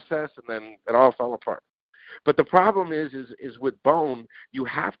process, and then it all fell apart. But the problem is with Bone, you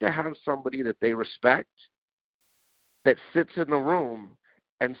have to have somebody that they respect, that sits in the room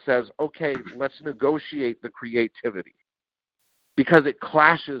and says, okay, let's negotiate the creativity. Because it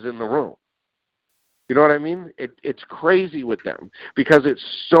clashes in the room. You know what I mean? It's crazy with them because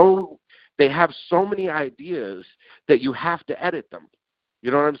they have so many ideas that you have to edit them.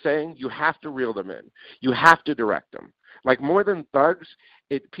 You know what I'm saying? You have to reel them in. You have to direct them. Like More Than Thugs,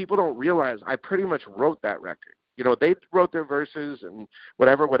 people don't realize I pretty much wrote that record. You know, they wrote their verses and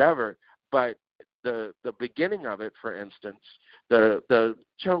whatever, but the beginning of it, for instance, the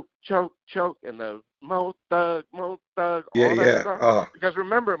choke and the Mo Thug, all that stuff. Because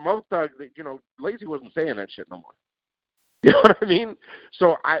remember, Mo Thug, Lazy wasn't saying that shit no more. You know what I mean?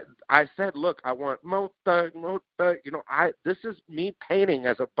 So I said, look, I want Mo Thug. This is me painting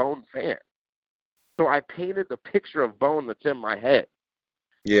as a Bone fan. So I painted the picture of Bone that's in my head.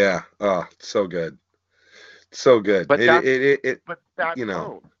 Yeah. Oh, so good. So good. But that's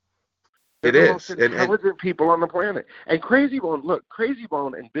Bone. They're the most intelligent people on the planet. And Crazy Bone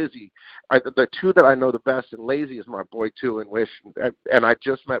and Busy are the two that I know the best, and Lazy is my boy too, and Wish, and I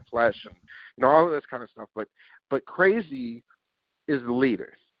just met Flesh, and all of this kind of stuff. But Crazy is the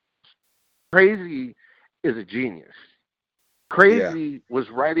leader. Crazy is a genius. Crazy was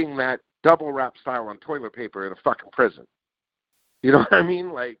writing that double wrap style on toilet paper in a fucking prison. You know what I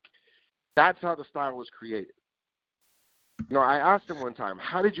mean? Like, that's how the style was created. I asked him one time,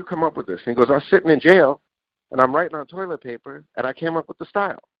 how did you come up with this? And he goes, I was sitting in jail, and I'm writing on toilet paper, and I came up with the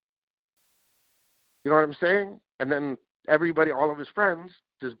style. You know what I'm saying? And then everybody, all of his friends,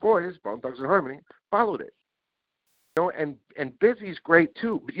 his boys, Bone Thugs and Harmony, followed it. And Busy's great,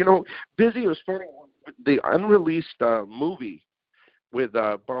 too. But, Busy was funny. The unreleased movie with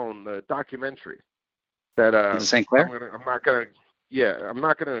Bone, the documentary. That St. Clair? I'm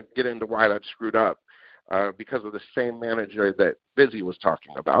not gonna get into why that screwed up. Because of the same manager that Busy was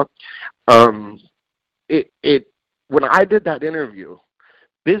talking about. When I did that interview,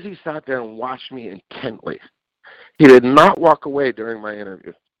 Busy sat there and watched me intently. He did not walk away during my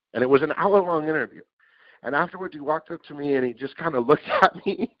interview. And it was an hour-long interview. And afterwards, he walked up to me and he just kind of looked at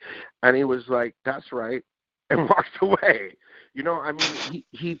me, and he was like, "That's right," and walked away. You know, I mean,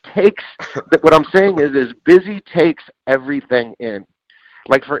 he takes. What I'm saying is Busy takes everything in.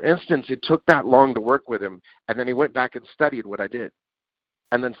 Like, for instance, it took that long to work with him, and then he went back and studied what I did,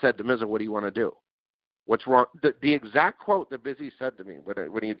 and then said, "Damizza, what do you want to do? What's wrong?" The exact quote that Busy said to me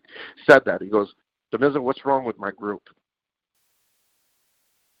when he said that, he goes, "Damizza, what's wrong with my group?"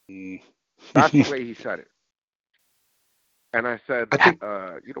 That's the way he said it. And I said,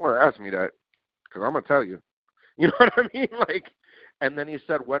 "You don't want to ask me that, because I'm gonna tell you." You know what I mean? Like, and then he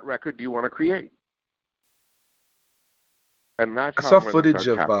said, "What record do you want to create?" And that's I how saw More Than footage Thugs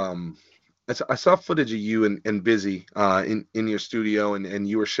of happened. I saw footage of you and Busy in your studio, and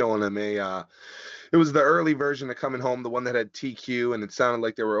you were showing him it was the early version of Coming Home, the one that had TQ, and it sounded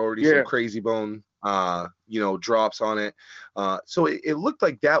like there were already some Yeah. Crazy Bone drops on it. So it looked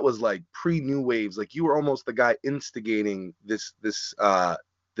like that was like pre-New Waves, like you were almost the guy instigating this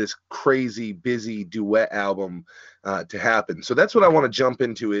crazy Busy duet album to happen. So that's what I want to jump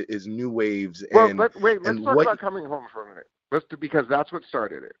into is New Waves Well, and let's talk about Coming Home for a minute. Because that's what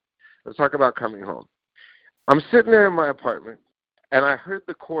started it. Let's talk about Coming Home. I'm sitting there in my apartment, and I heard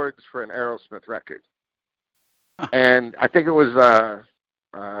the chords for an Aerosmith record. And I think it was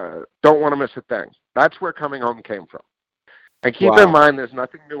Don't Want to Miss a Thing. That's where Coming Home came from. And keep in mind, there's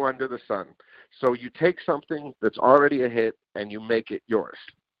nothing new under the sun. So you take something that's already a hit and you make it yours.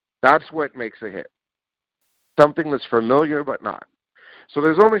 That's what makes a hit. Something that's familiar but not. So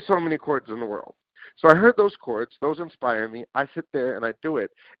there's only so many chords in the world. So I heard those chords. Those inspire me. I sit there and I do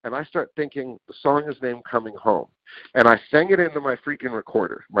it. And I start thinking the song is named Coming Home. And I sang it into my freaking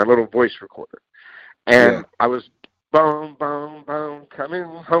recorder, my little voice recorder. And I was boom, boom, boom, coming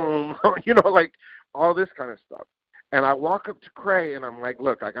home, like all this kind of stuff. And I walk up to Cray and I'm like,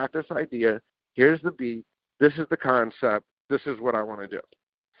 "Look, I got this idea. Here's the beat. This is the concept. This is what I want to do."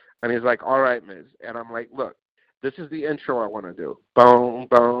 And he's like, "All right, Miz." And I'm like, "Look, this is the intro I want to do. Boom,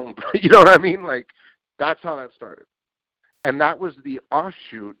 boom." You know what I mean? Like, that's how that started. And that was the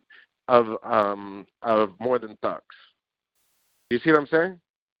offshoot of More Than Thugs. You see what I'm saying?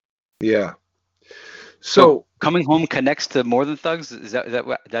 Yeah. So Coming Home connects to More Than Thugs? Is that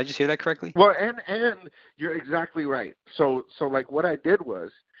did I just hear that correctly? Well, and you're exactly right. So like what I did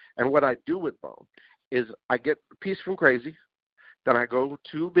was, and what I do with Bone, is I get a piece from Crazy, then I go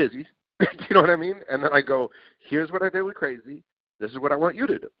to Busy, you know what I mean? And then I go, "Here's what I did with Crazy. This is what I want you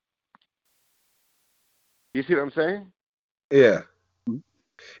to do." You see what I'm saying? Yeah.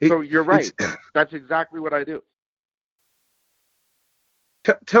 So you're right. That's exactly what I do.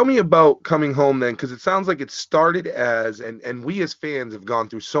 Tell me about Coming Home then, because it sounds like it started as, and we as fans have gone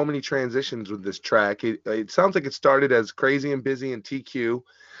through so many transitions with this track. It sounds like it started as Crazy and Busy and TQ.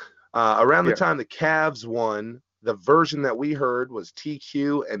 Around the time the Cavs won, the version that we heard was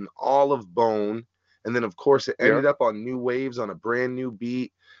TQ and all of Bone. And then, of course, it ended up on New Waves on a brand new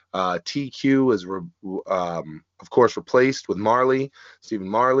beat. TQ is, of course, replaced with Stephen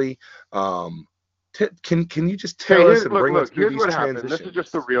Marley. Can you just tell us and bring us through these transitions? Happened. This is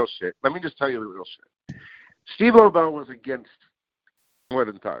just the real shit. Let me just tell you the real shit. Steve Lobel was against More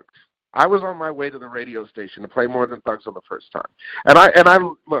Than Thugs. I was on my way to the radio station to play More Than Thugs on the first time. And I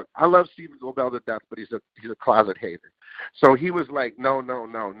look, I love Steve Lobel to death, but he's a closet hater. So he was like, "No,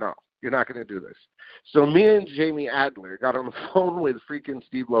 you're not going to do this." So me and Jamie Adler got on the phone with freaking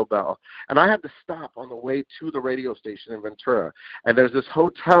Steve Lobel, and I had to stop on the way to the radio station in Ventura. And there's this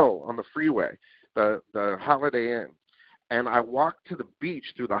hotel on the freeway, the Holiday Inn. And I walked to the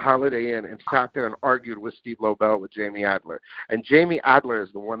beach through the Holiday Inn and sat there and argued with Steve Lobel with Jamie Adler. And Jamie Adler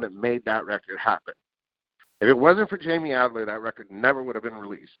is the one that made that record happen. If it wasn't for Jamie Adler, that record never would have been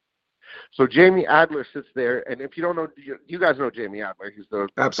released. So Jamie Adler sits there, and if you don't know, you guys know Jamie Adler. He's the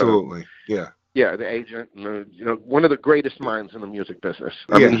the agent, and one of the greatest minds in the music business.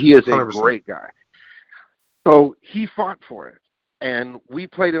 I mean, he is 100%. A great guy. So he fought for it, and we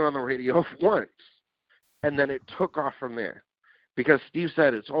played it on the radio once. And then it took off from there because Steve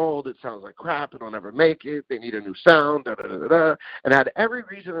said it's old, it sounds like crap, it'll never make it, they need a new sound, and had every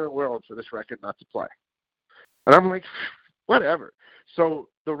reason in the world for this record not to play. And I'm like, whatever. So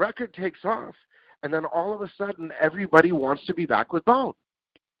the record takes off, and then all of a sudden everybody wants to be back with Bone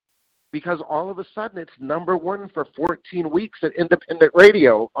because all of a sudden it's #1 for 14 weeks at independent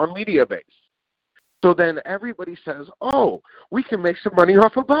radio on Mediabase. So then everybody says, "Oh, we can make some money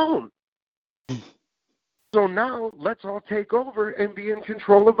off of Bone. So now let's all take over and be in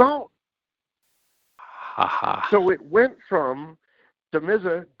control of Bone." So it went from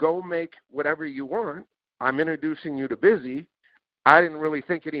Damizza, go make whatever you want. I'm introducing you to Busy. I didn't really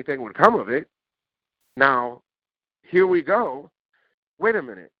think anything would come of it. Now, here we go. Wait a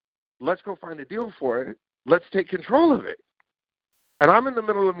minute. Let's go find a deal for it. Let's take control of it. And I'm in the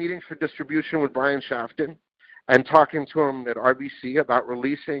middle of meetings for distribution with Brian Shafton and talking to him at RBC about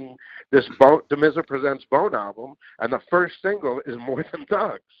releasing this Damizza Presents Bone album, and the first single is More Than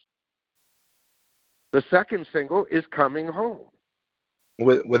Thugs. The second single is Coming Home.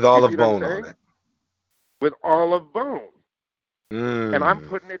 With all of Bone on it. With all of Bone. And I'm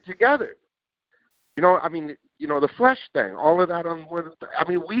putting it together. You know, I mean, you know, the Flesh thing, all of that on I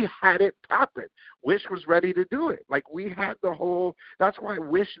mean, we had it popping. Wish was ready to do it. Like, we had the whole, that's why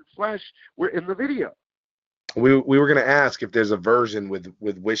Wish and Flesh were in the video. We were going to ask if there's a version with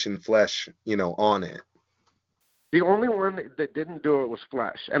Wish and Flesh, you know, on it. The only one that didn't do it was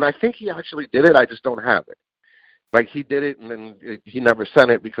Flesh. And I think he actually did it. I just don't have it. Like, he did it, and then he never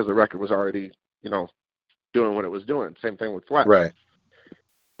sent it because the record was already, you know, doing what it was doing. Same thing with Flesh. Right.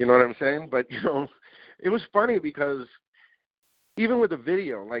 You know what I'm saying? But, you know, it was funny because even with the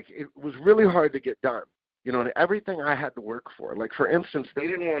video, like, it was really hard to get done. You know, and everything I had to work for. Like, for instance, they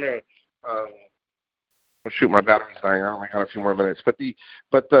didn't want to shoot, my battery's dying. I only got a few more minutes. But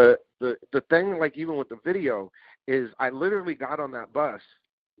the thing, like, even with the video, is I literally got on that bus,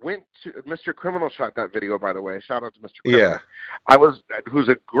 went to Mr. Criminal shot that video, by the way. Shout out to Mr. Criminal. Yeah. Who's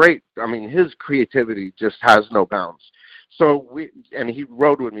a great, I mean, his creativity just has no bounds. So and he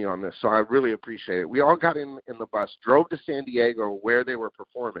rode with me on this, so I really appreciate it. We all got in the bus, drove to San Diego where they were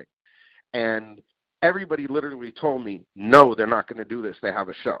performing, and everybody literally told me, no, they're not going to do this. They have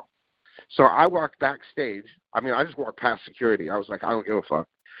a show. So I walked backstage. I mean, I just walked past security. I was like, I don't give a fuck.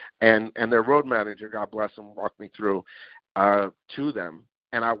 And their road manager, God bless him, walked me through to them.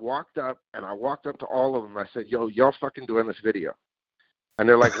 And I walked up to all of them. I said, yo, y'all fucking doing this video. And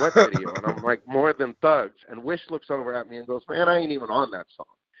they're like, what video? And I'm like, More Than Thugs. And Wish looks over at me and goes, man, I ain't even on that song.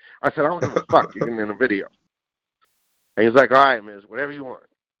 I said, I don't give a fuck. You're in a video. And he's like, all right, Miz, whatever you want.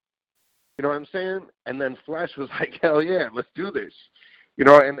 You know what I'm saying? And then Flesh was like, hell yeah, let's do this. You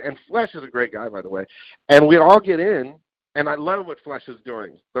know, and Flesh is a great guy, by the way. And we all get in, and I love what Flesh is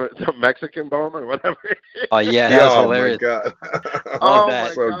doing. The Mexican Bone or whatever it is. Oh, yeah, that was hilarious. My God. Oh,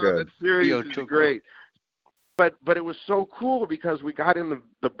 my so God, good. That series is great. But it was so cool because we got in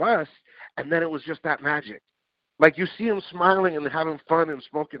the bus, and then it was just that magic. Like, you see him smiling and having fun and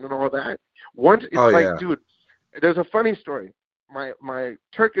smoking and all that. Once it's dude, there's a funny story. My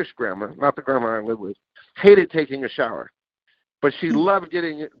Turkish grandma, not the grandma I live with, hated taking a shower. But she loved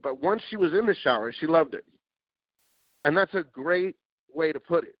getting it. But once she was in the shower, she loved it. And that's a great way to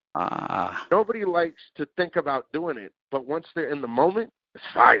put it. Nobody likes to think about doing it, but once they're in the moment, it's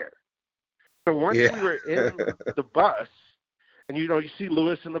fire. So once we were in the bus, and, you know, you see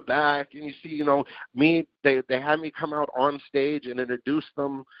Lewis in the back, and you see, you know, me, they had me come out on stage and introduce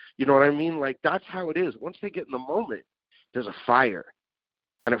them. You know what I mean? Like, that's how it is. Once they get in the moment, there's a fire,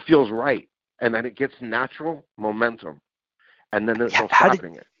 and it feels right. And then it gets natural momentum. And then there's no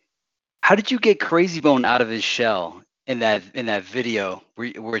stopping it. How did you get Crazy Bone out of his shell in that video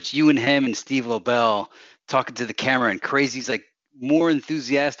where it's you and him and Steve Lobel talking to the camera, and Crazy's like more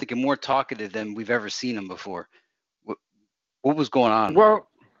enthusiastic and more talkative than we've ever seen him before? What was going on? Well,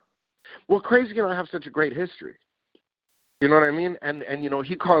 Crazy and I have such a great history. You know what I mean? And you know,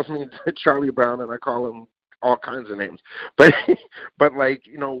 he calls me Charlie Brown, and I call him all kinds of names. But like,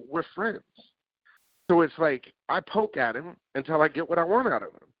 you know, we're friends. So it's like I poke at him until I get what I want out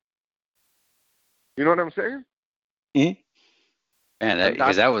of him. You know what I'm saying? Mm-hmm. And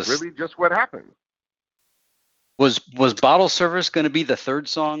because that was really just what happened. Was Bottle Service going to be the third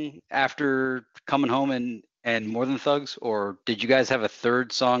song after Coming Home and More Than Thugs, or did you guys have a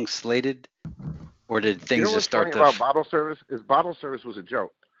third song slated, or did things just start? What's funny about Bottle Service is Bottle Service was a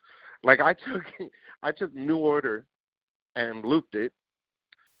joke. Like, I took New Order and looped it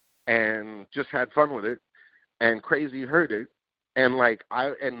and just had fun with it, and Crazy heard it, and like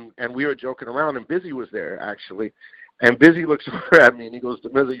and we were joking around, and Busy was there actually, and Busy looks over at me and he goes,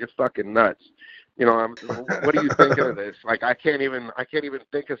 Damizza, you're fucking nuts. You know, what are you thinking of this? Like, I can't even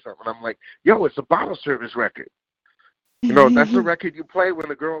think of something. I'm like, yo, it's a Bottle Service record. You know, that's the record you play when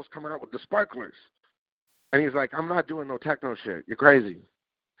the girls come out with the sparklers. And he's like, I'm not doing no techno shit. You're crazy.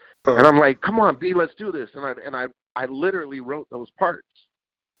 And I'm like, come on, B, let's do this. And I literally wrote those parts.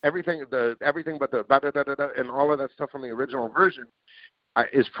 Everything but the da-da-da-da-da and all of that stuff on the original version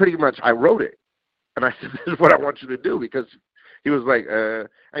is pretty much, I wrote it. And I said, this is what I want you to do, because he was like,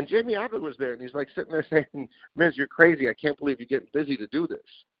 and Jamie Abbott was there, and he's like sitting there saying, Miz, you're crazy. I can't believe you're getting busy to do this.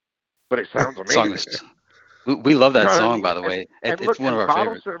 But it sounds amazing. We love You that know what I song, mean? by the way. And It's look, one of our bottle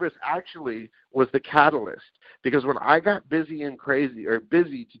favorites. service actually was the catalyst, because when I got busy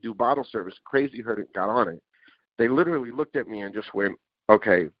to do bottle service, Crazy Heard It, got on it. They literally looked at me and just went,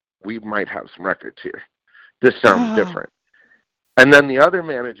 okay, we might have some records here. This sounds different. And then the other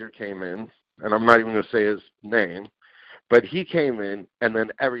manager came in, and I'm not even going to say his name, but he came in, and then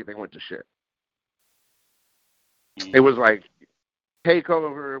everything went to shit. It was like, take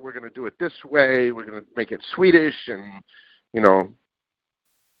over, we're going to do it this way, we're going to make it Swedish, and, you know,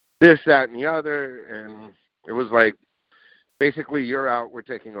 this, that, and the other. And it was like, basically, you're out, we're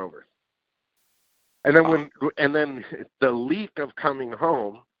taking over. And then the leak of Coming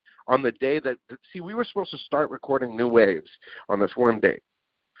Home, on the day that, see, we were supposed to start recording New Waves on this one day.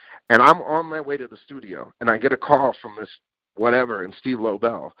 And I'm on my way to the studio, and I get a call from this whatever and Steve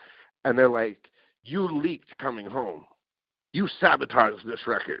Lobel, and they're like, you leaked Coming Home. You sabotaged this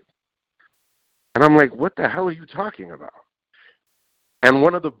record. And I'm like, what the hell are you talking about? And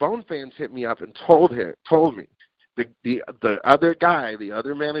one of the Bone fans hit me up and told me the other guy, the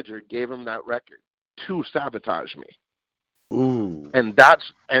other manager, gave him that record to sabotage me. Ooh. And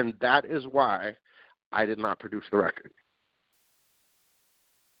that is why I did not produce the record.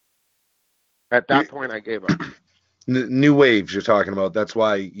 At that point, I gave up. New Waves you're talking about. That's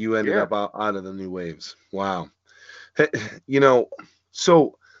why you ended Yeah. up out of the New Waves. Wow. You know,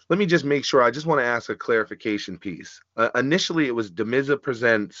 so let me just make sure. I just want to ask a clarification piece. Initially, it was Damizza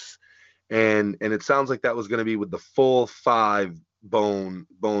Presents, and it sounds like that was going to be with the full 5 Bone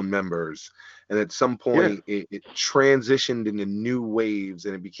members. And at some point, it transitioned into New Waves,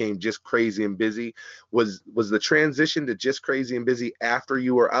 and it became Just Crazy and Busy. Was the transition to Just Crazy and Busy after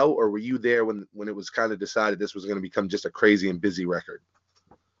you were out, or were you there when it was kind of decided this was going to become just a Crazy and Busy record?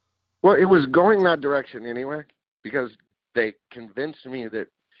 Well, it was going that direction anyway, because they convinced me that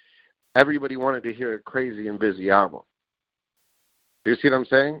everybody wanted to hear a Crazy and Busy album. Do you see what I'm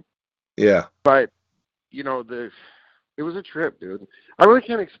saying? Yeah. But, you know, it was a trip, dude. I really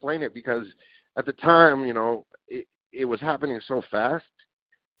can't explain it, because at the time, you know, it was happening so fast,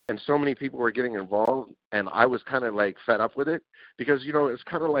 and so many people were getting involved, and I was kind of like fed up with it, because, you know, it's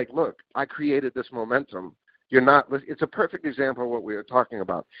kind of like, look, I created this momentum. It's a perfect example of what we were talking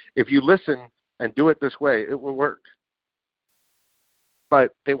about. If you listen and do it this way, it will work.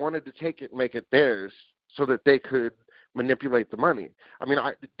 But they wanted to take it and make it theirs so that they could manipulate the money. I mean,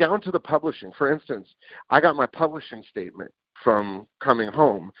 down to the publishing. For instance, I got my publishing statement from Coming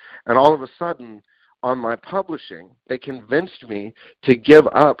Home, and all of a sudden, on my publishing, they convinced me to give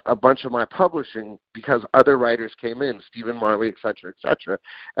up a bunch of my publishing because other writers came in, Stephen Marley, et cetera, et cetera.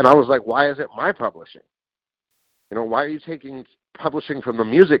 And I was like, why is it my publishing? You know, why are you taking publishing from the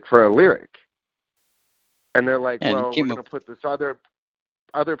music for a lyric? And they're like, well, we're going to put this other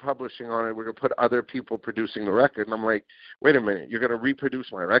publishing on it. We're going to put other people producing the record. And I'm like, wait a minute, you're going to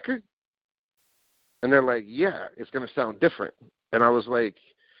reproduce my record? And they're like, yeah, it's going to sound different. And I was like,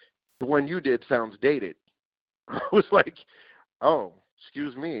 the one you did sounds dated. I was like, oh,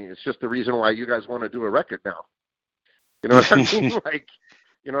 excuse me. It's just the reason why you guys want to do a record now. You know what I mean? Like,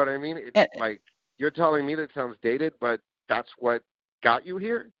 you know what I mean? It's like, you're telling me that sounds dated, but that's what got you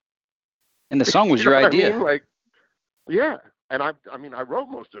here? And the song was your idea. I mean? Like, yeah. And I wrote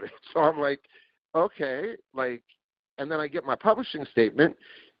most of it. So I'm like, okay, like, and then I get my publishing statement,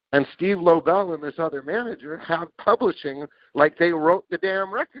 and Steve Lobel and this other manager have publishing like they wrote the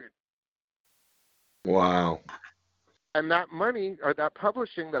damn record. Wow. And that money, or that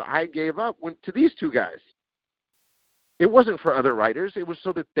publishing that I gave up, went to these two guys. It wasn't for other writers. It was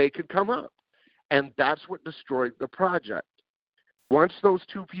so that they could come up. And that's what destroyed the project. Once those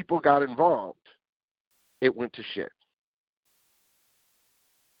two people got involved, it went to shit.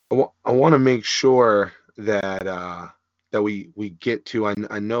 I want to make sure that that we get to.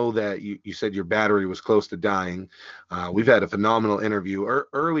 I know that you said your battery was close to dying. We've had a phenomenal interview.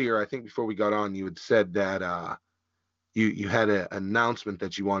 Earlier, I think before we got on, you had said that you had an announcement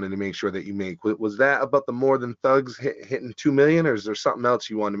that you wanted to make sure that you make. Was that about the More Than Thugs hitting 2 million, or is there something else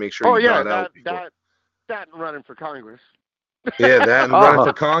you wanted to make sure you got out? That and running for Congress. Yeah, that and running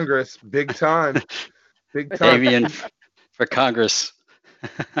for Congress, big time. Damien for Congress.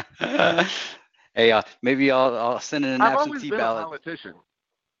 Hey, maybe I'll send in an absentee ballot. I've always been a politician.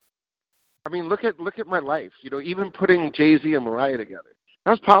 I mean, look at my life. You know, even putting Jay-Z and Mariah together,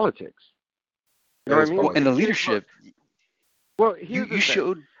 that's politics. You know what I mean? And the leadership. Well, here's the thing.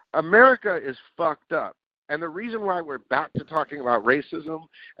 Showed America is fucked up, and the reason why we're back to talking about racism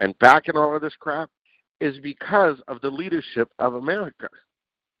and back in all of this crap is because of the leadership of America.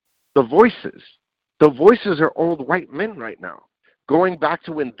 The voices are old white men right now, going back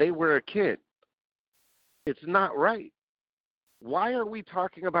to when they were a kid. It's not right. Why are we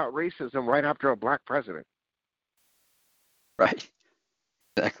talking about racism right after a black president? Right.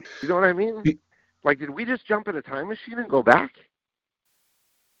 Exactly. You know what I mean? Like, did we just jump in a time machine and go back?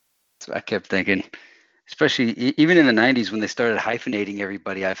 So I kept thinking, especially even in the 90s when they started hyphenating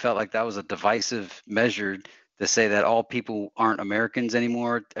everybody, I felt like that was a divisive measure to say that all people aren't Americans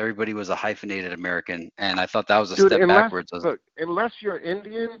anymore. Everybody was a hyphenated American. And I thought that was a Dude, step backwards. unless you're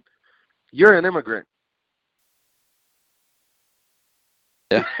Indian, you're an immigrant.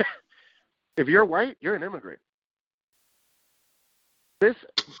 Yeah. If you're white, you're an immigrant.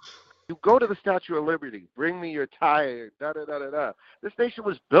 You go to the Statue of Liberty, bring me your tie, da da da da da. This nation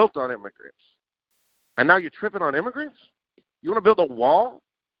was built on immigrants. And now you're tripping on immigrants? You want to build a wall?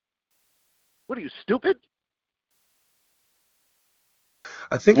 What are you, stupid?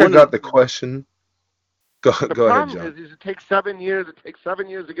 I think I got the question. Go ahead, John. The problem is it takes 7 years. It takes 7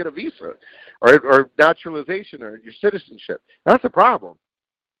 years to get a visa or naturalization or your citizenship. That's the problem.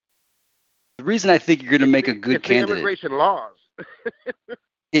 The reason I think you're going to make a good candidate. The immigration laws.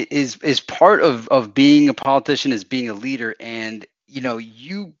 is part of being a politician, is being a leader. And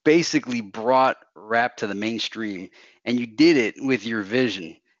you basically brought rap to the mainstream, and you did it with your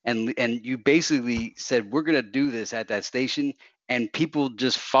vision, and you basically said, we're going to do this at that station, and people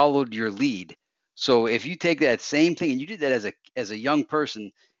just followed your lead. So if you take that same thing, and you did that as a young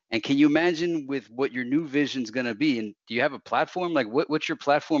person, and can you imagine with what your new vision is going to be? And do you have a platform? Like what's your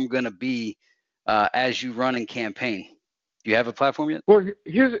platform going to be as you run and campaign? Do you have a platform yet? Well,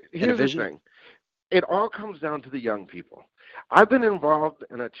 here's the thing. It all comes down to the young people. I've been involved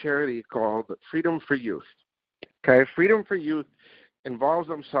in a charity called Freedom for Youth. Okay, Freedom for Youth involves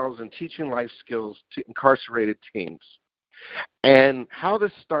themselves in teaching life skills to incarcerated teens. And how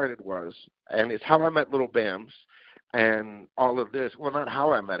this started was, and it's how I met Little Bams and all of this. Well, not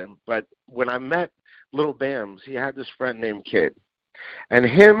how I met him, but when I met Little Bams, he had this friend named Kid. And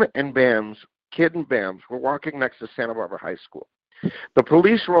him and Bams, Kid and Bams, were walking next to Santa Barbara High School. The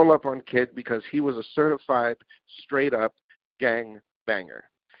police roll up on Kid because he was a certified, straight-up gang banger.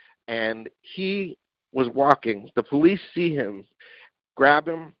 And he was walking. The police see him, grab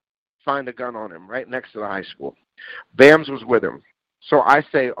him, find a gun on him right next to the high school. Bams was with him. So I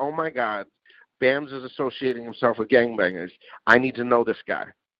say, oh, my God, Bams is associating himself with gangbangers. I need to know this guy.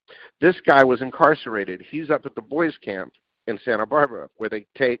 This guy was incarcerated. He's up at the boys' camp in Santa Barbara, where they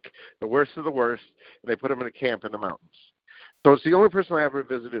take the worst of the worst, and they put them in a camp in the mountains. So it's the only person I ever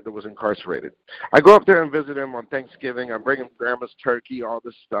visited that was incarcerated. I go up there and visit him on Thanksgiving. I'm bringing grandma's turkey, all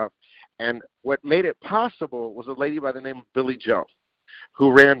this stuff. And what made it possible was a lady by the name of Billy Joe,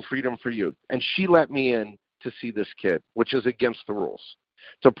 who ran Freedom for Youth. And she let me in to see this kid, which is against the rules.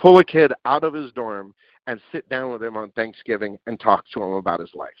 To pull a kid out of his dorm and sit down with him on Thanksgiving and talk to him about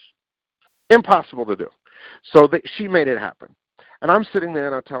his life. Impossible to do. So she made it happen. And I'm sitting there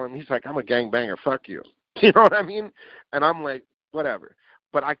and I tell him, he's like, I'm a gangbanger, fuck you. You know what I mean? And I'm like, whatever.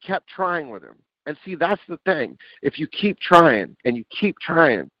 But I kept trying with him. And see, that's the thing. If you keep trying and you keep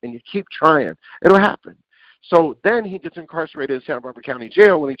trying and you keep trying, it'll happen. So then he gets incarcerated in Santa Barbara County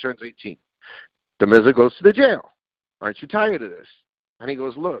Jail when he turns 18. Damizza goes to the jail. Aren't you tired of this? And he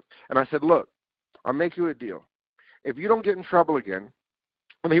goes, look. And I said, look, I'll make you a deal. If you don't get in trouble again,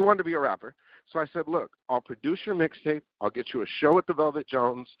 and he wanted to be a rapper, so I said, look, I'll produce your mixtape, I'll get you a show at the Velvet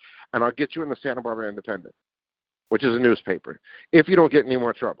Jones, and I'll get you in the Santa Barbara Independent, which is a newspaper, if you don't get any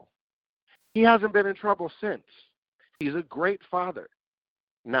more trouble. He hasn't been in trouble since. He's a great father.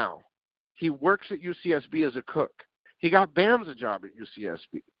 Now, he works at UCSB as a cook. He got Bams a job at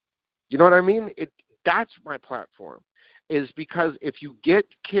UCSB. You know what I mean? That's my platform, is because if you get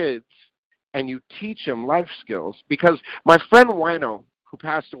kids and you teach them life skills, because my friend Wino, who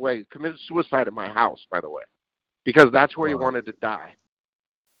passed away, committed suicide at my house, by the way, because that's where he wanted to die.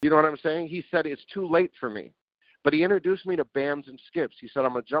 You know what I'm saying? He said, it's too late for me. But he introduced me to Bams and Skips. He said,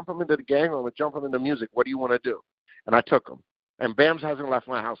 I'm going to jump him into the gang, or I'm going to jump him into music. What do you want to do? And I took him. And Bams hasn't left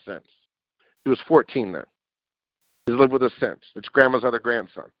my house since. He was 14 then. He's lived with us since. It's grandma's other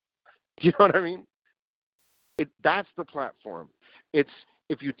grandson. You know what I mean? That's the platform. It's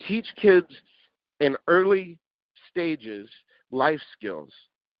if you teach kids in early stages life skills,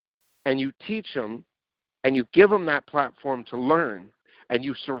 and you teach them, and you give them that platform to learn, and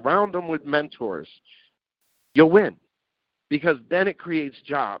you surround them with mentors, you'll win. Because then it creates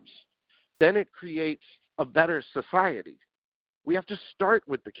jobs. Then it creates a better society. We have to start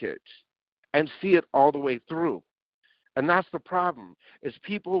with the kids and see it all the way through. And that's the problem, is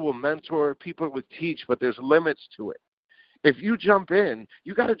people will mentor, people will teach, but there's limits to it. If you jump in,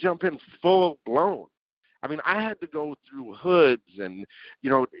 you got to jump in full blown. I mean, I had to go through hoods and,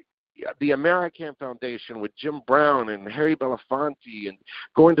 the American Foundation with Jim Brown and Harry Belafonte and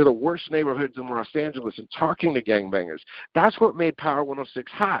going to the worst neighborhoods in Los Angeles and talking to gangbangers. That's what made Power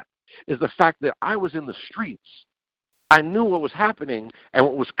 106 hot, is the fact that I was in the streets. I knew what was happening and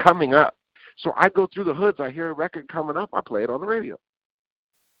what was coming up. So I go through the hoods, I hear a record coming up, I play it on the radio.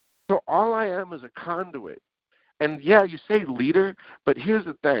 So all I am is a conduit. And yeah, you say leader, but here's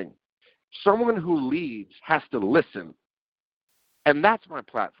the thing. Someone who leads has to listen. And that's my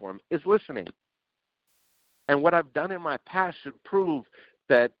platform, is listening. And what I've done in my past should prove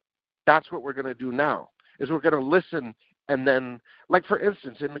that that's what we're going to do now, is we're going to listen. And then, like, for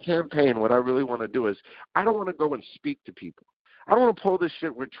instance, in the campaign, what I really want to do is I don't want to go and speak to people. I don't want to pull this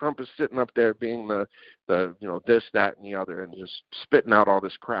shit where Trump is sitting up there being the this, that, and the other and just spitting out all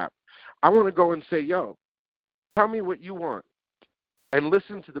this crap. I want to go and say, yo, tell me what you want. And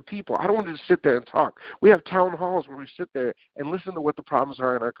listen to the people. I don't want to just sit there and talk. We have town halls where we sit there and listen to what the problems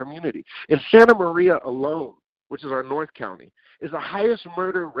are in our community. In Santa Maria alone, which is our North County, is the highest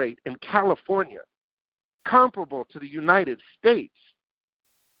murder rate in California, comparable to the United States.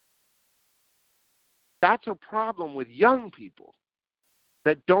 That's a problem with young people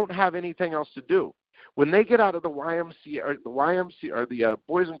that don't have anything else to do. When they get out of the YMCA or the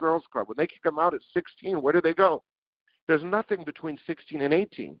Boys and Girls Club, when they kick them out at 16, where do they go? There's nothing between 16 and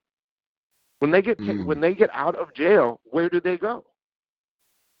 18. When they get out of jail, where do they go?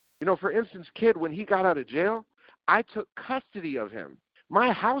 You know, for instance, Kid, when he got out of jail, I took custody of him.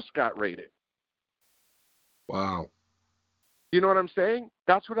 My house got raided. Wow. You know what I'm saying?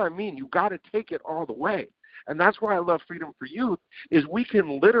 That's what I mean. You got to take it all the way. And that's why I love Freedom for Youth, is we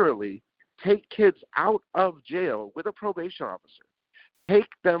can literally take kids out of jail with a probation officer, take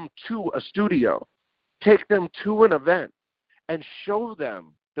them to a studio, take them to an event, and show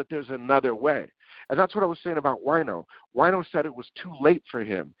them that there's another way. And that's what I was saying about Wino. Wino said it was too late for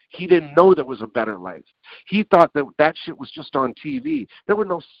him. He didn't know there was a better life. He thought that shit was just on TV.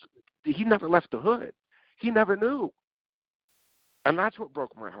 He never left the hood. He never knew. And that's what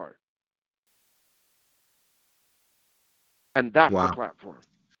broke my heart. And that's the platform.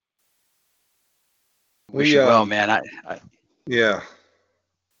 Well, man, yeah.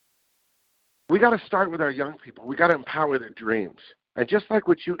 We got to start with our young people. We got to empower their dreams. And just like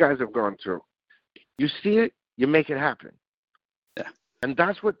what you guys have gone through, you see it, you make it happen. Yeah. And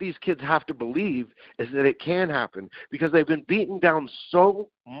that's what these kids have to believe, is that it can happen, because they've been beaten down so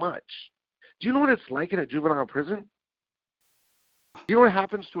much. Do you know what it's like in a juvenile prison? Do you know what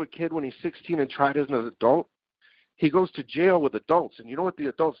happens to a kid when he's 16 and tried as an adult? He goes to jail with adults. And you know what the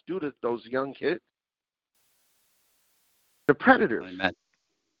adults do to those young kids? They're predators.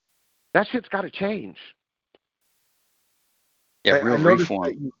 That shit's got to change. Yeah, real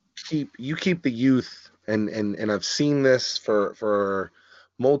reform. You keep the youth, and I've seen this for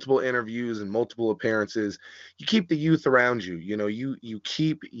multiple interviews and multiple appearances. You keep the youth around you. You know, you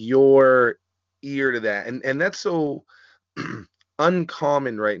keep your ear to that, and that's so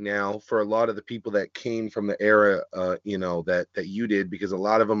uncommon right now for a lot of the people that came from the era, that you did, because a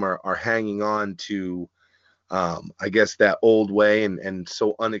lot of them are hanging on to. I guess that old way and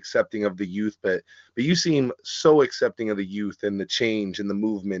so unaccepting of the youth, but you seem so accepting of the youth and the change and the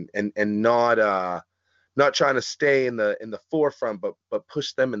movement and not trying to stay in the forefront, but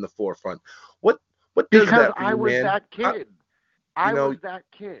push them in the forefront. What does because that for I you, was man? that kid. I was that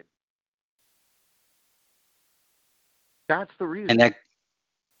kid. That's the reason.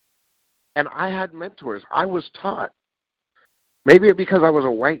 And I had mentors. I was taught. Maybe because I was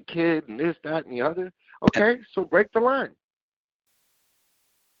a white kid and this, that, and the other. Okay, so break the line.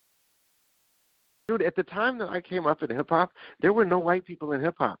 Dude, at the time that I came up in hip-hop, there were no white people in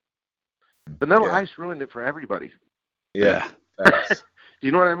hip-hop. Vanilla Ice ruined it for everybody. Yeah. Do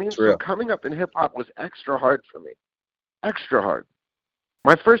you know what I mean? So coming up in hip-hop was extra hard for me. Extra hard.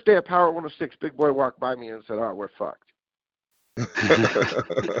 My first day at Power 106, Big Boy walked by me and said, "Oh, we're fucked."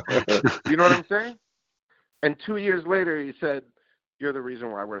 You know what I'm saying? And 2 years later, he said, "You're the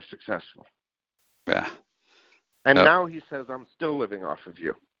reason why we're successful." Yeah. And now he says, "I'm still living off of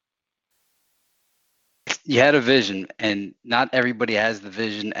you." You had a vision, and not everybody has the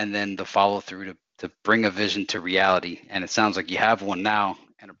vision and then the follow through to bring a vision to reality. And it sounds like you have one now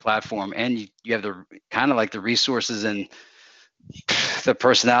and a platform, and you have the kind of like the resources and the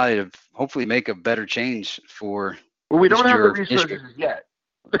personality to hopefully make a better change for. Well, we don't have the resources yet.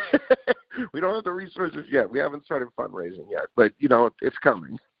 We don't have the resources yet. We haven't started fundraising yet, but it's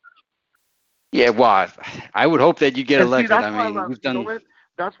coming. Yeah, well, I would hope that you get elected. We've done.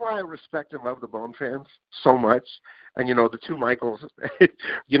 That's why I respect and love the Bone fans so much. And the two Michaels,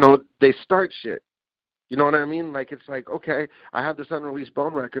 they start shit. You know what I mean? Like, it's like, okay, I have this unreleased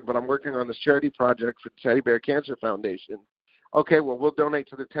Bone record, but I'm working on this charity project for the Teddy Bear Cancer Foundation. Okay, well, we'll donate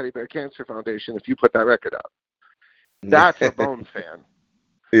to the Teddy Bear Cancer Foundation if you put that record out. That's a Bone fan.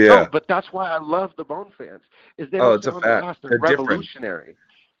 Yeah. No, but that's why I love the Bone fans. Is they don't it's a sit on fact. their ass. They're They're different. revolutionary.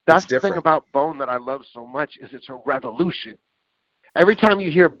 That's the different. thing about Bone that I love so much is it's a revolution. Every time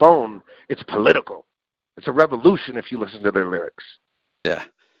you hear Bone, it's political. It's a revolution if you listen to their lyrics. Yeah.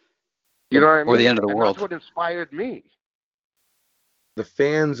 You know what I mean? Or the end of the world. That's what inspired me. The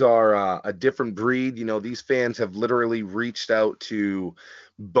fans are a different breed. You know, these fans have literally reached out to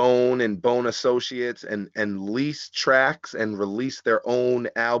Bone and Bone Associates and leased tracks and released their own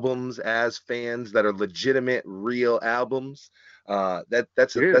albums as fans that are legitimate, real albums.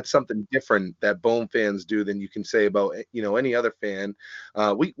 That's something different that Bone fans do than you can say about, you know, any other fan.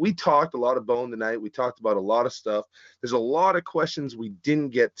 We talked a lot of Bone tonight. We talked about a lot of stuff. There's a lot of questions we didn't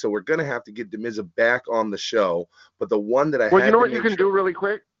get, so we're gonna have to get Damizza back on the show. But the one that I you know what you can do really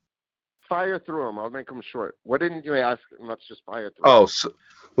quick? Fire through them. I'll make them short. What didn't you ask? Let's just fire through. Oh,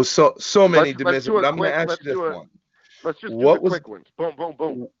 so many, Damizza. But I'm gonna ask you this one. Let's just do the quick ones. Boom, boom,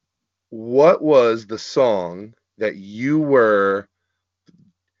 boom. What was the song that you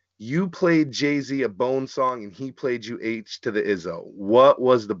played Jay-Z a Bone song and he played you H to the Izzo? What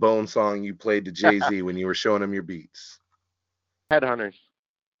was the Bone song you played to Jay-Z when you were showing him your beats? Headhunters.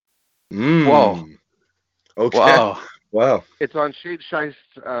 Whoa. Okay. Wow. It's on Shade Shice's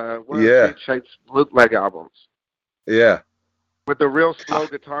one of Shade Shice's bootleg albums. Yeah. With the real slow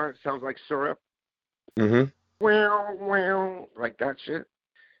guitar, it sounds like syrup. Mm-hmm. Well, like that shit.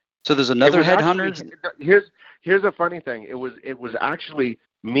 So there's another Headhunters? Here's a funny thing. It was actually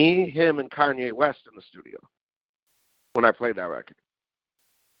me, him, and Kanye West in the studio when I played that record.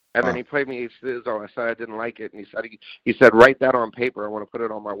 And then he played me H. Izzo. I said I didn't like it, and he said write that on paper. I want to put it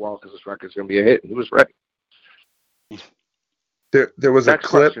on my wall because this record's gonna be a hit. And he was right. There was Next a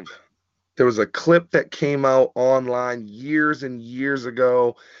clip. question. There was a clip that came out online years and years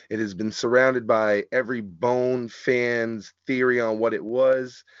ago. It has been surrounded by every Bone fan's theory on what it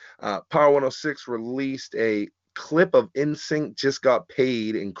was. Power 106 released a clip of NSYNC Just Got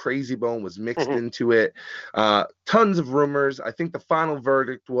Paid, and Crazy Bone was mixed into it. Tons of rumors. I think the final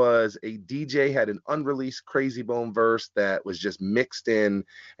verdict was a DJ had an unreleased Crazy Bone verse that was just mixed in,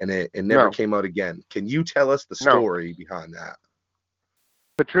 and it never came out again. Can you tell us the story behind that?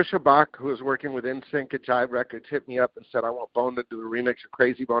 Patricia Bach, who was working with NSYNC at Jive Records, hit me up and said, I want Bone to do a remix of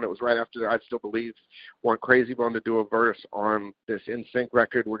Crazy Bone. It was right after I Still Believe. Want Crazy Bone to do a verse on this NSYNC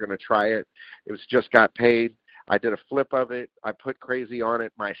record. We're going to try it. It was Just Got Paid. I did a flip of it. I put Crazy on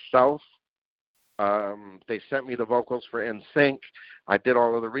it myself. They sent me the vocals for NSYNC. I did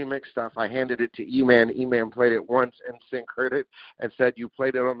all of the remix stuff. I handed it to E-Man. E-Man played it once. NSYNC heard it and said, you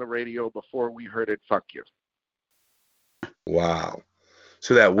played it on the radio before we heard it. Fuck you. Wow.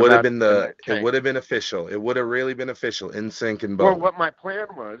 So that would have been it would have been official. It would have really been official. NSYNC and Bone. Well, what my plan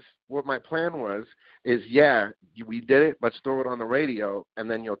was is, we did it. Let's throw it on the radio, and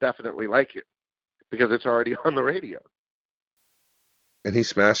then you'll definitely like it because it's already on the radio. And he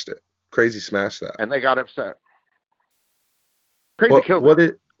smashed it. Crazy smashed that. And they got upset. Crazy killed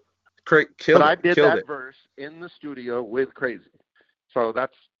it. But I did that verse in the studio with Crazy. So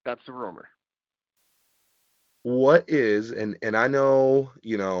that's the rumor. What is, and I know,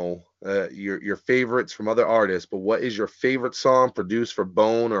 you know, your favorites from other artists, but what is your favorite song produced for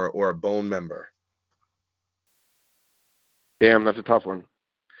Bone or a Bone member? Damn, that's a tough one.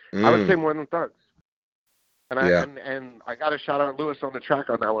 I would say More Than Thugs. And I got to shout out Lewis on the track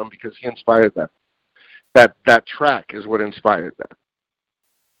on that one because he inspired that. That track is what inspired that.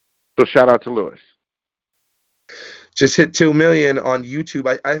 So shout out to Lewis. Just hit 2 million on YouTube.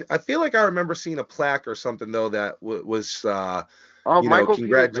 I feel like I remember seeing a plaque or something though that was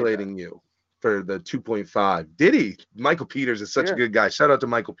congratulating you for the 2.5. Did he? Michael Peters is such a good guy. Shout out to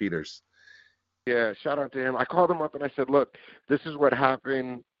Michael Peters. Yeah, shout out to him. I called him up and I said, "Look, this is what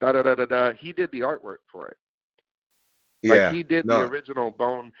happened." Da da da da da. He did the artwork for it. Yeah, like he did the original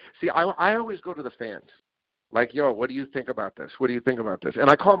Bone. See, I always go to the fans. Like, yo, what do you think about this? What do you think about this? And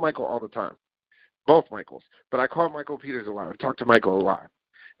I call Michael all the time. Both Michaels, but I call Michael Peters a lot. I talk to Michael a lot,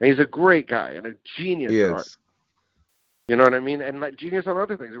 and he's a great guy and a genius at art. You know what I mean? And like genius on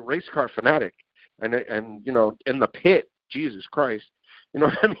other things, a race car fanatic, and you know, in the pit, Jesus Christ, you know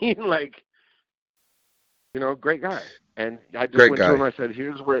what I mean? Like, you know, great guy. And I just went to him. I said,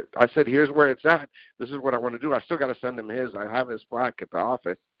 here's where it's at. This is what I want to do. I still got to send him his. I have his plaque at the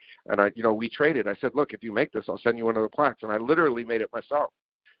office, and we traded. I said, look, if you make this, I'll send you one of the plaques, and I literally made it myself.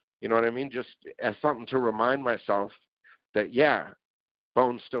 You know what I mean? Just as something to remind myself that,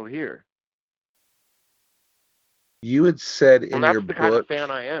 Bone's still here. You had said in And that's your the kind of book,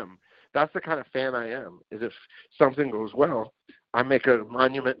 fan I am. That's the kind of fan I am, is if something goes well, I make a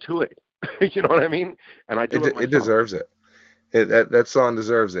monument to it. You know what I mean? And I do it it myself. deserves it. That song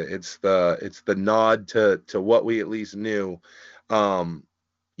deserves it. It's the nod to what we at least knew. You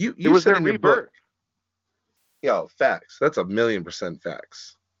It you was said their in your book, rebirth. facts. That's 1,000,000%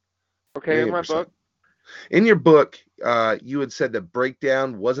 facts. Okay, in Million my percent. book. In your book, you had said that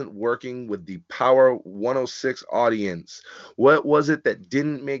Breakdown wasn't working with the Power 106 audience. What was it that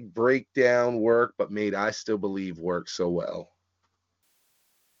didn't make Breakdown work, but made I Still Believe work so well?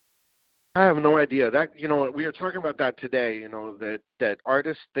 I have no idea. That, we were talking about that today, that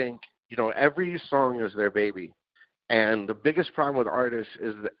artists think, every song is their baby. And the biggest problem with artists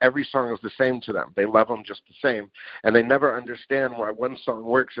is that every song is the same to them. They love them just the same. And they never understand why one song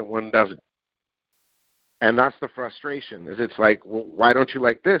works and one doesn't. And that's the frustration, is it's like, well, why don't you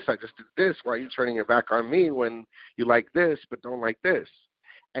like this? I just did this. Why are you turning your back on me when you like this but don't like this?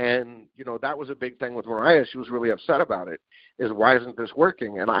 And, that was a big thing with Mariah. She was really upset about it, is why isn't this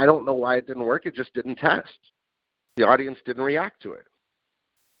working? And I don't know why it didn't work. It just didn't test. The audience didn't react to it.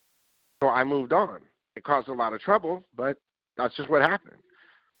 So I moved on. It caused a lot of trouble, but that's just what happened.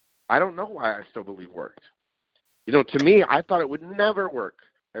 I don't know why I Still Believe worked. To me, I thought it would never work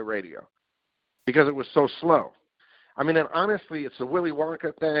at radio because it was so slow. I mean, and honestly, it's a Willy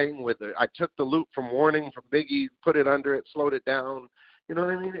Wonka thing I took the loop from Warning from Biggie, put it under it, slowed it down. You know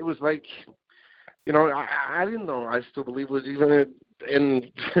what I mean? It was like, I didn't know I Still Believe was even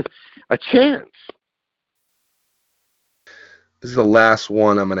in a chance. This is the last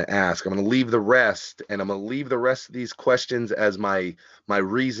one I'm going to ask. I'm going to leave the rest, and I'm going to leave the rest of these questions as my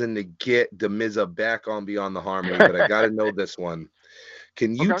reason to get Damizza back on Beyond the Harmony, but I got to know this one.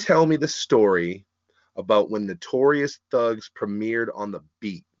 Can you tell me the story about when Notorious Thugs premiered on The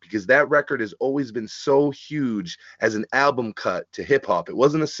Beat? Because that record has always been so huge as an album cut to hip hop. It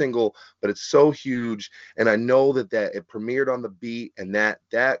wasn't a single, but it's so huge. And I know that it premiered on The Beat, and that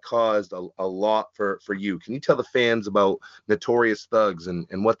caused a lot for you. Can you tell the fans about Notorious Thugs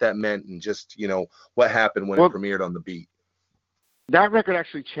and what that meant, and just, what happened when it premiered on The Beat? That record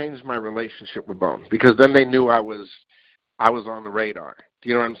actually changed my relationship with Bone, because then they knew I was on the radar. Do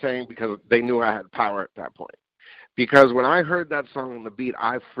you know what I'm saying? Because they knew I had power at that point. Because when I heard that song on The Beat,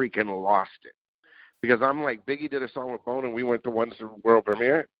 I freaking lost it. Because I'm like, Biggie did a song with Bone and we went to one world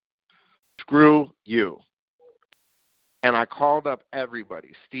premiere. Screw you. And I called up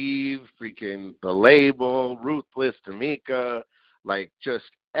everybody. Steve, freaking the label, Ruthless, Tamika, like just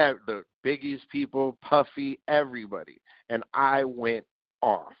the Biggie's people, Puffy, everybody. And I went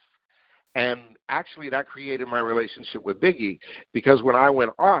off. And actually, that created my relationship with Biggie, because when I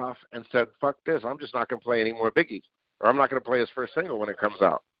went off and said, fuck this, I'm just not going to play any more Biggie, or I'm not going to play his first single when it comes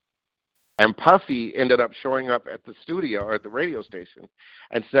out. And Puffy ended up showing up at the studio or at the radio station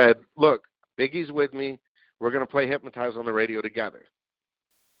and said, look, Biggie's with me. We're going to play Hypnotize on the radio together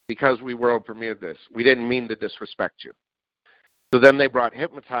because we world premiered this. We didn't mean to disrespect you. So then they brought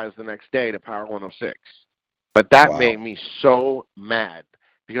Hypnotize the next day to Power 106. But that made me so mad.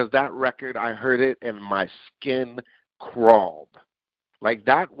 Because that record, I heard it and my skin crawled. Like,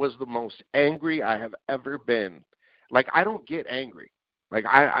 that was the most angry I have ever been. Like, I don't get angry. Like,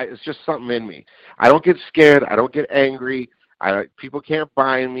 it's just something in me. I don't get scared. I don't get angry. People can't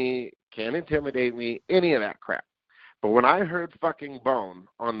bind me, can't intimidate me, any of that crap. But when I heard fucking Bone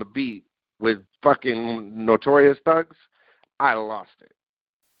on The Beat with fucking Notorious Thugs, I lost it.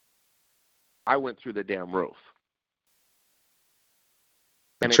 I went through the damn roof.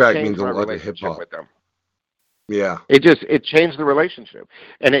 And the track it changed means a my lot to hip relationship hop. with them. Yeah. It changed the relationship.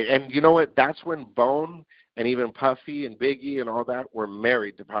 And you know what? That's when Bone and even Puffy and Biggie and all that were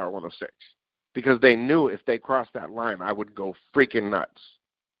married to Power 106. Because they knew if they crossed that line, I would go freaking nuts.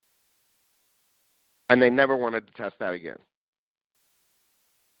 And they never wanted to test that again.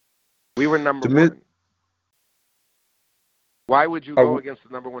 We were number one. Why would you go against the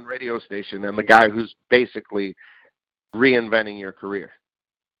number one radio station and the guy who's basically reinventing your career?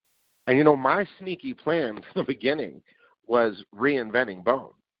 And, my sneaky plan from the beginning was reinventing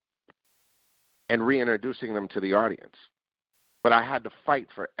Bone and reintroducing them to the audience. But I had to fight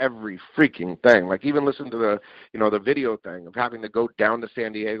for every freaking thing. Like, even listen to the video thing of having to go down to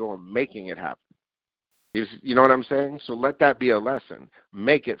San Diego and making it happen. You know what I'm saying? So let that be a lesson.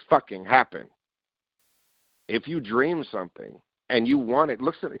 Make it fucking happen. If you dream something and you want it,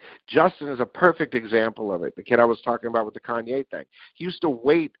 Justin is a perfect example of it. The kid I was talking about with the Kanye thing. He used to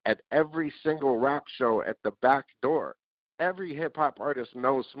wait at every single rap show at the back door. Every hip-hop artist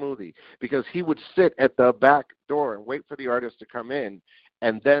knows Smoothie, because he would sit at the back door and wait for the artist to come in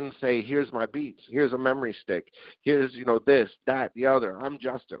and then say, here's my beats, here's a memory stick, here's, this, that, the other. I'm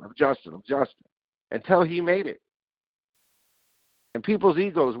Justin, until he made it. And people's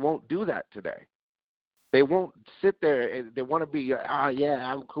egos won't do that today. They won't sit there and they want to be, yeah,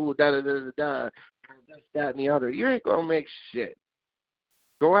 I'm cool, this, that, and the other. You ain't going to make shit.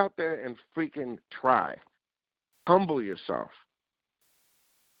 Go out there and freaking try. Humble yourself.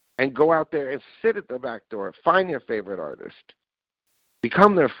 And go out there and sit at the back door. Find your favorite artist.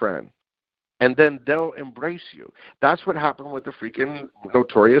 Become their friend. And then they'll embrace you. That's what happened with the freaking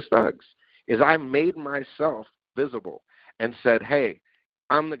Notorious Thugs, is I made myself visible and said, hey,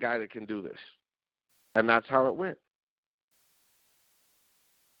 I'm the guy that can do this. And that's how it went.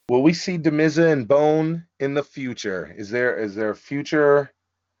 Will we see Damizza and Bone in the future? Is there a future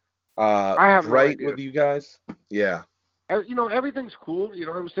I have no bright idea. with you guys? Yeah. Everything's cool. You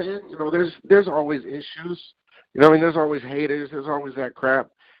know what I'm saying? There's always issues. There's always haters. There's always that crap.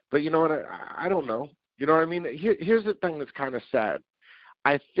 But you know what? I don't know. You know what I mean? Here's the thing that's kind of sad.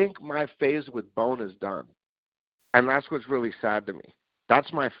 I think my phase with Bone is done. And that's what's really sad to me.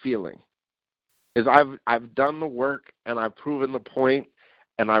 That's my feeling. Is I've done the work and I've proven the point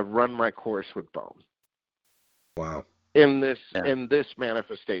and I've run my course with Bone. Wow. In this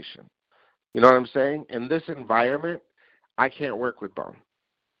manifestation. You know what I'm saying? In this environment, I can't work with Bone.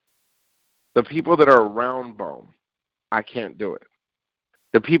 The people that are around Bone, I can't do it.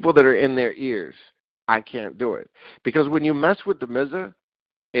 The people that are in their ears, I can't do it. Because when you mess with Damizza,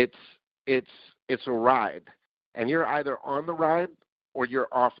 it's a ride. And you're either on the ride or you're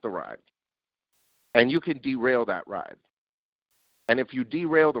off the ride. And you can derail that ride. And if you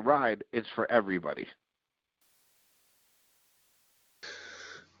derail the ride, it's for everybody.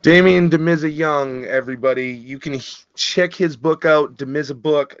 Damian Damizza Young, everybody. You can check his book out,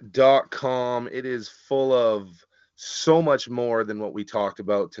 damizzabook.com. It is full of so much more than what we talked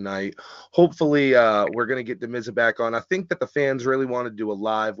about tonight. Hopefully, we're going to get Damizza back on. I think that the fans really want to do a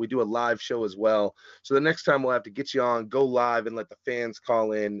live. We do a live show as well. So the next time we'll have to get you on, go live, and let the fans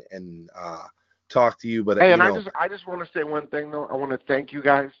call in and talk to you. But hey, and I just want to say one thing though. I want to thank you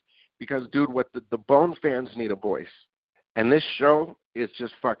guys because, dude, what the Bone fans need a voice, and this show is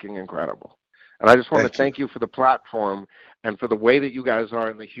just fucking incredible. And I just want to thank you for the platform and for the way that you guys are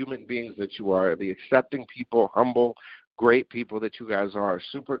and the human beings that you are, the accepting people, humble, great people that you guys are,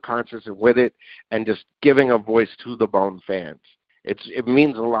 super conscious and with it, and just giving a voice to the Bone fans. It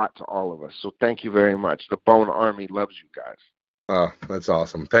means a lot to all of us. So thank you very much. The Bone Army loves you guys. Oh, that's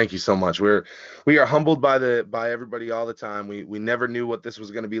awesome. Thank you so much. We are humbled by everybody all the time. We never knew what this was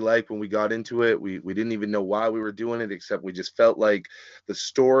going to be like when we got into it. We didn't even know why we were doing it, except we just felt like the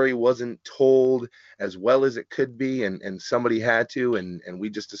story wasn't told as well as it could be, and somebody had to, and we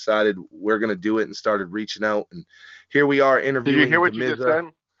just decided we're going to do it and started reaching out, and here we are interviewing Did you hear what Damizza. you just said?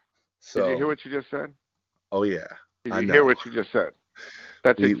 So, did you hear what you just said? Oh yeah. Did you hear what you just said?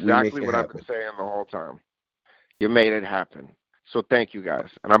 That's exactly what I've been saying the whole time. You made it happen. So thank you guys,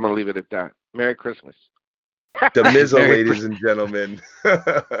 and I'm gonna leave it at that. Merry Christmas. Damizza, ladies and gentlemen.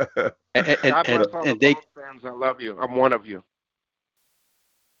 God bless all the Bone fans. I love you. I'm one of you.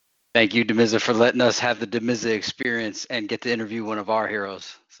 Thank you, Damizza, for letting us have the Damizza experience and get to interview one of our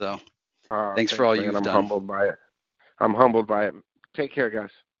heroes. So thanks for all you've done. I'm humbled by it. Take care, guys.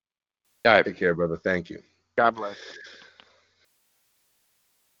 All right. Take care, brother. Thank you. God bless.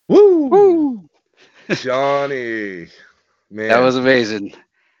 Woo! Woo! Johnny. Man, that was amazing.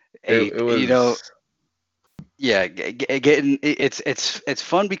 It was, getting it's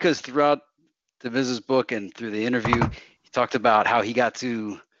fun because throughout Damizza's book and through the interview, he talked about how he got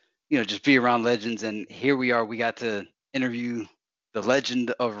to, just be around legends, and here we are. We got to interview the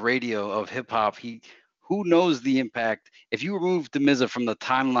legend of radio, of hip hop. Who knows the impact? If you remove Damizza from the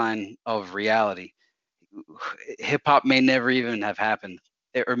timeline of reality, hip hop may never even have happened,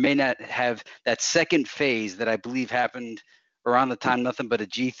 or may not have that second phase that I believe happened around the time Nothing But a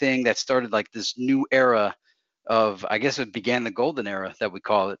G thing that started like this new era of, I guess it began the golden era that we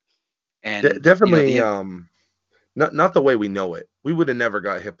call it. And definitely not the way we know it. We would have never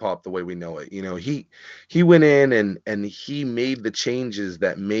got hip hop the way we know it. He went in and he made the changes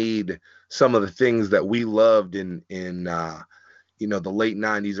that made some of the things that we loved in the late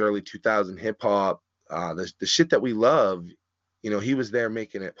 90s, early 2000 hip hop, the shit that we love. He was there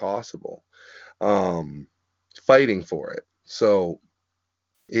making it possible, fighting for it. So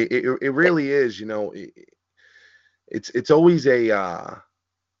it really is, it's always an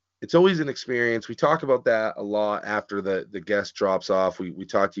experience. We talk about that a lot after the guest drops off. We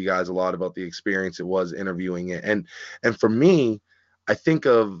talk to you guys a lot about the experience it was interviewing it. And for me, I think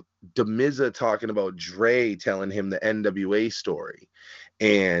of Damizza talking about Dre telling him the NWA story.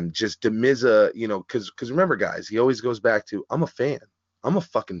 And just Damizza, because remember, guys, he always goes back to, I'm a fan. I'm a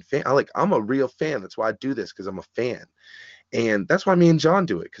fucking fan. I'm a real fan. That's why I do this, because I'm a fan. And that's why me and John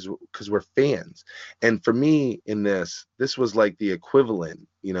do it, because we're fans. And for me, in this was like the equivalent,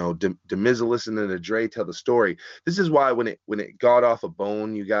 Damizza listening to Dre tell the story. This is why when it got off a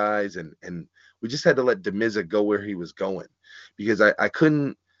bone, you guys, and we just had to let Damizza go where he was going, because I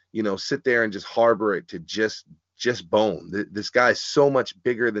couldn't, sit there and just harbor it to just Bone. This guy's so much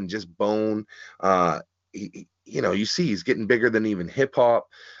bigger than just Bone. You see he's getting bigger than even hip hop.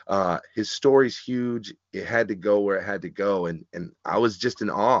 His story's huge. It had to go where it had to go, and I was just in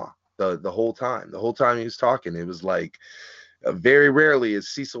awe the whole time. The whole time he was talking, it was like, very rarely is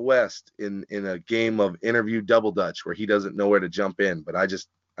Cecil West in a game of interview double dutch where he doesn't know where to jump in. But I just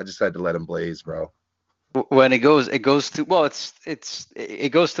had to let him blaze, bro. When it goes to, well,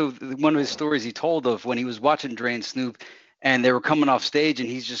 it goes to one of his stories he told of when he was watching Dre and Snoop, and they were coming off stage, and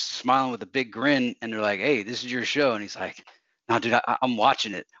he's just smiling with a big grin, and they're like, "Hey, this is your show," and he's like, "No, dude, I'm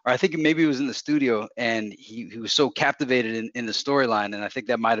watching it." Or I think maybe he was in the studio, and he was so captivated in the storyline, and I think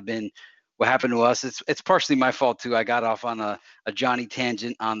that might have been what happened to us. It's partially my fault too. I got off on a Johnny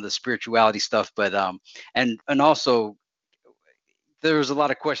tangent on the spirituality stuff, but and also there was a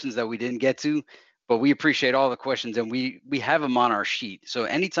lot of questions that we didn't get to, but we appreciate all the questions, and we have them on our sheet. So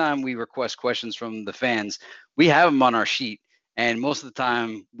anytime we request questions from the fans, we have them on our sheet, and most of the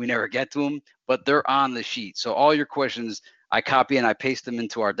time we never get to them, but they're on the sheet. So all your questions, I copy and I paste them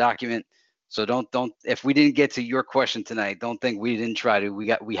into our document. So don't if we didn't get to your question tonight, don't think we didn't try to. We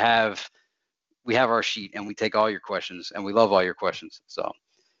have our sheet, and we take all your questions, and we love all your questions. So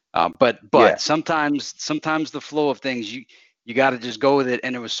but Yeah. sometimes the flow of things, you got to just go with it.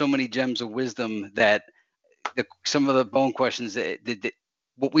 And there was so many gems of wisdom that some of the Bone questions that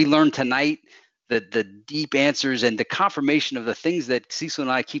what we learned tonight, the deep answers and the confirmation of the things that Cecil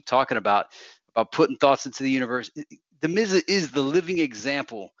and I keep talking about putting thoughts into the universe. Damizza is the living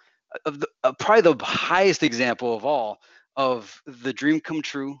example of probably the highest example of all of the dream come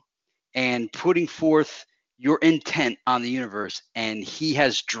true and putting forth your intent on the universe. And he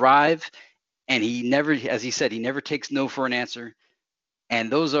has drive, and he never, as he said, he never takes no for an answer. And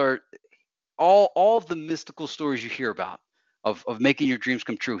those are all of the mystical stories you hear about of making your dreams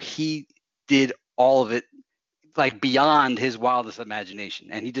come true. He did all of it, like beyond his wildest imagination.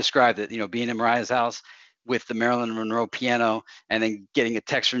 And he described it, being in Mariah's house with the Marilyn Monroe piano, and then getting a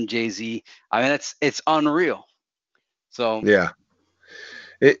text from Jay-Z. I mean, it's unreal. So yeah,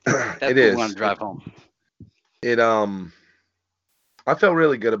 it is. We want to drive home. I felt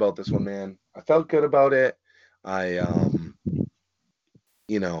really good about this one, man. I felt good about it.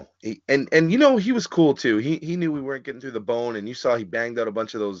 He was cool too. He knew we weren't getting through the Bone, and you saw he banged out a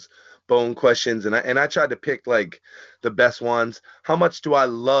bunch of those Bone questions, and I tried to pick like the best ones. How much do I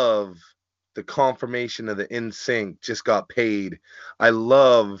love the confirmation of the NSYNC just got paid? I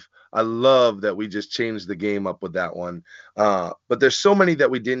love that we just changed the game up with that one. But there's so many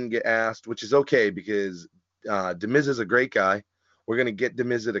that we didn't get asked, which is okay, because Damizza's a great guy. We're gonna get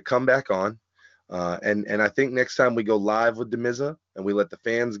Damizza to come back on. And I think next time we go live with Damizza and we let the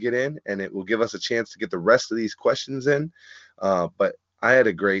fans get in, and it will give us a chance to get the rest of these questions in. But I had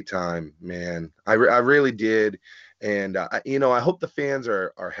a great time, man. I really did. And, I hope the fans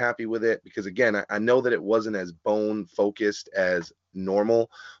are happy with it, because, again, I know that it wasn't as Bone focused as normal,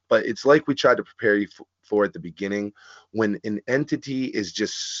 but it's like we tried to prepare you for at the beginning, when an entity is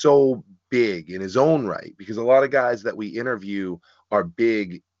just so big in his own right, because a lot of guys that we interview are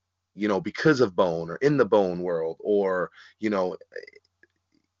big, because of Bone or in the Bone world, or,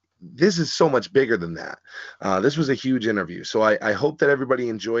 this is so much bigger than that. This was a huge interview. So I hope that everybody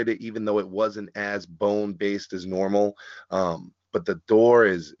enjoyed it, even though it wasn't as Bone based as normal. But the door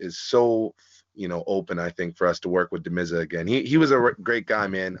is so, open, I think, for us to work with Damizza again. He was a great guy,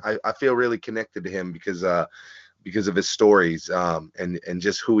 man. I feel really connected to him because of his stories, and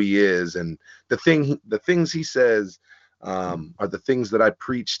just who he is. And the things he says are the things that I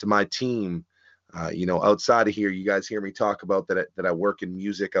preach to my team. Outside of here, you guys hear me talk about that I work in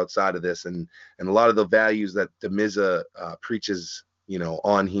music outside of this, and a lot of the values that Damizza preaches,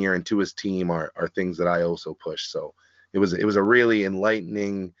 on here and to his team are things that I also push. So it was a really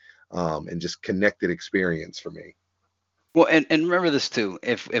enlightening and just connected experience for me. Well, and remember this too.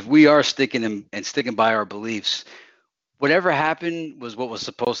 If we are sticking by our beliefs, whatever happened was what was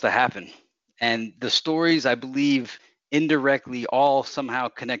supposed to happen. And the stories, I believe, indirectly all somehow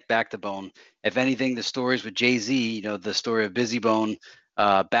connect back to Bone. If anything, the stories with Jay-Z, the story of Busy Bone,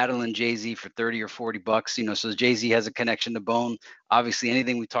 battling Jay-Z for 30 or 40 bucks. So Jay-Z has a connection to Bone. Obviously,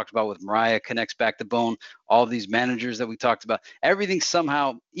 anything we talked about with Mariah connects back to Bone. All of these managers that we talked about, everything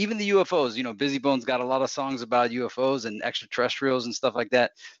somehow, even the UFOs, Busy Bone's got a lot of songs about UFOs and extraterrestrials and stuff like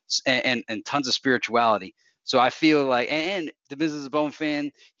that, and tons of spirituality. So I feel like, and Damizza is a Bone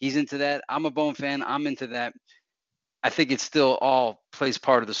fan. He's into that. I'm a Bone fan. I'm into that. I think it still all plays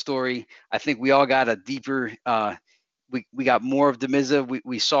part of the story. I think we all got a deeper, we got more of Damizza.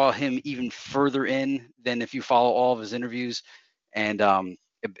 We saw him even further in than if you follow all of his interviews. And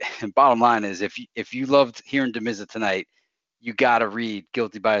bottom line is, if you loved hearing Damizza tonight, you got to read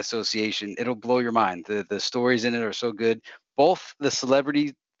Guilty by Association. It'll blow your mind. The stories in it are so good. Both the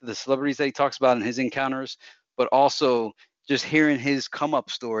celebrities that he talks about in his encounters, but also just hearing his come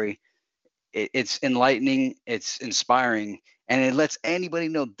up story. It's enlightening, it's inspiring, and it lets anybody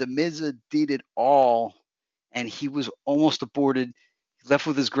know Damizza did it all, and he was almost aborted. He left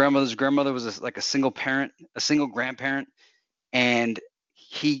with his grandmother. His grandmother was like a single parent, a single grandparent, and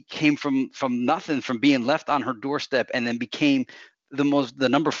he came from nothing, from being left on her doorstep, and then became the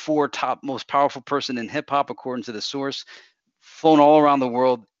number 4 top most powerful person in hip hop according to the source. Flown all around the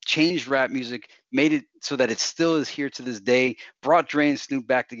world, changed rap music, made it so that it still is here to this day, brought Dre and Snoop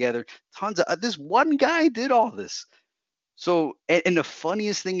back together. Tons of this one guy did all this. So, and the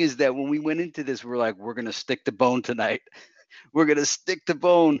funniest thing is that when we went into this, we're like, we're gonna stick to Bone tonight. We're gonna stick to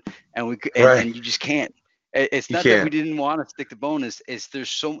Bone, and and you just can't. It's not that we didn't want to stick to Bone. Is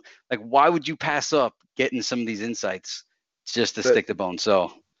there's so, like, why would you pass up getting some of these insights just to stick to Bone?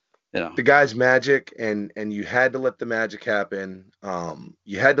 So, the guy's magic, and you had to let the magic happen.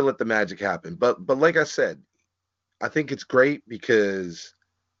 You had to let the magic happen. But like I said, I think it's great because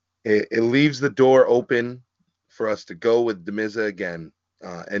it leaves the door open for us to go with Damizza again.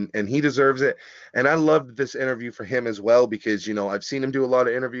 And he deserves it. And I loved this interview for him as well, because, I've seen him do a lot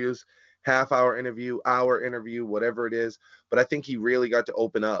of interviews, half-hour interview, hour interview, whatever it is. But I think he really got to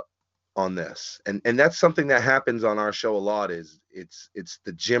open up on this. And that's something that happens on our show a lot. Is it's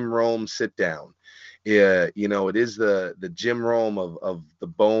the Jim Rome sit down. Yeah, it is the Jim Rome of the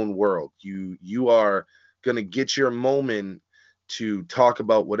Bone world. You are gonna get your moment to talk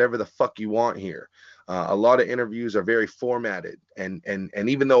about whatever the fuck you want here. A lot of interviews are very formatted, and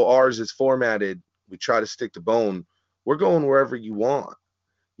even though ours is formatted, we try to stick to Bone. We're going wherever you want,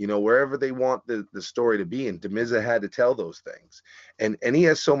 wherever they want the story to be. And Damizza had to tell those things, and he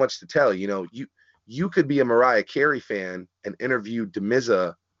has so much to tell. You could be a Mariah Carey fan and interview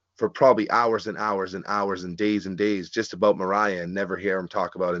Damizza for probably hours and hours and hours and days just about Mariah and never hear him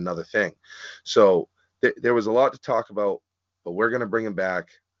talk about another thing. So there was a lot to talk about, but we're going to bring him back.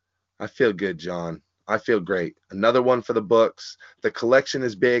 I feel good, John. I feel great. Another one for the books. The collection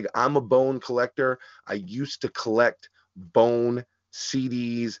is big. I'm a Bone collector. I used to collect Bone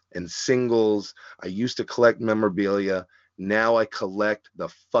CDs and singles. I used to collect memorabilia. Now I collect the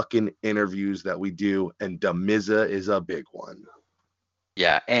fucking interviews that we do, and Damizza is a big one.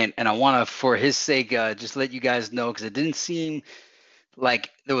 Yeah, and I want to, for his sake, just let you guys know, because it didn't seem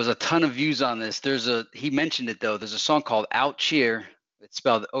like there was a ton of views on this. He mentioned it though. There's a song called Out Cheer. It's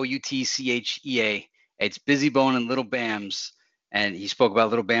spelled Outchea. It's Busy Bone and Little Bams, and he spoke about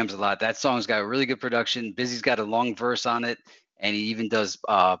Little Bams a lot. That song's got really good production. Busy's got a long verse on it, and he even does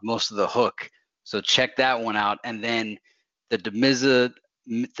most of the hook. So check that one out. And then the Damizza,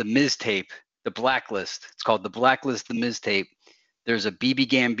 the Miz tape, the Blacklist. It's called the Blacklist, the Miz tape. There's a BB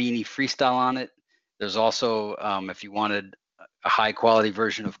Gambini freestyle on it. There's also, if you wanted a high quality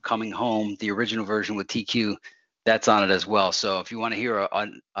version of Coming Home, the original version with TQ, that's on it as well. So if you want to hear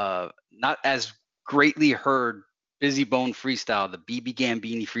a not as greatly heard Busy Bone freestyle, the BB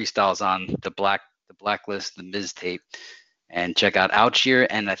Gambini freestyle is on the Blacklist, the Miz tape, and check out Out Cheer.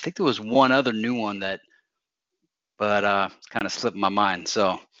 And I think there was one other new one but kind of slipped my mind.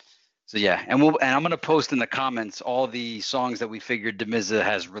 So yeah, and I'm gonna post in the comments all the songs that we figured Damizza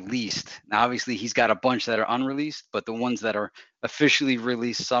has released. Now, obviously, he's got a bunch that are unreleased, but the ones that are officially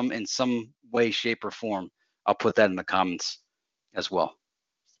released, some in some way, shape, or form, I'll put that in the comments as well.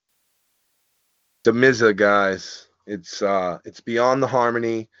 Damizza, guys, it's Beyond the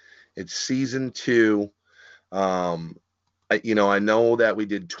Harmony. It's season 2. I know that we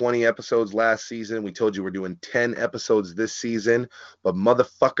did 20 episodes last season. We told you we're doing 10 episodes this season, but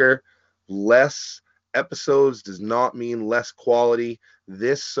motherfucker, less episodes does not mean less quality.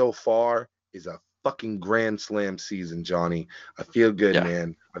 This so far is a fucking grand slam season, Johnny. I feel good,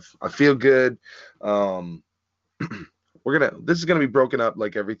 man. I feel good. This is gonna be broken up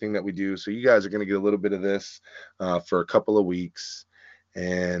like everything that we do, so you guys are gonna get a little bit of this for a couple of weeks,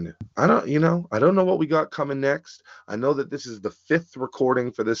 And I don't know what we got coming next. I know that this is the 5th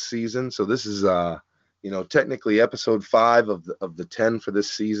recording for this season. So this is, technically episode 5 of the 10 for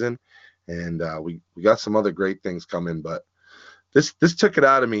this season. And we got some other great things coming, but this took it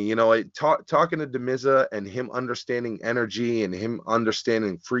out of me. Talking to Damizza and him understanding energy and him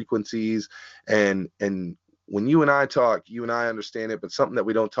understanding frequencies. And when you and I talk, you and I understand it, but something that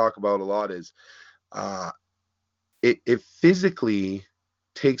we don't talk about a lot is it physically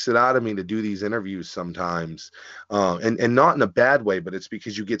takes it out of me to do these interviews sometimes, and not in a bad way, but it's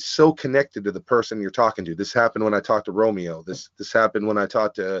because you get so connected to the person you're talking to. This happened when I talked to Romeo. This happened when I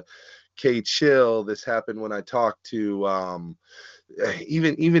talked to K Chill. This happened when I talked to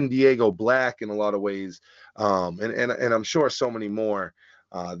even Diego Black in a lot of ways, and I'm sure so many more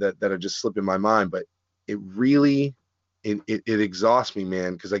that are just slipping my mind. But it really it exhausts me,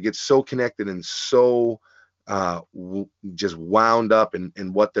 man, because I get so connected and so just wound up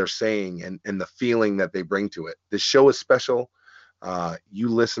in what they're saying and the feeling that they bring to it. This show is special. You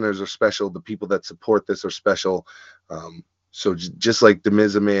listeners are special. The people that support this are special. So just like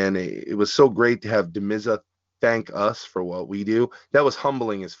Damizza, man, it was so great to have Damizza thank us for what we do. That was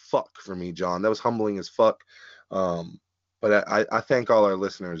humbling as fuck for me, John. That was humbling as fuck. But I thank all our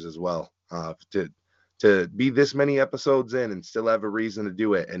listeners as well, to be this many episodes in and still have a reason to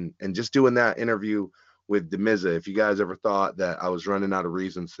do it. And just doing that interview with Damizza, if you guys ever thought that I was running out of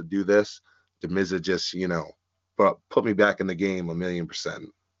reasons to do this, Damizza just, put me back in the game 1,000,000%.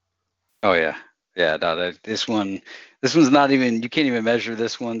 Oh yeah. Yeah. No, this one's not even, you can't even measure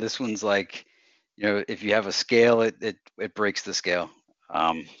this one. This one's like, if you have a scale, it breaks the scale.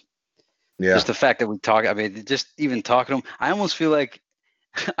 Yeah. Just the fact that we talk, I mean, just even talking to him, I almost feel like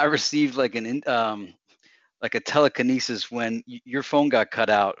I received like like a telekinesis when your phone got cut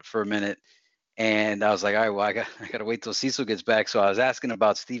out for a minute. And I was like, all right, well, I got to wait till Cecil gets back. So I was asking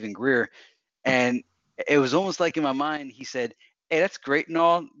about Stephen Greer, and it was almost like in my mind, he said, hey, that's great and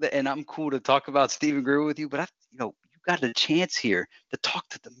all, and I'm cool to talk about Stephen Greer with you, but you got a chance here to talk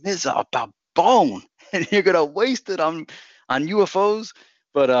to Damizza about Bone, and you're gonna waste it on UFOs.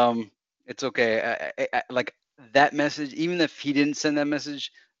 But it's okay. I like that message. Even if he didn't send that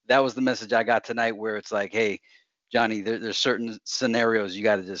message, that was the message I got tonight, where it's like, hey, Johnny, there's certain scenarios you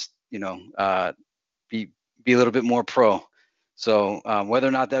got to just be a little bit more pro. So whether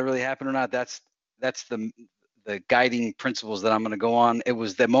or not that really happened or not, that's the guiding principles that I'm going to go on. It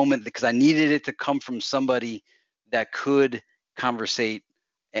was the moment because I needed it to come from somebody that could conversate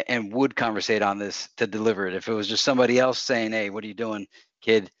and would conversate on this to deliver it. If it was just somebody else saying, hey, what are you doing,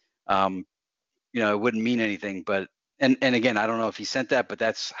 kid? It wouldn't mean anything. But and again, I don't know if he sent that, but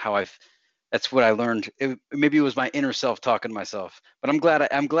that's what I learned. Maybe it was my inner self talking to myself, but I'm glad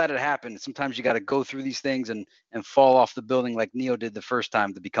it happened. Sometimes you got to go through these things and fall off the building like Neo did the first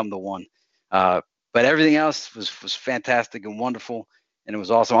time to become the one. But everything else was fantastic and wonderful, and it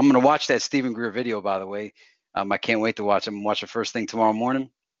was awesome. I'm going to watch that Stephen Greer video, by the way. I can't wait to watch it. I'm going to watch it first thing tomorrow morning.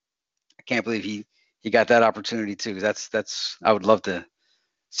 I can't believe he got that opportunity too. That's I would love to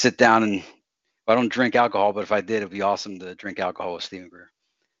sit down and I don't drink alcohol, but if I did, it'd be awesome to drink alcohol with Stephen Greer.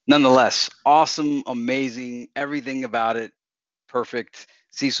 Nonetheless, awesome, amazing, everything about it, perfect.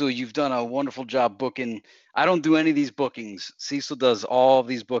 Cecil, you've done a wonderful job booking. I don't do any of these bookings. Cecil does all of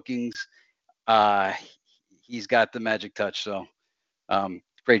these bookings. He's got the magic touch. So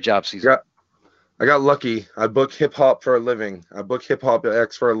great job, Cecil. I got lucky. I book hip hop for a living. I book hip hop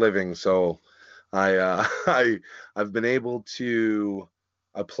X for a living. So I've been able to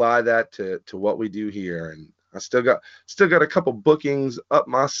apply that to what we do here, and I still got a couple bookings up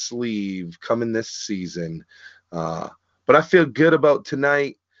my sleeve coming this season. But I feel good about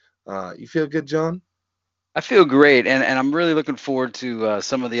tonight. You feel good, John? I feel great, and I'm really looking forward to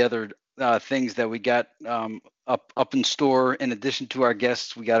some of the other things that we got up in store. In addition to our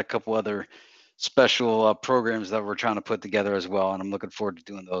guests, we got a couple other special programs that we're trying to put together as well, and I'm looking forward to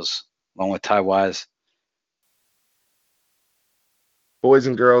doing those along with Ty Wise. Boys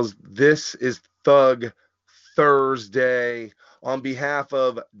and girls, this is Thug Thursday. On behalf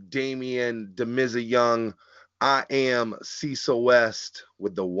of Damien Damizza Young, I am Cecil West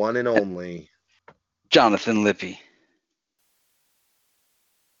with the one and only Jonathan Lippy.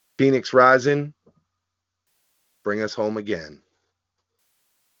 Phoenix Rising, bring us home again.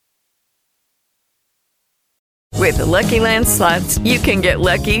 With the Lucky Land Slots, you can get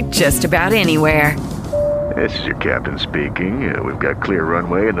lucky just about anywhere. This is your captain speaking. We've got clear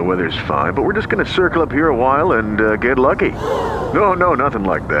runway and the weather's fine, but we're just going to circle up here a while and get lucky. No, nothing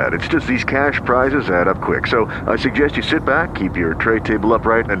like that. It's just these cash prizes add up quick. So I suggest you sit back, keep your tray table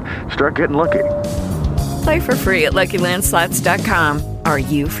upright, and start getting lucky. Play for free at LuckyLandSlots.com. Are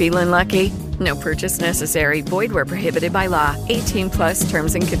you feeling lucky? No purchase necessary. Void where prohibited by law. 18 plus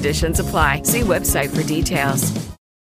terms and conditions apply. See website for details.